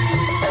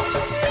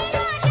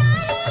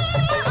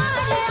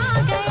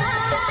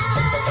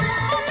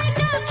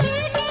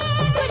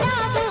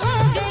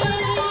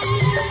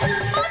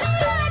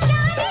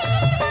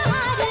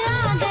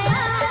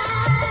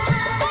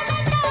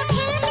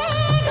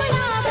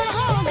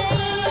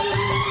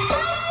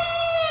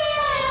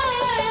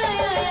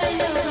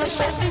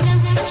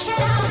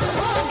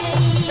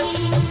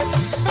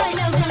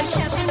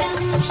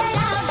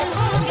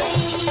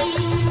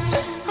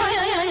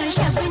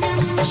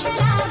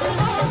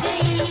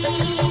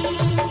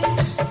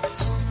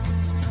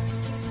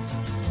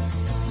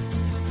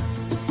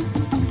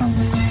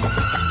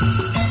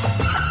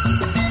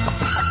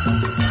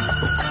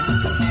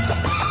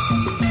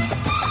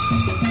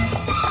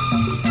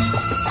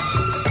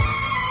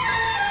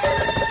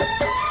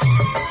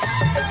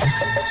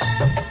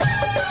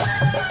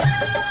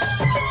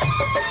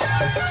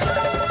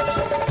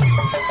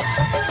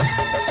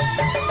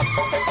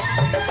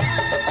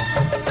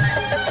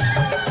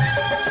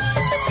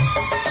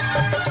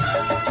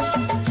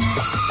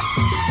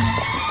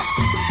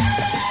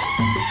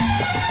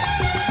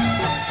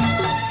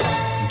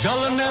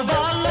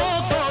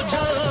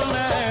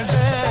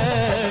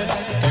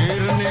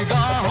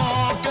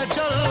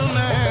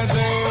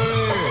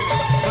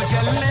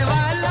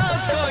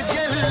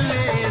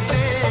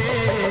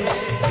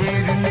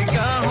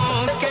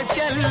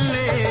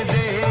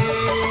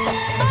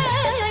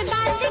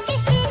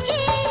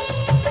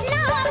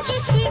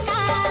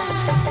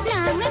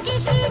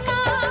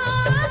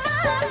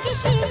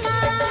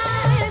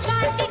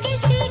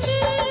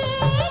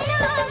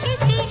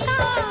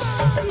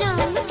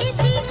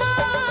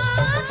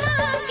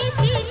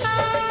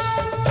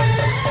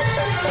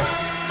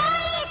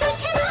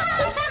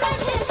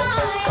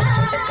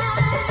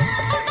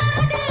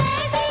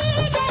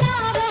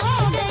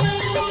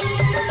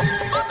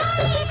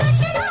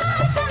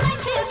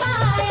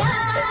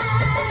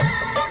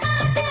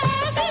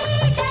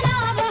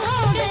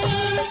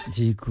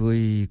जी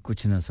कोई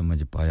कुछ ना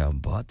समझ पाया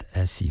बात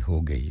ऐसी हो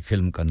गई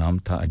फिल्म का नाम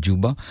था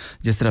अजूबा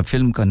जिस तरह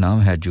फिल्म का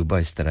नाम है अजूबा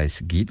इस तरह इस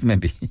गीत में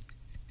भी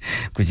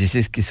कुछ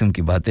इस किस्म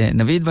की बातें हैं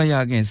नवीद भाई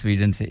आ गए हैं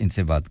स्वीडन से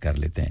इनसे बात कर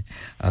लेते हैं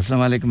अस्सलाम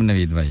वालेकुम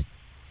नवीद भाई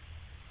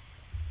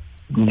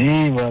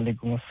जी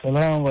वालेकुम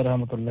अस्सलाम व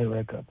रहमतुल्लाहि व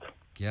बरकातहू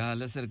क्या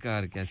हाल है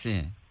सरकार कैसे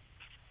हैं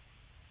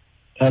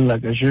अल्लाह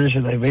का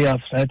शुक्र है भाई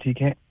आप सब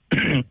ठीक हैं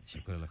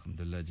शुक्र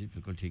अल्हम्दुलिल्लाह जी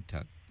बिल्कुल ठीक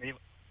ठाक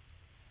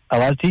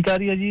आवाज ठीक आ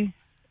रही है जी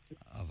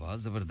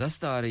आवाज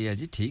जबरदस्त आ रही है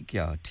जी ठीक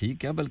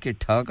है बल्कि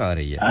ठाक आ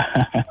रही है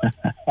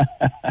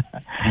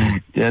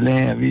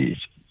चलें अभी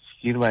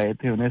शकीर भाई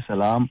थे उन्हें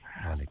सलाम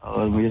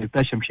और मुझे लगता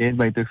है शमशेर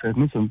भाई तो सर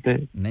नहीं सुनते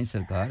नहीं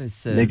सरकार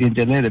इस लेकिन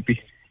चलें रपी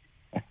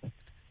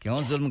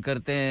क्यों जुल्म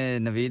करते हैं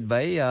नवीद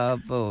भाई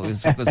आप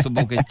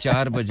सुबह के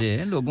 4 बजे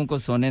हैं लोगों को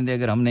सोने दे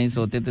अगर हम नहीं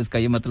सोते तो इसका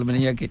ये मतलब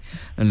नहीं है कि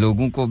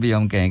लोगों को भी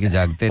हम कहें कि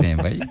जागते रहें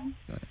भाई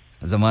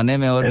ज़माने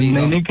में और भी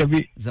नहीं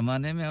कभी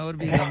ज़माने में और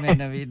भी गम है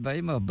नवीद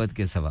भाई मोहब्बत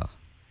के सिवा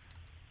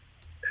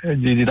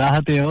जी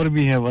राहतें और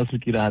भी हैं वसल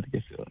की राहत के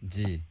सिवा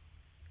जी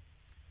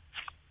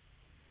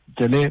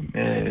चले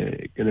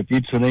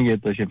रिपीट सुनेंगे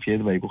तो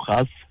शमशेद भाई को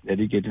खास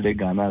डेडिकेटेड है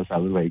गाना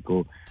साबिर भाई को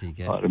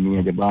और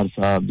मियां जब्बार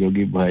साहब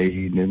जोगी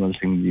भाई निर्मल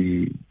सिंह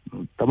जी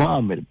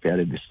तमाम मेरे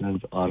प्यारे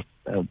लिसनर्स और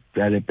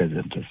प्यारे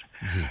प्रेजेंटर्स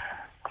जी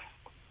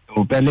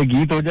तो पहले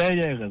गीत हो जाए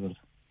या गजल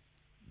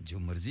जो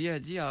मर्जी है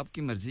जी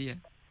आपकी मर्जी है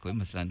कोई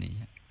मसला नहीं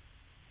है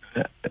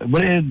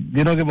बड़े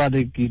दिनों के बाद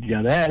एक गीत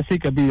याद है ऐसे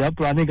कभी आप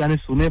पुराने गाने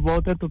सुने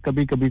बहुत है तो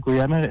कभी-कभी कोई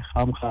है ना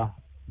खामखा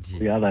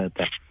याद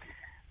आता है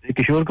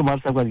किशोर कुमार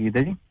साहब का गीत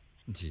है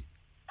जी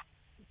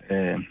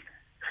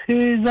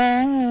खिज़ा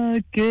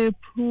के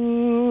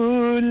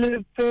फूल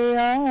पे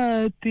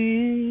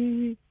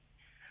आती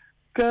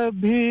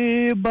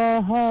कभी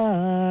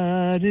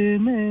बहार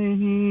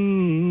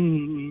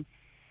नहीं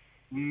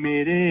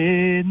मेरे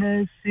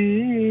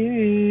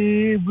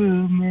नसीब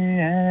में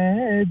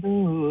है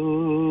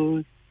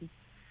दोस्त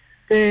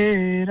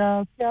तेरा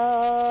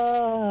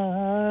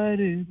प्यार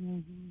नहीं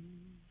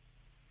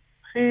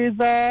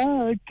खिज़ा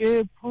के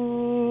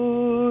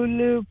फूल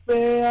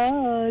पे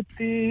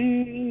आती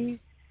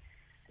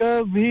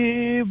कभी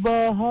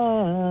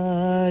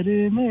बहार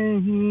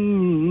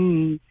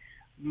नहीं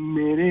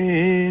मेरे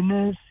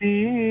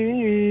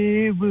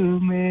नसीब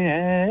में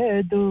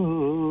है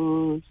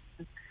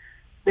दोस्त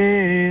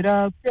तेरा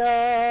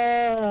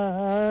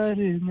प्यार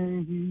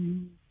नहीं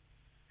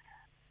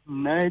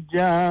न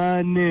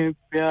जाने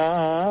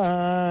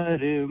प्यार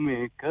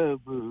में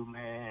कब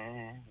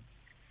मैं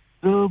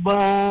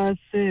जुबां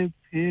से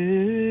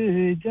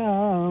फिर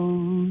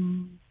जाऊं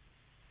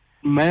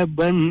मैं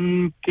बन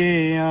के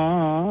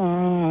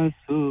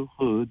आंसू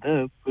खुद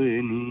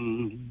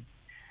अपनी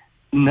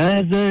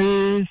नजर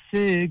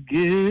से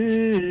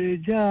गिर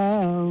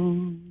जाऊं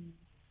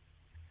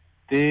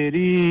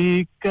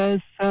तेरी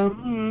कसम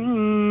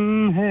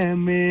है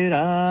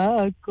मेरा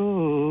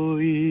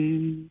कोई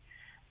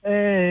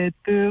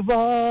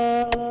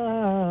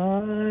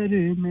एतबार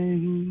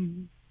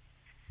नहीं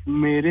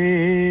मेरे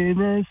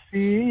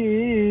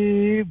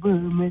नसीब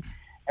में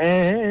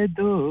ऐ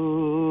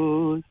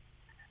दोस्त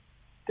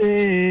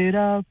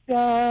तेरा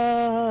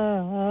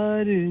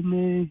प्यार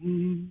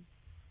नहीं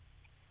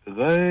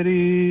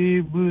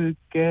गरीब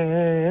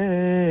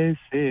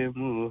कैसे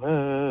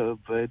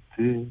मोहब्बत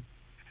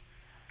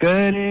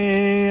करे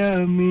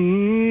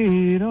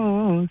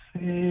अमीरों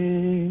से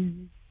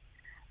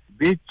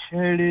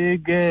बिछड़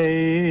गए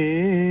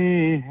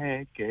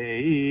हैं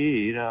कई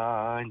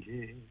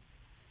रांझे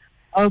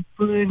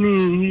अपनी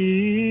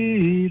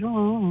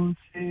हीरों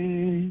से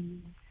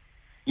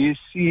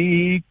किसी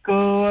को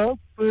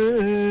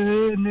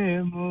अपने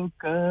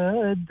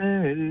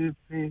मुकद्दर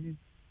पे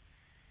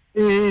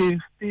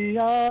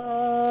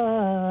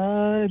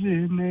इख्तियार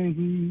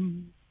नहीं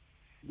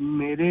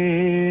मेरे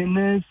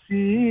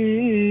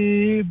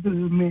नसीब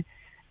में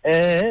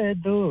ऐ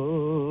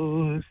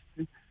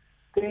दोस्त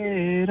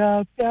तेरा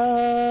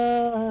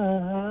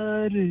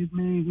प्यार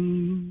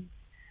नहीं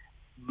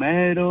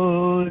मैं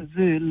रोज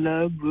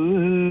लब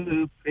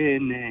पे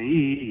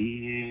नहीं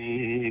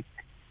एक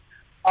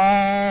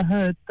आह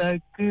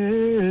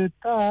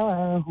तकता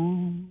हूँ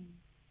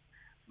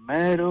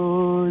मैं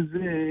रोज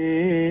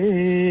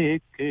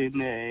एक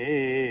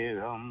नए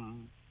गम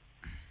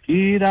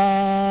की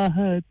राह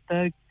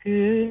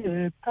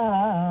तकता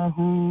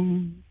हूँ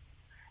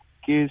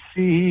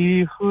किसी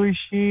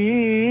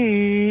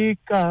खुशी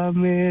का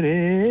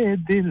मेरे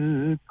दिल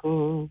को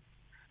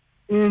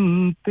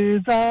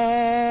इंतजार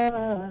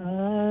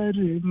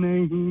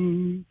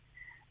नहीं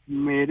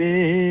मेरे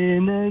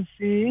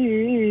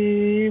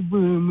नसीब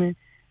में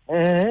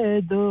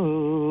ऐ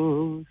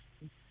दोस्त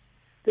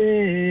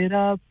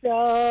तेरा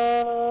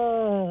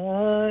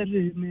प्यार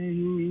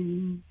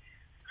नहीं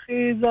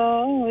खिज़ा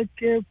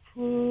के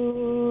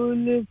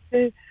फूल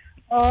पे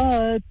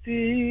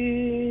आती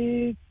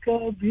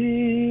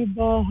कभी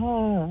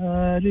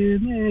बहार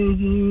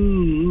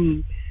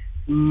नहीं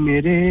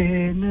मेरे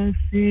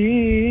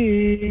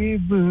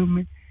नसीब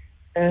में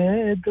ऐ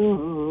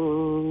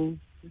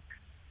दोस्त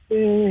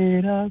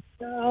तेरा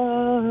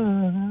प्यार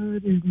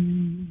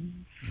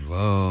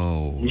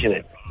वाओ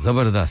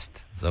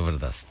जबरदस्त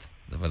जबरदस्त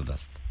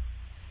जबरदस्त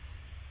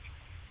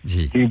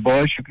जी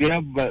बहुत शुक्रिया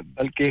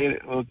बल्कि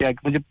क्या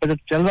मुझे पता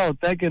चल रहा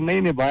होता है कि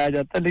नहीं निभाया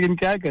जाता लेकिन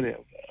क्या करें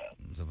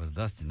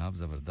जबरदस्त जनाब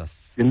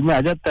जबरदस्त दिल में आ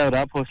जाता है और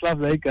आप हौसला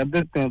अफजाई कर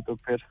देते हैं तो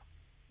फिर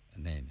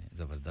नहीं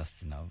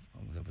जबरदस्त जनाब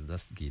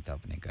जबरदस्त गीत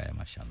आपने गाया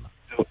माशाल्लाह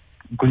तो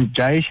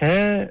गुंजाइश है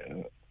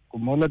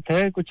मोहलत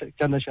है कुछ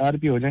चंद अशआर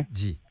भी हो जाए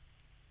जी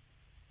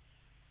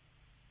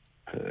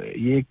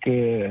ये एक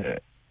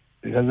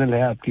गजल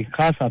है आपकी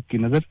खास आपकी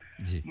नजर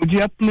मुझे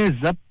अपने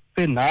ज़ब्त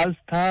पे नाज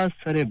था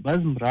सरे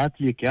बज़्म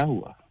रात ये क्या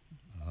हुआ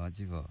हां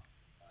जी वाह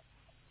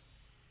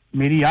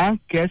मेरी आंख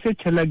कैसे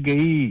छलक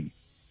गई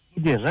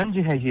मुझे रंज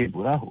है ये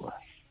बुरा हुआ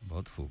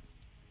बहुत खूब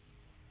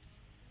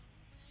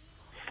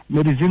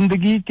मेरी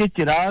जिंदगी के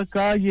चिराग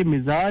का ये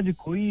मिजाज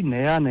कोई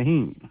नया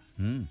नहीं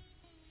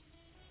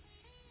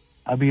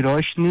अभी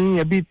रोशनी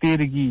अभी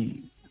तेरगी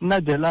न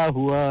जला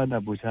हुआ न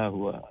बुझा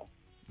हुआ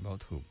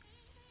बहुत खूब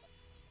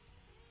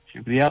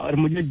शुक्रिया और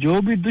मुझे जो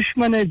भी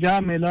दुश्मन है जा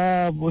मिला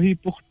वही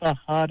पुख्ता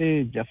हारे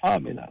जफा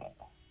मिला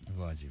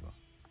वाह जी वाह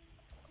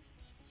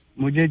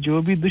मुझे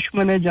जो भी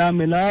दुश्मन है जा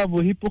मिला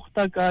वही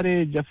पुख्ता कारे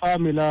जफा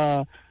मिला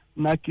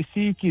ना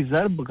किसी की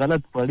ज़र्ब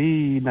गलत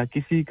पड़ी ना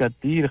किसी का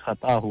तीर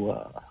खता हुआ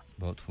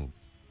बहुत खूब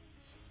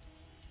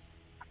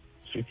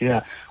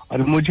शुक्रिया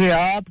और मुझे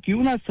आप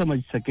क्यों ना समझ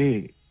सके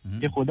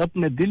ये खुद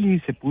अपने दिल ही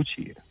से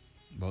पूछिए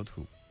बहुत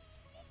खूब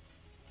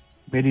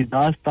मेरी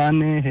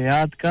दास्तान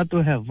हयात का तो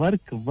है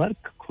वर्क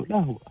वर्क खुला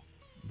हुआ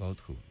बहुत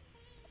खूब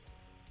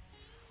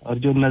और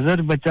जो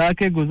नजर बचा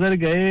के गुजर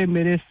गए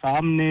मेरे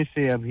सामने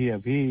से अभी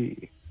अभी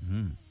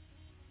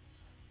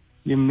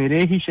ये मेरे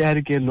ही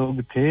शहर के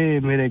लोग थे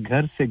मेरे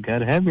घर से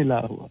घर है मिला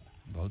हुआ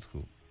बहुत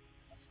खूब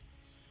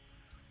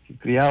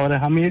शुक्रिया और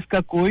हमें इसका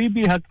कोई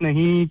भी हक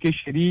नहीं कि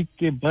शरीक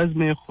के बज़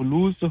में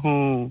खुलूस हो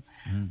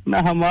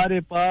न हमारे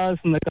पास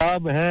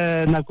नकाब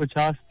है न कुछ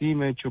आस्ती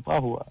में छुपा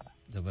हुआ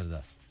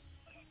जबरदस्त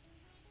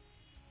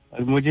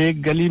और मुझे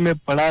एक गली में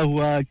पड़ा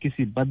हुआ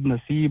किसी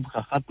बदनसीब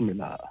का खत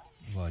मिला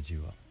वाह जी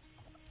वाह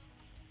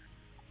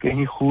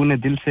कहीं खून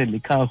दिल से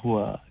लिखा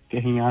हुआ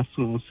कहीं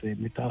आंसुओं से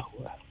मिटा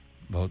हुआ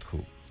बहुत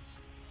खूब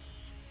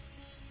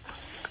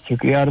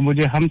शुक्रिया और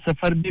मुझे हम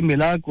सफर भी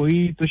मिला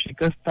कोई तो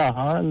शिकस्ता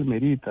हाल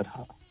मेरी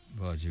तरह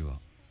वाह जी वाह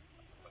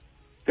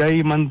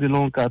कई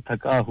मंजिलों का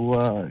थका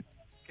हुआ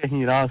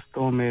कहीं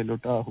रास्तों में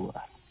लुटा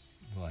हुआ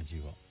वाह जी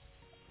वाह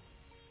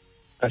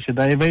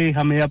शदाई भाई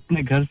हमें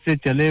अपने घर से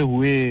चले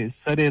हुए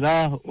सरे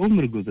राह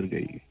उम्र गुजर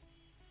गई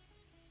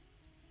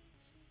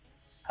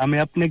हमें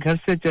अपने घर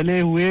से चले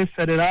हुए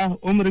सरे राह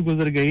उम्र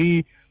गुजर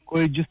गई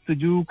कोई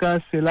जुस्तजू का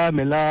सिला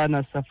मिला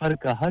न सफर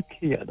का हक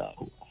ही अदा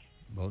हुआ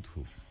बहुत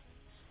खूब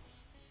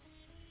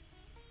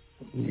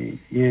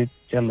ये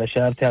चंद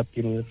अशार थे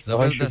आपकी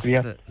जबरदस्त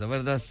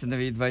जबरदस्त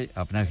नवीद भाई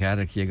अपना ख्याल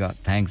रखिएगा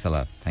thanks a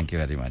lot thank you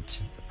very much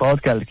बहुत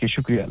ख्याल रखिए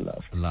शुक्रिया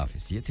अल्लाह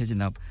हाफिज ये थे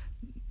जनाब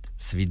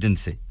स्वीडन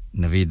से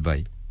नवीद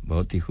भाई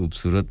बहुत ही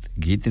खूबसूरत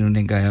गीत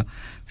इन्होंने गाया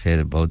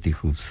फिर बहुत ही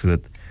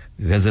खूबसूरत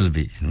गजल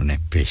भी इन्होंने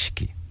पेश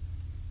की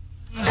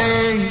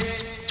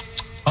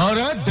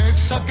अरे देख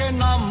सके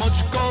ना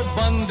मुझको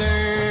बंदे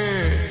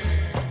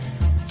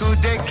तू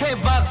देखे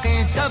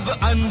बाकी सब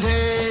अंधे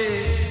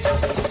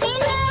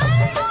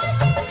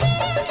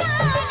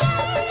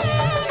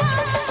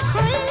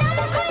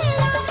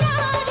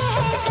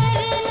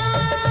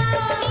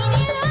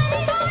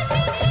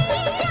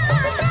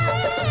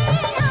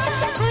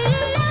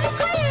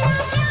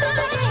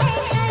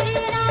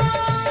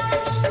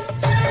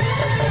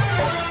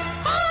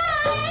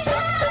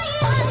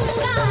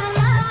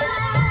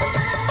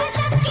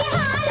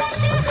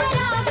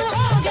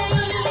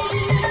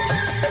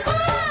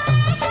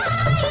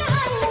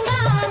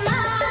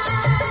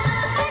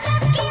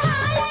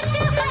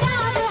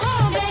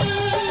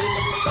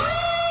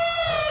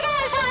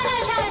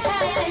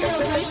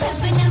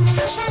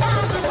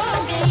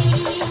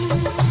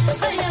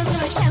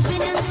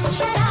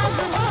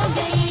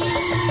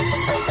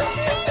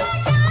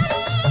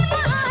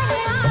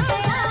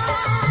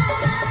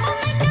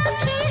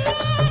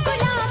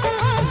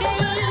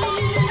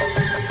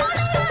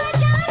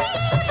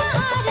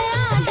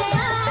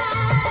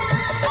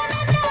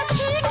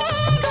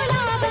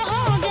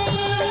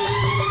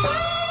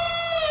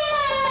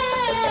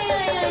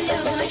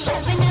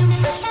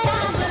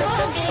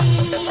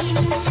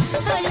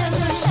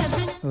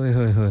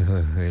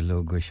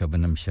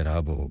शबनम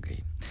शराब हो गई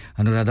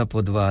अनुराधा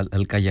पोदवाल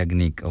अलका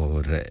याग्निक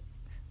और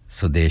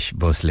सुदेश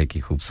भोसले की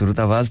खूबसूरत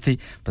आवाज थी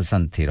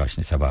पसंद थी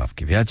रोशनी साहब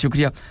आपकी बेहद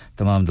शुक्रिया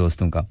तमाम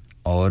दोस्तों का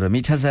और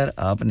मीठा सर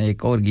आपने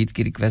एक और गीत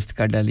की रिक्वेस्ट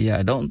कर डाली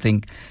आई डोंट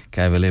थिंक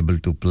कि अवेलेबल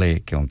टू प्ले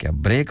क्योंकि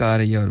अब ब्रेक आ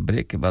रही है और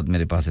ब्रेक के बाद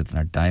मेरे पास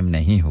इतना टाइम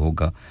नहीं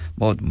होगा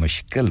बहुत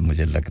मुश्किल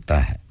मुझे लगता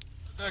है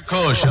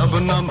देखो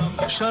शबनम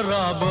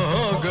शराब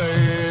हो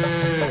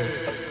गए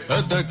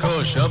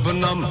देखो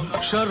शबनम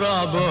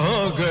शराब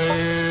हो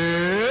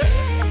गए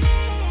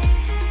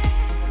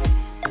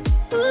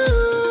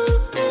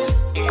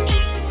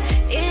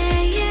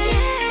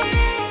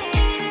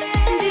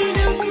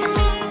दिलों को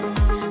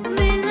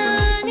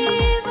मिलाने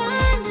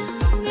वाले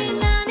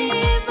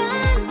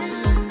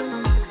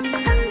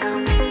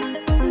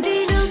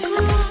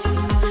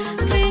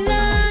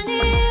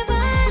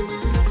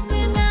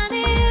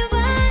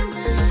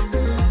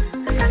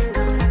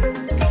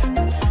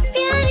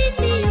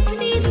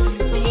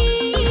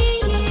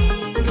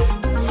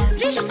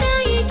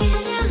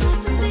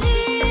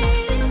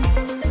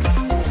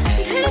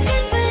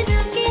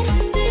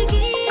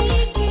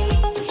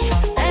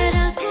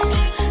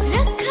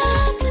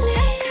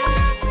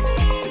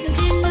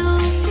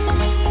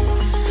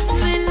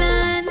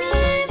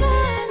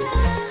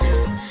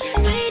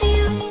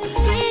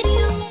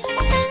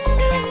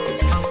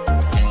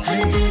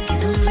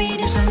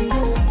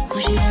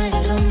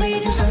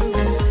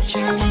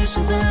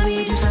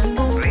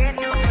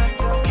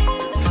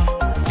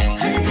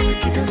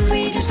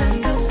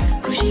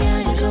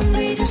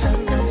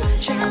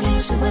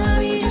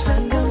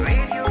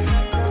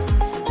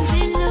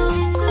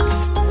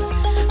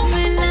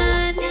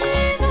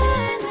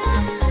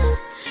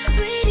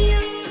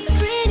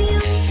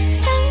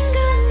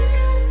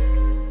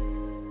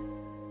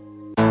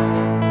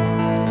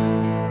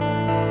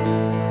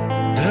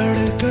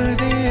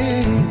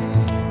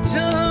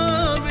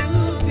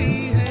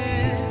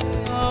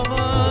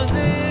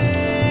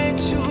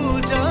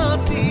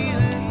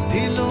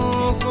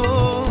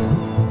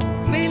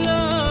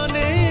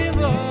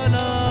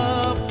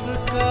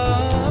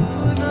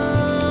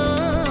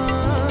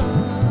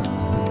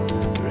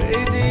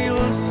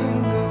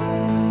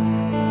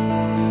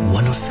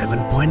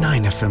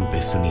 107.9 FM पे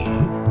सुनिए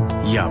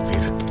या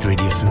फिर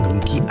रेडियो संगम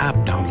की ऐप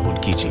डाउनलोड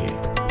कीजिए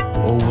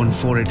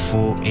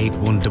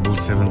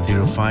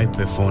 01484817705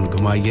 पे फोन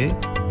घुमाइए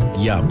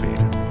या फिर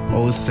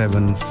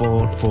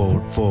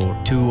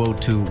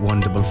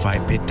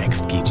 07444202155 पे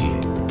टेक्स्ट कीजिए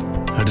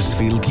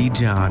हडर्सफील्ड की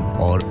जान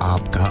और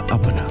आपका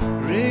अपना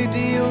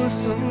रेडियो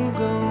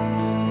संगम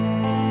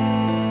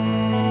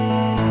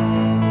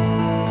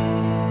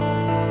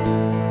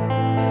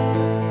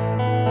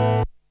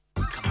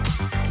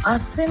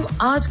आसिम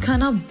आज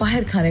खाना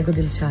बाहर खाने को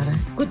दिल चाह रहा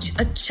है कुछ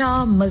अच्छा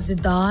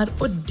मजेदार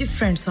और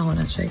डिफरेंट सा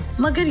होना चाहिए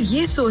मगर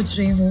ये सोच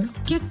रही हूँ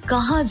कि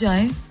कहाँ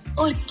जाएं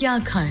और क्या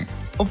खाएं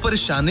ओ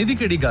परेशानी दी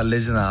केड़ी गल है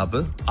जनाब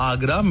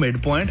आगरा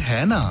मिड पॉइंट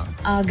है ना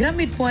आगरा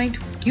मिड पॉइंट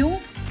क्यों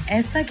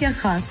ऐसा क्या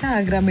खास है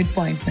आगरा मिड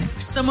पॉइंट में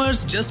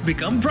Summers just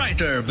become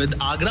brighter with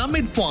Agra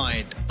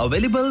Midpoint.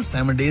 Available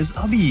 7 days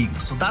a week.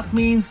 So that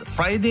means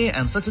Friday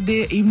and Saturday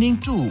evening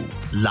too.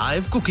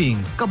 Live cooking,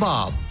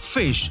 kebab,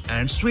 fish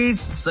and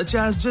sweets such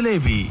as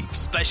jalebi.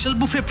 Special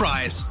buffet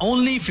price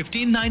only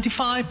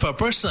 $15.95 per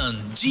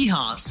person. Ji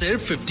haan,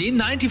 sirf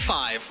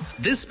 $15.95.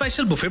 This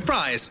special buffet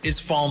price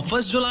is from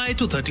 1st July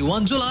to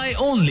 31 July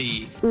only.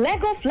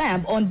 Leg of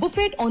lamb on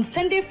buffet on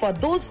Sunday for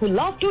those who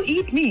love to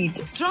eat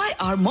meat. Try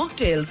our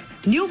mocktails.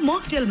 New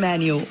mocktail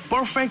menu.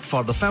 Perfect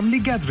for the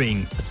family gathering,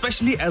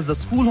 especially as the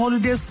school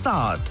holidays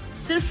start.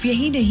 सिर्फ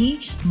यही नहीं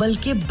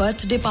बल्कि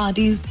birthday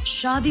parties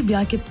शादी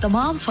ब्याह के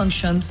तमाम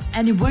functions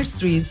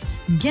anniversaries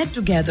get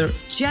together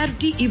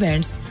charity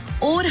events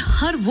और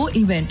हर वो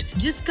इवेंट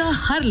जिसका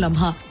हर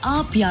लम्हा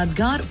आप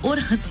यादगार और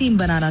हसीन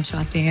बनाना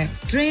चाहते हैं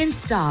ट्रेन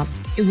स्टाफ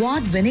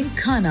अवार्ड विनिंग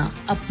खाना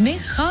अपने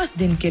खास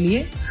दिन के लिए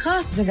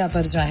खास जगह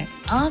पर जाएं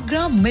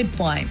Agra mid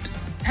point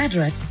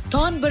Address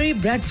Thornbury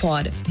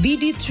Bradford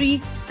BD3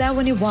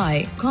 7Y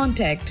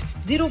Contact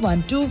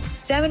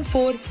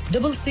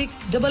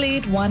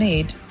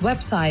 01274668818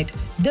 Website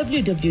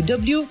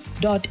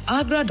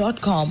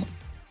www.agra.com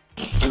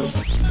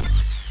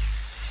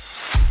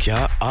क्या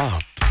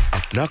आप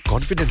अपना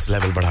कॉन्फिडेंस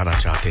लेवल बढ़ाना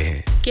चाहते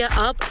हैं क्या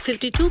आप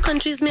 52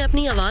 कंट्रीज में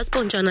अपनी आवाज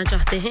पहुंचाना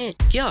चाहते हैं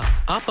क्या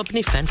आप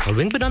अपनी फैन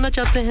फॉलोइंग बनाना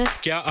चाहते हैं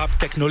क्या आप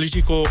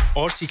टेक्नोलॉजी को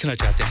और सीखना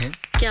चाहते हैं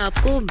क्या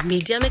आपको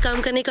मीडिया में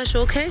काम करने का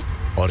शौक है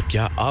और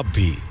क्या आप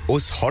भी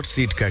उस हॉट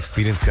सीट का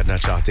एक्सपीरियंस करना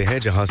चाहते हैं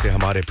जहां से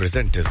हमारे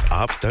प्रेजेंटर्स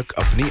आप तक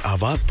अपनी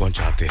आवाज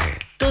पहुंचाते हैं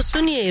तो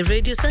सुनिए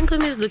radio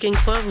Sangam is looking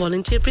for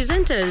volunteer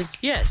presenters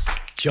yes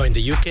join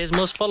the UK's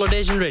most followed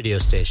Asian radio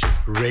station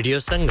Radio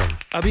Sangam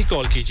अभी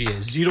कॉल कीजिए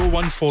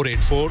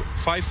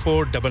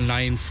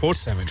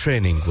 01484549947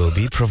 training will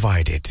be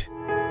provided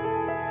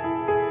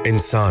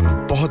इंसान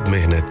बहुत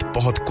मेहनत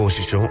बहुत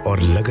कोशिशों और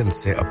लगन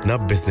से अपना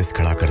बिजनेस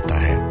खड़ा करता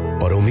है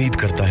और उम्मीद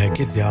करता है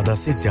कि ज्यादा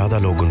से ज्यादा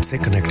लोग उनसे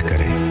कनेक्ट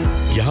करें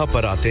यहाँ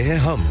पर आते हैं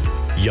हम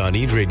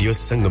यानी रेडियो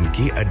संगम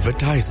की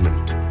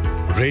एडवर्टाइजमेंट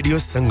रेडियो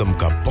संगम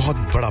का बहुत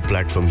बड़ा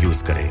प्लेटफॉर्म यूज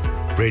करें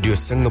रेडियो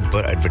संगम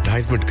पर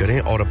एडवर्टाइजमेंट करें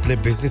और अपने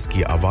बिजनेस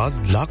की आवाज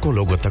लाखों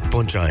लोगों तक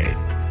पहुंचाएं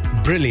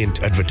Brilliant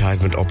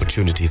advertisement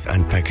opportunities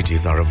and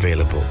packages are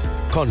available.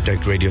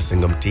 Contact Radio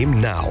Sangam team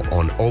now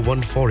on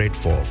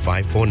 01484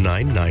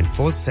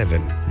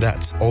 549947.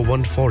 That's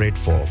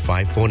 01484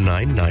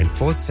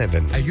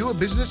 549947. Are you a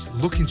business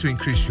looking to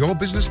increase your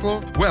business flow?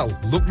 Well,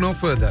 look no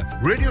further.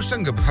 Radio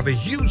Sangam have a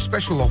huge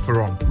special offer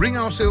on. Ring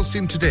our sales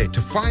team today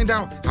to find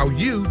out how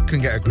you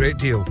can get a great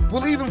deal.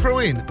 We'll even throw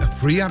in a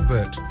free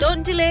advert.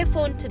 Don't delay,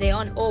 phone today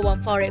on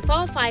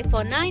 01484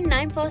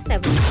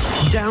 549947.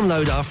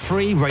 Download our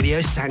free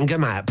Radio Sangam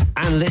app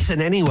and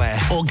listen anywhere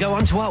or go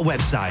onto our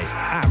website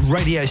at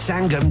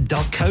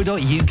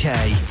radiosangam.co.uk.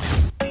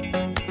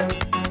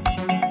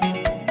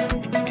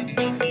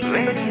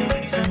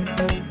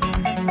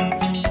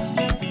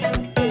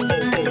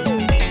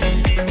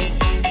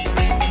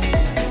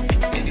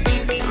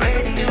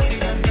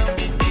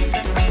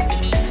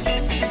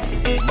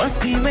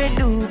 मस्ती में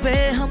डूबे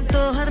हम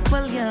तो हर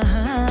पल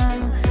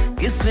यहाँ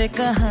किस्से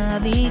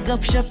कहानी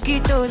गपशप की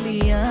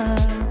टोलियाँ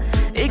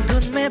एक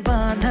धुन में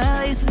बांधा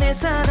इसने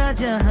सारा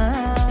जहां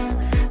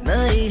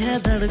नई है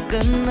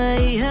धड़कन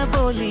नई है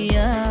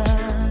बोलियां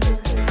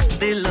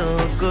दिलों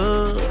को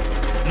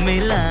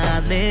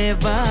मिलाने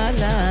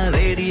वाला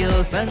रेडियो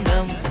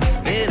संगम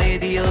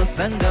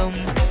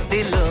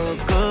दिलों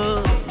को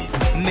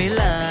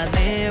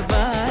मिलाने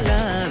वाला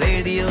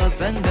रेडियो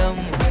संगम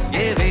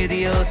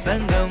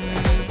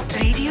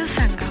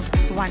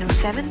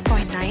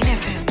 107.9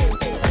 FM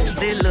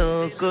दिलों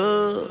को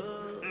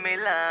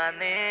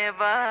मिलाने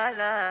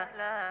वाला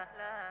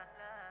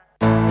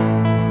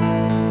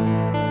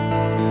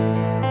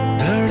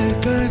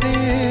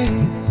धड़कनें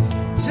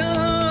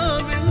जहाँ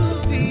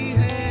मिलती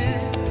हैं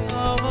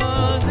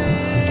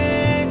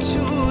आवाजें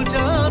छू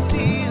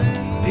जाती हैं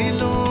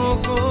दिलों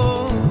को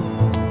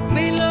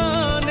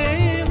मिलाने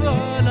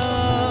वाला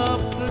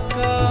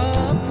आपका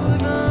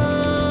अपना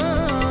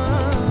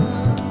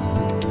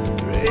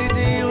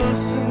radio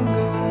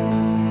Sangam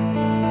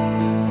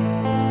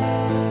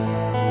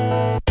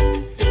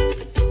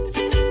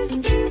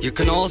You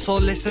can also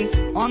listen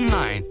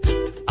online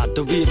at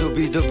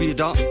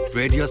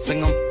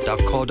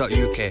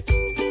www.radiosangam.co.uk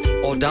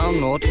or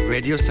download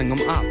Radio Sangam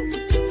app.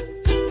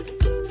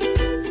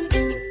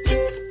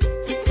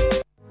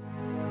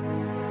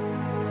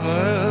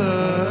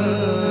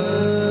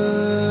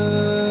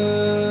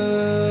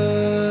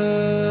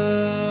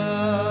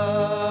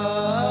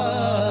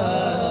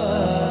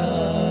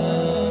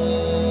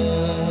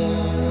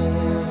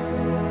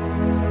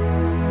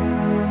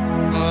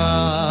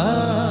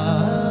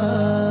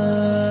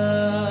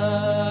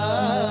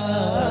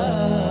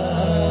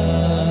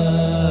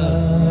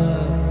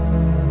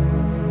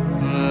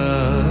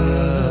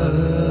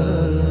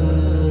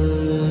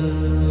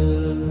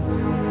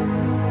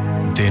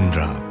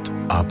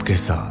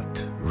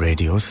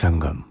 Radio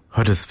Sangam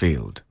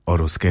Huddersfield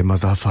और उसके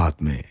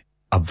मज़ाफ़ात में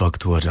अब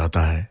वक्त हुआ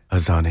जाता है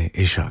अज़ान-ए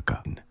इशा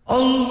का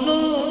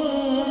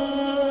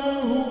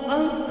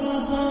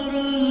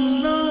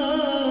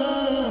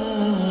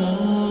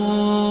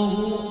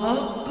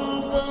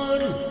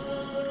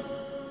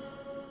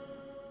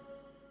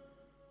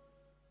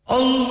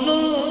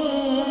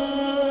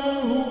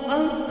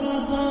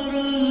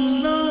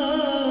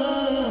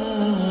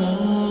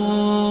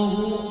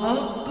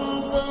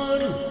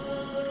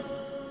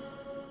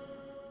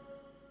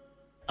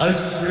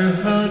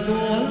أشهد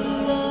أن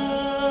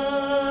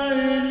لا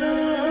إله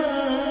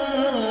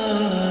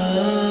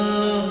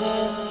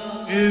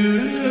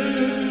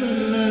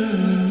إلا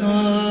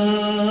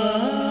الله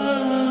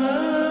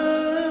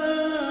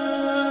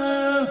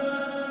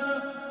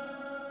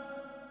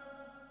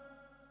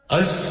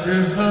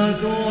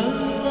أشهد أن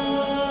لا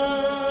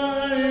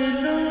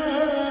إله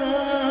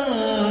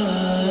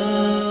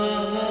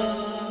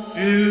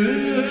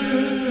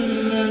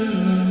إلا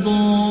الله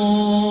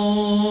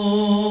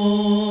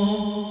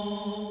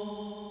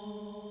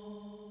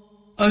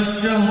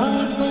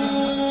أشهد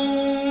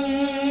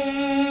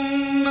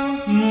أن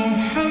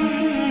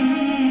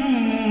محمدًا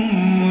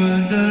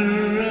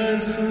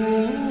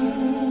رسول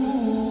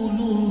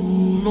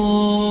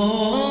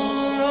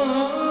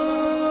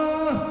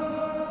الله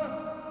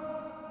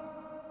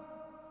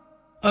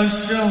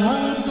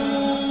أشهد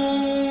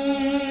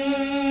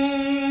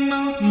أن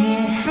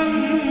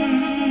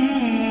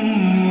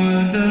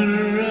محمدًا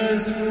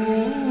رسول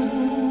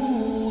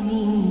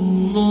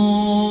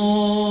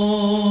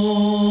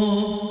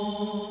الله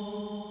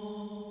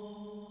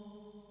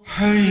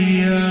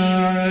حي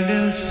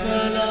على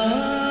الصلاة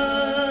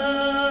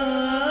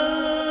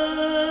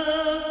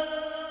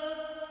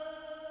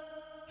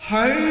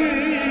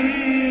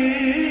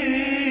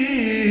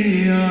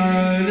حي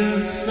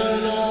على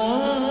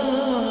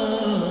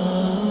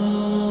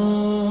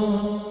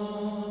الصلاة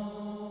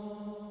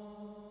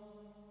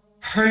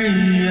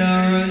حي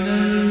على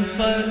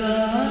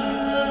الفلاح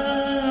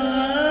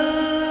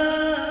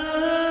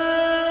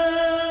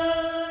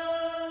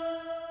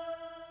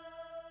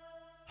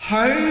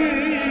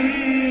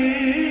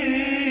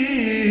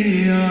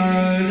حي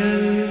على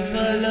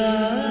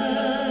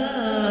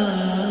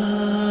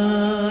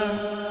الفلاح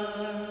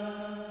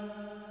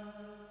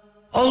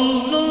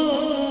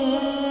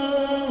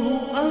الله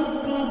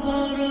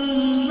أكبر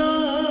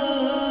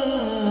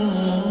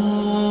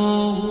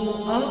الله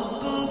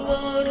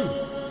أكبر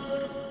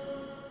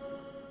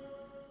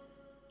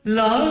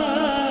لا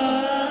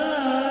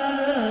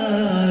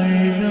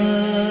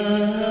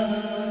إله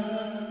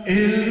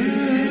إلا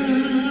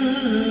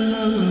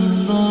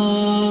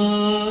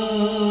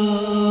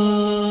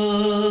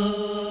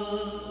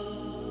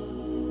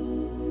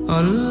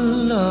الله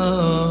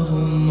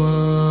اللهم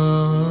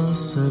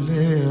صل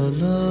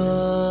على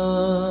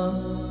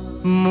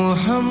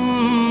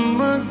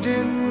محمد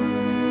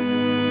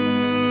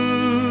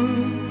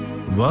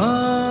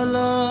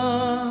وعلى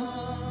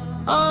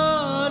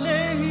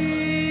آله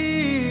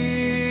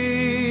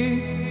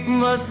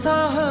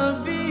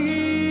وصحبه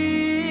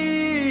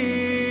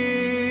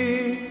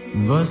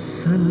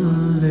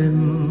وسلم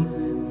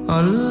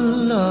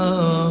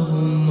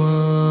اللهم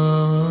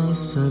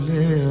صل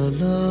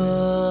على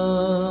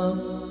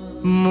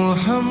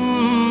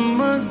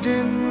محمد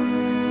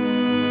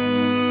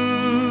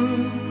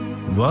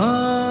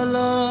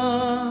وعلى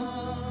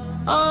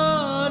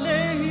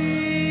آله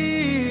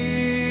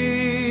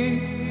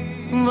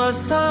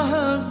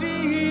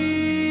وصحبه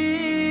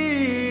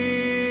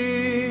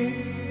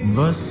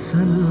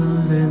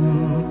وسلم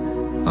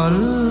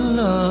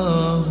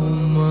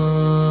اللهم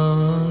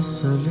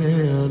صل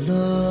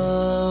على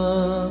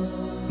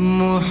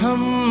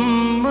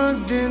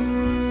محمد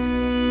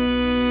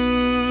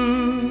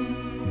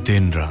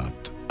दिन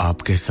रात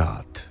आपके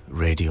साथ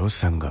रेडियो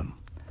संगम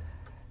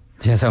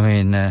जैसा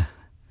मैं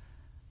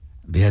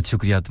बेहद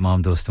शुक्रिया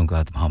तमाम दोस्तों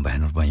का तमाम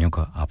बहनों और भाइयों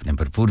का आपने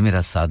भरपूर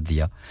मेरा साथ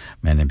दिया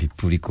मैंने भी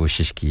पूरी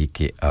कोशिश की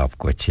कि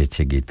आपको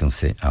अच्छे-अच्छे गीतों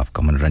से आपका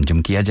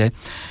मनोरंजन किया जाए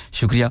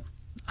शुक्रिया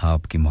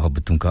आपकी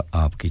मोहब्बतों का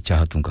आपकी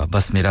चाहतों का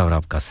बस मेरा और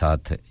आपका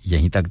साथ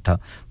यहीं तक था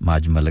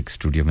माज मलिक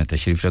स्टूडियो में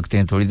तशरीफ रखते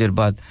हैं थोड़ी देर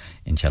बाद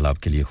इंशाल्लाह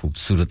आपके लिए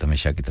खूबसूरत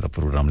हमेशा की तरह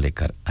प्रोग्राम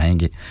लेकर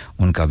आएंगे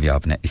उनका भी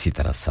आपने इसी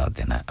तरह साथ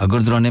देना है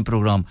अगर दौरान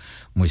प्रोग्राम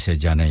मुझसे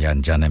जाने या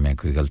अनजाने में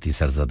कोई गलती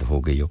सरजद हो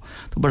गई हो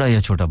तो बड़ा या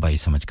छोटा भाई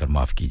समझकर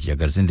माफ कीजिए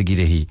अगर जिंदगी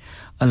रही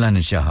अल्लाह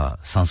ने चाहा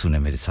सांसों ने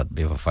मेरे साथ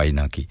बेवफाई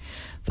ना की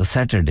तो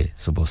सैटरडे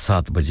सुबह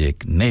 7 बजे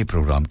एक नए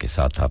प्रोग्राम के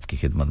साथ आपकी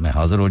खिदमत में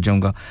हाजिर हो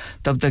जाऊंगा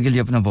तब तक के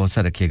लिए अपना बहुत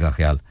सा रखिएगा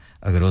ख्याल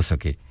अगर हो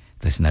सके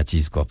तो इस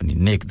नाचीज को अपनी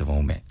नेक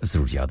दुआओं में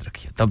जरूर याद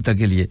रखिए तब तक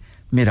के लिए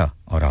मेरा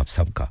और आप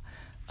सबका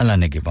अल्लाह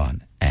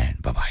निगहबान एंड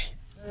बाय बाय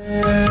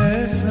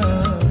ऐसा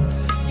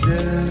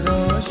दिल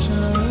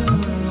रोशन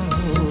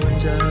हो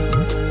जाए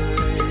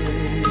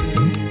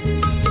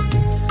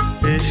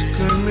इश्क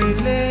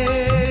मिले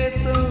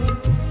तो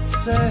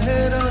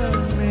सहरा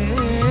में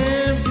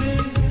भी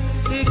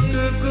एक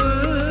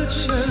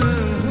गुलशन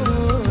हो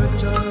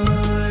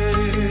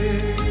जाए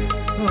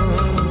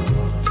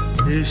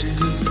इश्क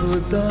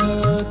खुदा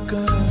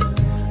का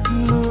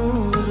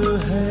नूर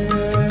है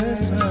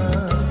ऐसा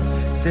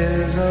दिल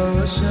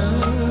रोशन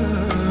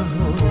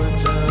हो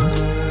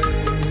जाए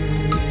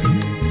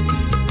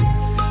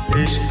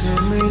इश्क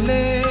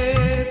मिले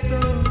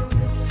तो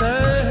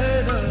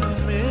सहरा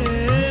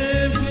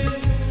में भी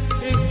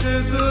एक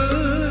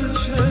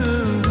गुलशन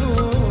हो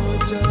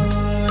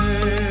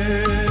जाए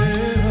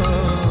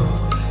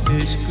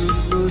इश्क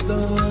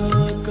खुदा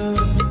का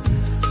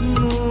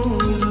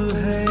नूर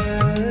है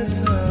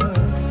ऐसा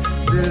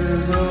दिल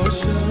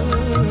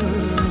रोशन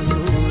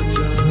हो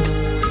जाए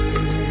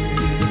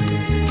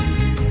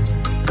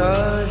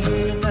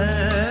काहे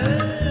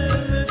नैन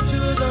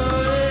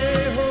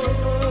चुराए हो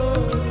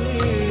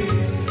गोरी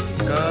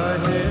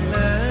काहे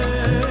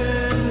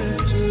नैन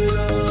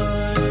चुराए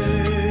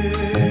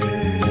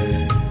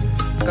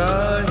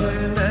काहे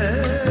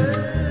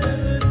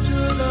नैन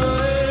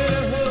चुराए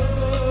हो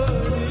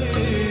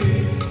गोरी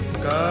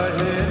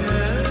काहे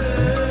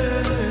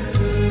नैन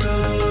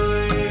चुराए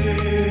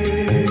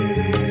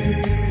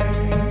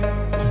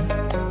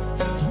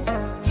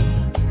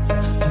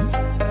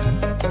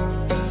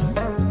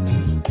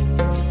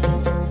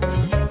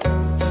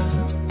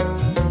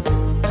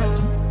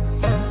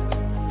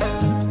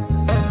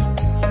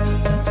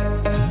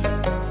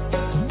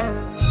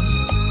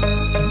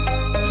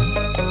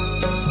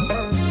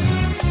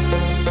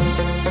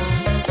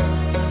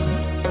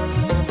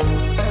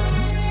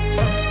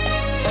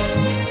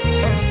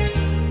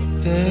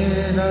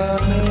तेरा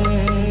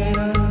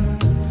मेरा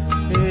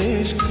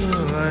इश्क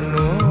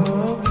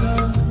अनोखा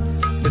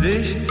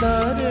रिश्ता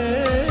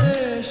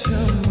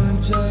रेशम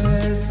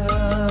जैसा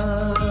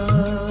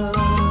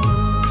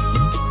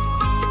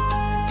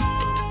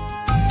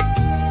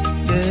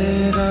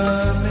तेरा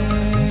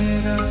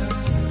मेरा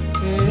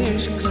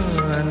इश्क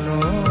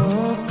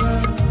अनोखा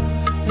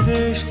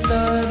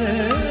रिश्ता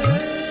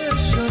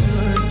रेशम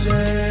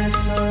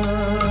जैसा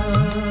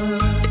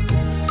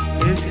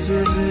इस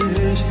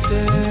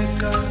रिश्ते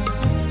का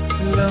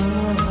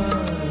लम्हा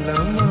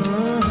लम्हा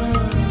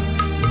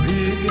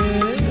भीगे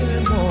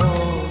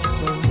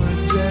मौसम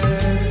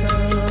जैसा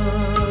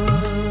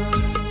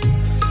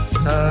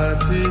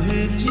साथ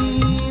ही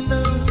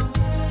जीना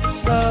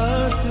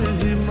साथ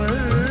ही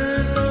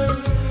मरना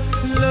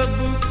लब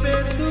पे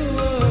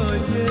दुआ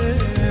ये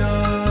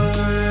आए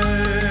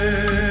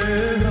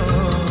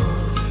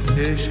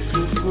इश्क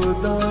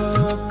खुदा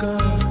का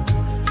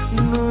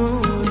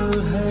नूर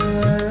है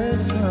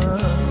ऐसा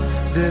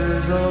दिल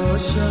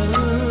रोशन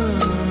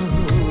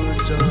हो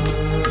जाए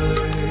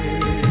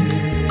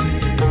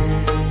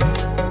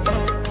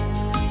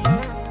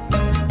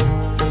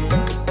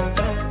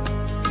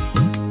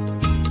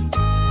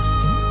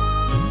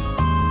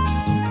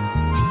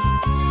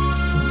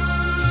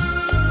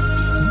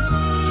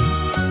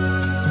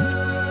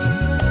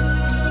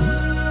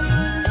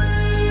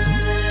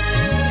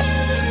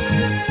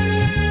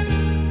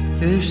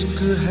इश्क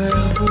है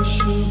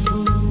खुशबू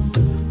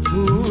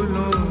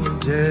फूलों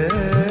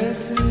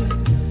जैसे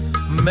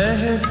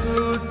महक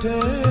उठे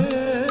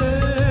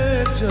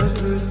जग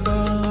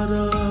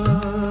सारा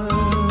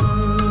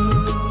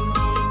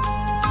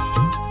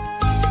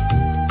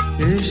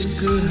इश्क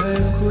है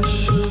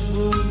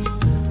खुशबू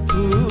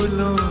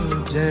फूलों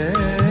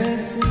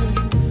जैसे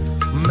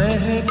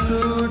महक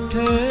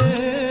उठे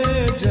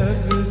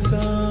जग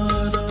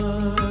सारा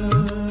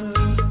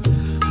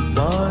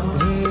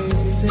बांधे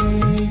से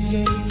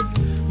ये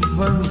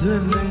बंध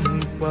नहीं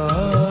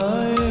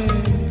पाए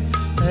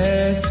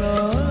ऐसा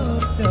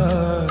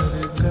प्यार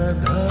का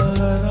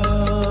धारा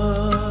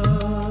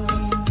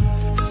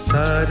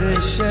सारे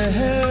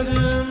शहर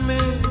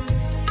में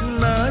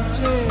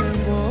नाचे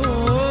वो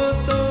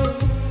तो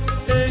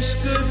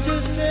इश्क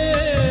जिसे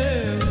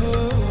हो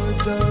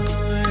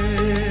जाए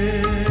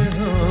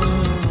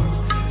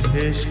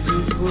इश्क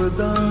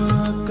खुदा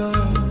का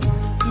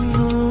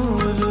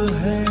नूर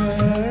है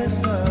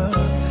ऐसा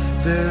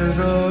दिल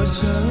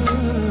रोशन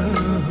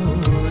हो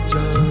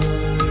जाए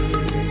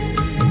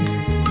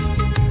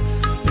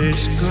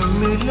इश्क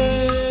मिले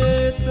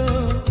तो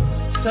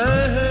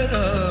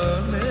सहरा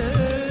में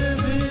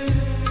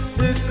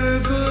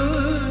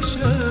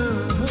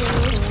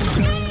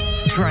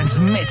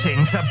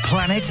Transmitting to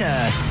planet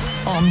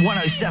Earth on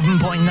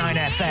 107.9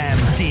 FM,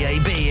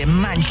 DAB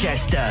in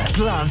Manchester,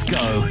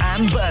 Glasgow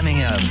and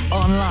Birmingham.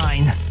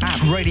 Online at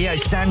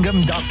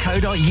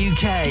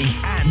radiosangam.co.uk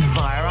and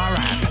via our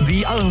app,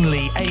 the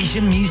only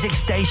Asian music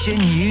station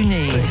you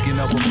need.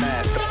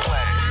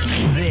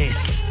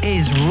 This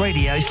is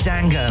Radio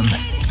Sangam.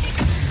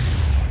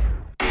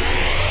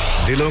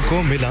 दिलों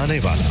को मिलाने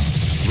वाला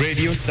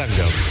Radio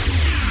Sangam.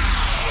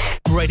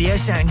 Radio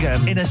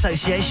Sangam in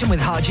association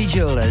with Haji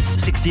Jewellers,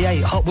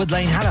 68 Hotwood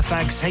Lane,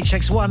 Halifax,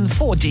 HX1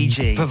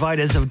 4DG.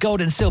 Providers of gold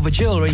and silver jewellery